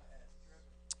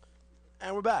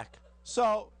 And we're back.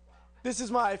 So, this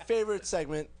is my favorite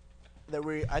segment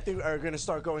that I think are going to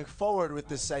start going forward with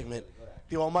this segment,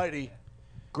 the almighty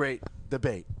Great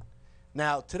Debate.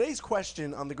 Now, today's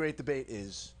question on the Great Debate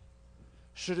is,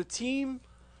 should a team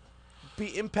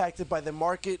be impacted by the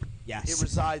market it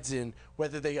resides in,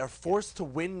 whether they are forced to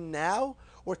win now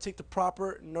or take the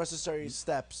proper necessary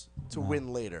steps to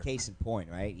win later? Case in point,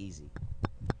 right? Easy.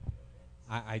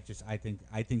 I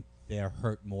think they're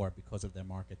hurt more because of their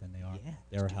market than they are. Yeah.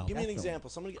 They're helped. Give me an example.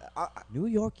 Somebody. New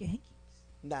York Yankees.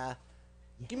 Nah.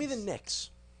 Give me the Knicks.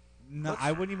 No,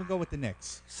 I wouldn't even go with the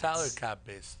Knicks. Salary cap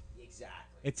based. Exactly.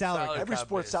 It's salary cap. Every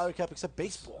sport's salary cap except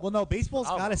baseball. Well, no, baseball's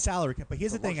got a salary cap. But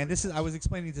here's the thing, and this is I was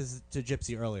explaining this to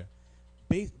Gypsy earlier.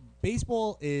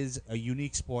 Baseball is a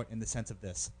unique sport in the sense of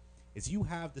this: is you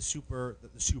have the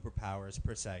superpowers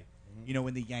per se. You know,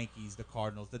 in the Yankees, the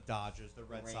Cardinals, the Dodgers, the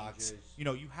Red Sox. You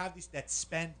know, you have these that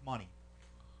spend money.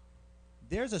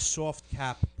 There's a soft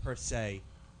cap per se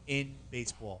in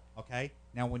baseball. Okay.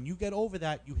 Now, when you get over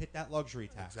that, you hit that luxury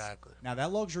tax. Exactly. Now,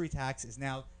 that luxury tax is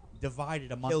now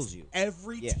divided amongst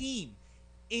every team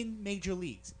in major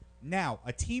leagues. Now,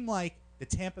 a team like the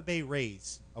Tampa Bay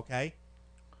Rays, okay,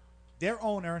 their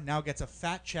owner now gets a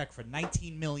fat check for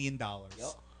 $19 million.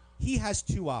 He has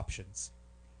two options.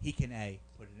 He can A,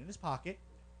 put it in his pocket,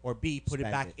 or B, put it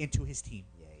back into his team.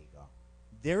 There you go.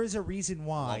 There is a reason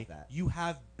why you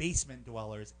have basement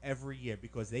dwellers every year,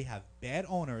 because they have bad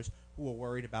owners who are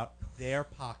worried about their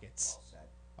pockets.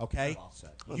 Okay?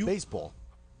 Baseball.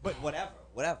 But whatever.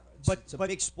 It's a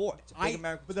big sport. It's a big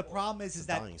American But the problem is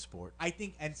that dying sport. I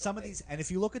think, and some of these, and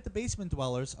if you look at the basement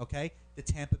dwellers, okay, the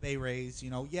Tampa Bay Rays, you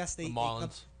know, yes, the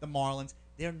Marlins,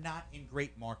 they're not in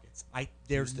great markets.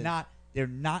 They're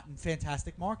not in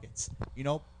fantastic markets, you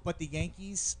know. But the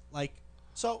Yankees, like,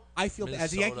 so I feel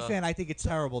as a Yankee fan, I think it's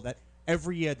terrible that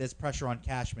every year there's pressure on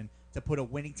Cashman to put a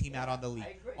winning team out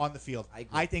on the field.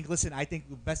 I think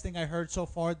the best thing I heard so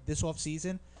far this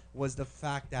offseason was the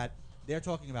fact that they're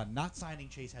talking about not signing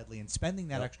Chase Headley and spending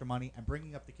that extra money and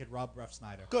bringing up the kid Rob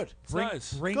Refsnyder. Good.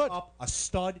 Bring up a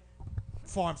stud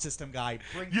farm system guy.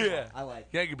 Bring him up. I like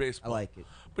Yankee baseball. I like it.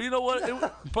 But you know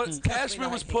what? But Cashman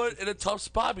was put in a tough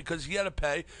spot because he had to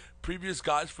pay previous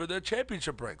guys for their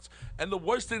championship rings. And the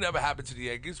worst thing that ever happened to the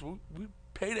Yankees, we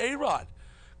paid A-Rod.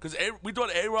 Because we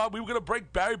thought A-Rod, we were going to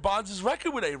break Barry Bonds'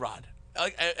 record with A-Rod.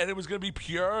 And it was going to be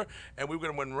pure, and we were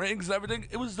going to win rings and everything.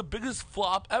 It was the biggest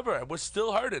flop ever, and we're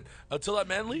still hurting until that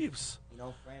man leaves. You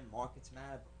know, friend, markets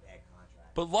matter, but bad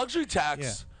contract. But luxury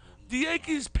tax, the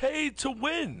Yankees paid to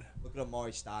win. Look at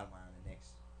Amari Stoudemire on the Knicks.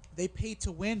 They paid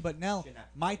to win, but no.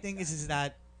 My thing is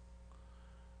that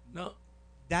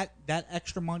that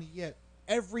extra money,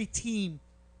 every team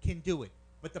can do it.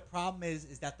 But the problem is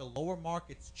that the lower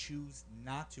markets choose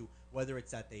not to, whether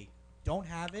it's that they don't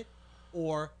have it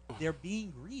or they're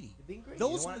being greedy.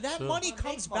 Money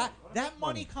comes back. That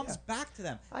money comes back to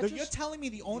them. You're telling me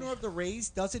the owner of the Rays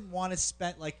doesn't want to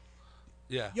spend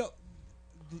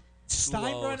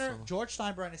George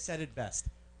Steinbrenner said it best.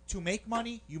 To make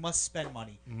money, you must spend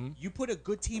money. Mm-hmm. You put a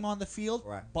good team on the field,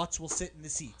 butts will sit in the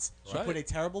seats. You put a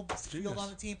terrible field on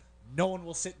the team, no one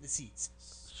will sit in the seats.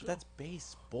 That's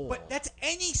baseball. But that's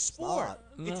any sport.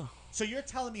 No. So you're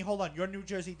telling me, hold on, you're New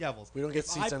Jersey Devils. We don't get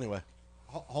seats anyway.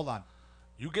 Hold on.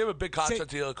 You gave a big contract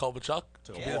to Ilya Kovalchuk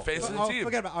to be the face of the team.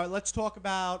 Forget about it. All right, let's talk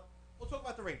about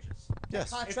the Rangers.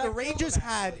 Yes. If the Rangers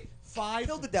had five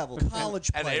Kill the Devils. college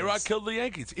and players. And A-Rod killed the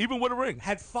Yankees, even with a ring.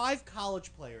 Had 5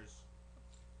 college players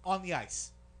on the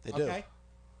ice. They do. Okay?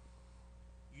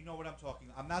 You know what I'm talking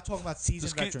about. I'm not talking about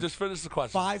seasoned veterans. Just finish the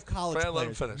question. 5 college Fran, players. let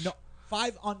him finish. No,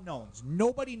 5 unknowns.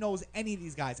 Nobody knows any of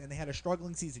these guys, and they had a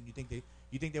struggling season. You think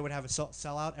they would have a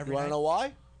sellout every night? You want to know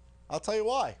why? I'll tell you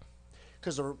why.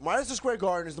 because the Madison Square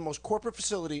Garden is the most corporate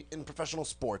facility in professional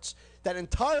sports. That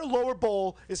entire lower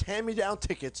bowl is hand-me-down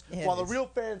tickets, Yeah, while it the is. real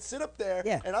fans sit up there.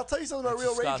 Yeah. And I'll tell you something about That's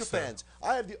real Ranger disgusting. fans.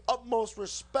 I have the utmost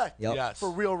respect Yep. Yes.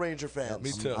 for real Ranger fans.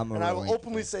 Me too. I'm a And I real will Ranger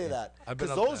openly fan, say yeah. that. I've been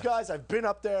Because up those there. guys, I've been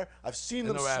up there. I've seen In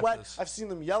them the sweat. rafters. I've seen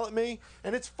them yell at me.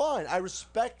 And it's fine. I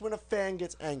respect when a fan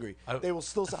gets angry. They will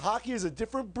still say hockey is a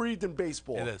different breed than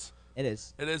baseball. It is. It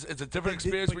is. It is. It's a different But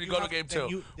experience but when you you go to have- game then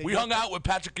 2. you- then We you hung have- out with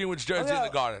Patrick Ewing's jersey in the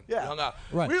garden. Yeah. We hung out.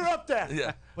 Right. We were up there.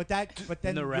 Yeah. But then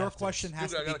the your rafters. question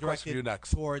has Dude, I to got be a question for you directed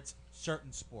next. towards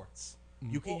certain sports.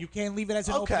 You can't leave it as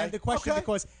an Okay, open-ended question okay.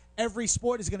 because every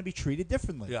sport is going to be treated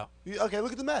differently. Yeah. Okay,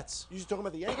 look at the Mets. You're talking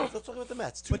about the Yankees. Let's talk about the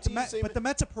Mets. Two But the, teams, Met, same- but the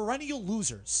Mets are perennial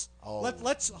losers. Oh,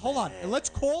 Let's hold on. Let's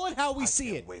call it how we see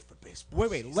can't it. wait for baseball.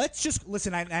 Wait. Let's just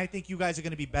listen. I think you guys are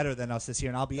going to be better than us this year,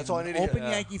 and I'll be That's an all I need to hear. open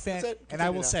Yeah. Yankee fan, That's it. and I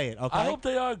Continue will now. say it. Okay. I hope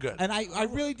they are good. And I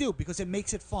really do because it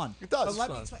makes it fun. It does. But let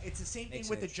me Fun. explain. It's the same thing Makes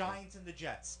with it the Giants and the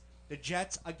Jets. The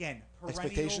Jets, again, perennial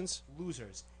Expectations?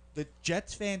 losers. The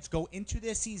Jets fans go into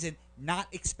their season not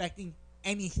expecting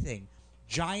anything.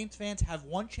 Giants fans have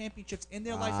won championships in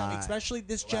their lifetime, especially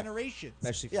this generation.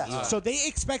 Especially for Yeah. Eli. So they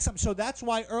expect something. So that's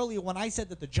why earlier when I said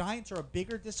that the Giants are a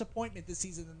bigger disappointment this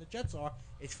season than the Jets are,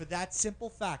 it's for that simple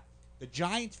fact. The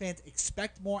Giants fans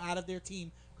expect more out of their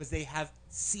team because they have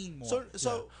seen more.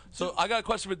 So I got a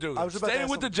question for Dugan. I was about to Staying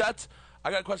ask with the something. Jets,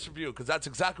 I got a question for you because that's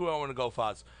exactly where I want to go,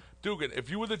 Foz. Dugan, if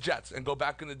you were the Jets and go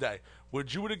back in the day,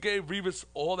 would you have gave Revis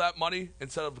all that money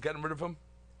instead of getting rid of him?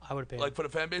 I would have paid Like him. for the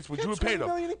fan base, would He you had have paid $20 him?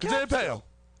 million in Because they didn't cap pay him. still.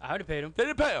 I would have paid him. They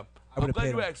didn't pay him. I'm would've glad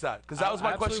paid you him. asked that because that was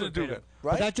my question to absolutely Dugan.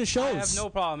 Right? But that just I shows. have no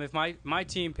problem if my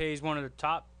team pays one of the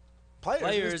top Players in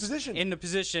his players position. in the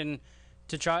position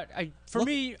to try. For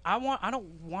me, I don't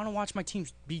want to watch my team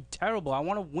be terrible. I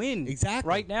want to win. Exactly.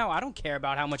 Right now, I don't care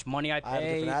about how much money I have a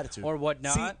pay different attitude. or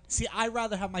whatnot. See, I'd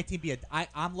rather have my team be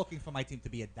I'm looking for my team to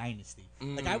be a dynasty.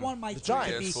 Like I want my team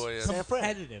Giants. to be Yes, for you. San Fran.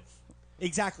 competitive.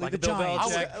 Exactly, Like the a Bill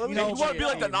Giants. Belichick. I would- You want to be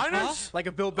like the Huh? Niners? Like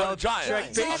a Bill Or the Belichick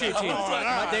Giants? Patriot team.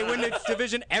 Exactly. They win the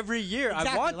division every year.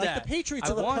 Exactly. I want like that. the Patriots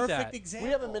I are the want perfect that. example.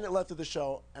 We have a minute left of the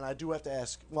show, and I do have to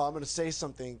ask. Well, I'm going to say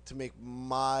something to make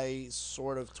my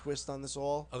sort of twist on this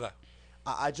all. Okay.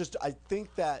 I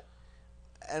think that,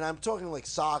 and I'm talking like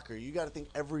soccer. You got to think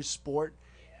every sport.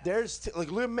 There's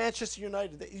like look at Manchester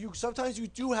United. Sometimes you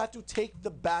do have to take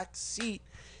the back seat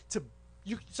to.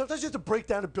 Sometimes you have to break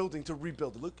down a building to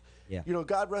rebuild it. Look, Yeah.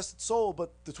 God rest its soul,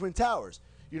 but the Twin Towers.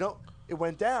 It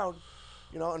went down.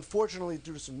 Unfortunately,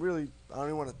 due to some really, I don't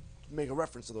even want to make a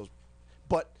reference to those,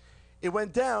 but it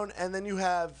went down, and then you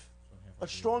have a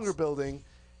stronger building,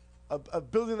 a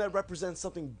building that represents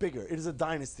something bigger. It is a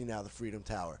dynasty now, the Freedom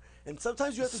Tower. And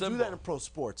sometimes you have to do that in pro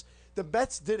sports. The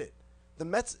Mets did it. The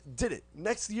Mets did it.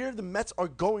 Next year, the Mets are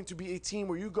going to be a team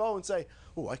where you go and say,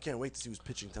 "Oh, I can't wait to see who's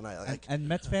pitching tonight." Like, And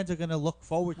Mets fans are going to look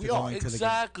forward to We are, going to the game.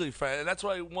 Exactly, Fred. And that's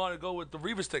why I want to go with the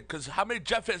Revis thing. Because how many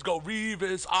Jet fans go,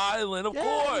 Revis Island? Of yeah,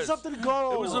 course. there's something to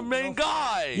go. It was the main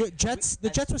guy. The Jets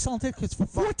were selling tickets for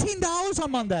 $14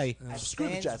 on Monday. As Screw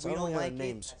the fans, Jets. I we don't don't know like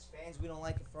names. it. As fans, we don't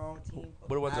like it for our own team.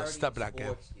 But it was a parity step in in that game.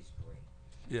 sports is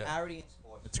great. Yeah. Parity in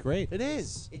sports. It's great. It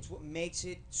is. It's what makes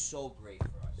it so great for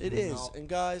us. It You is. know, And you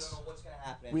guys, don't know what's gonna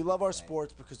happen we love our every day.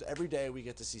 sports because every day we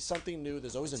get to see something new.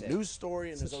 There's always That's a it. news story,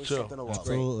 and there's always true. something to love.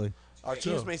 Absolutely. Our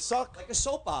teams may suck. Like a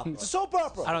soap opera. It's a soap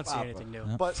opera. I don't see anything new.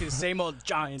 But See the same old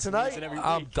Giants Tonight, losing every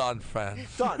I'm week. done, Fred.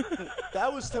 done.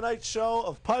 That was tonight's show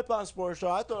of Pipeline Sports Show.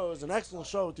 I thought it was an excellent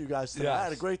show with you guys tonight. I had a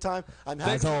Yes. great time. I'm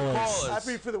Thanks happy, for calling.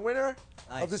 happy for the winner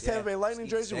Nice, of this yeah. Tampa Bay Lightning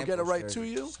Steve jersey. We'll get it Samples right jersey. to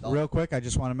you. Stud. Real quick, I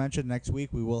just want to mention next week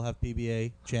we will have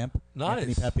PBA champ Nice.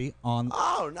 Anthony Pepe on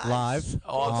Oh, nice. live.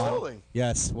 Awesome. Bowling.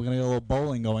 Yes, we're gonna get a little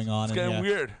bowling going on. It's and getting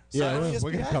weird. Yeah, Sign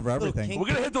we're gonna ESPN. cover everything. King- We're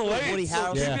going to hit the Woody lanes. So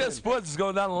Harrelson. Yeah. CBS Sports is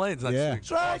going down the lanes next Yeah. week.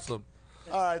 That's right. Awesome.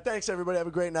 All right. Thanks, everybody. Have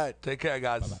a great night. Take care,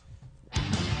 guys. Look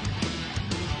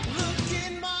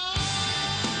in my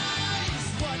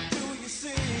eyes, what do you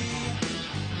see?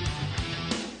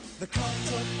 The cult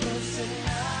of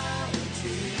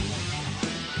personality.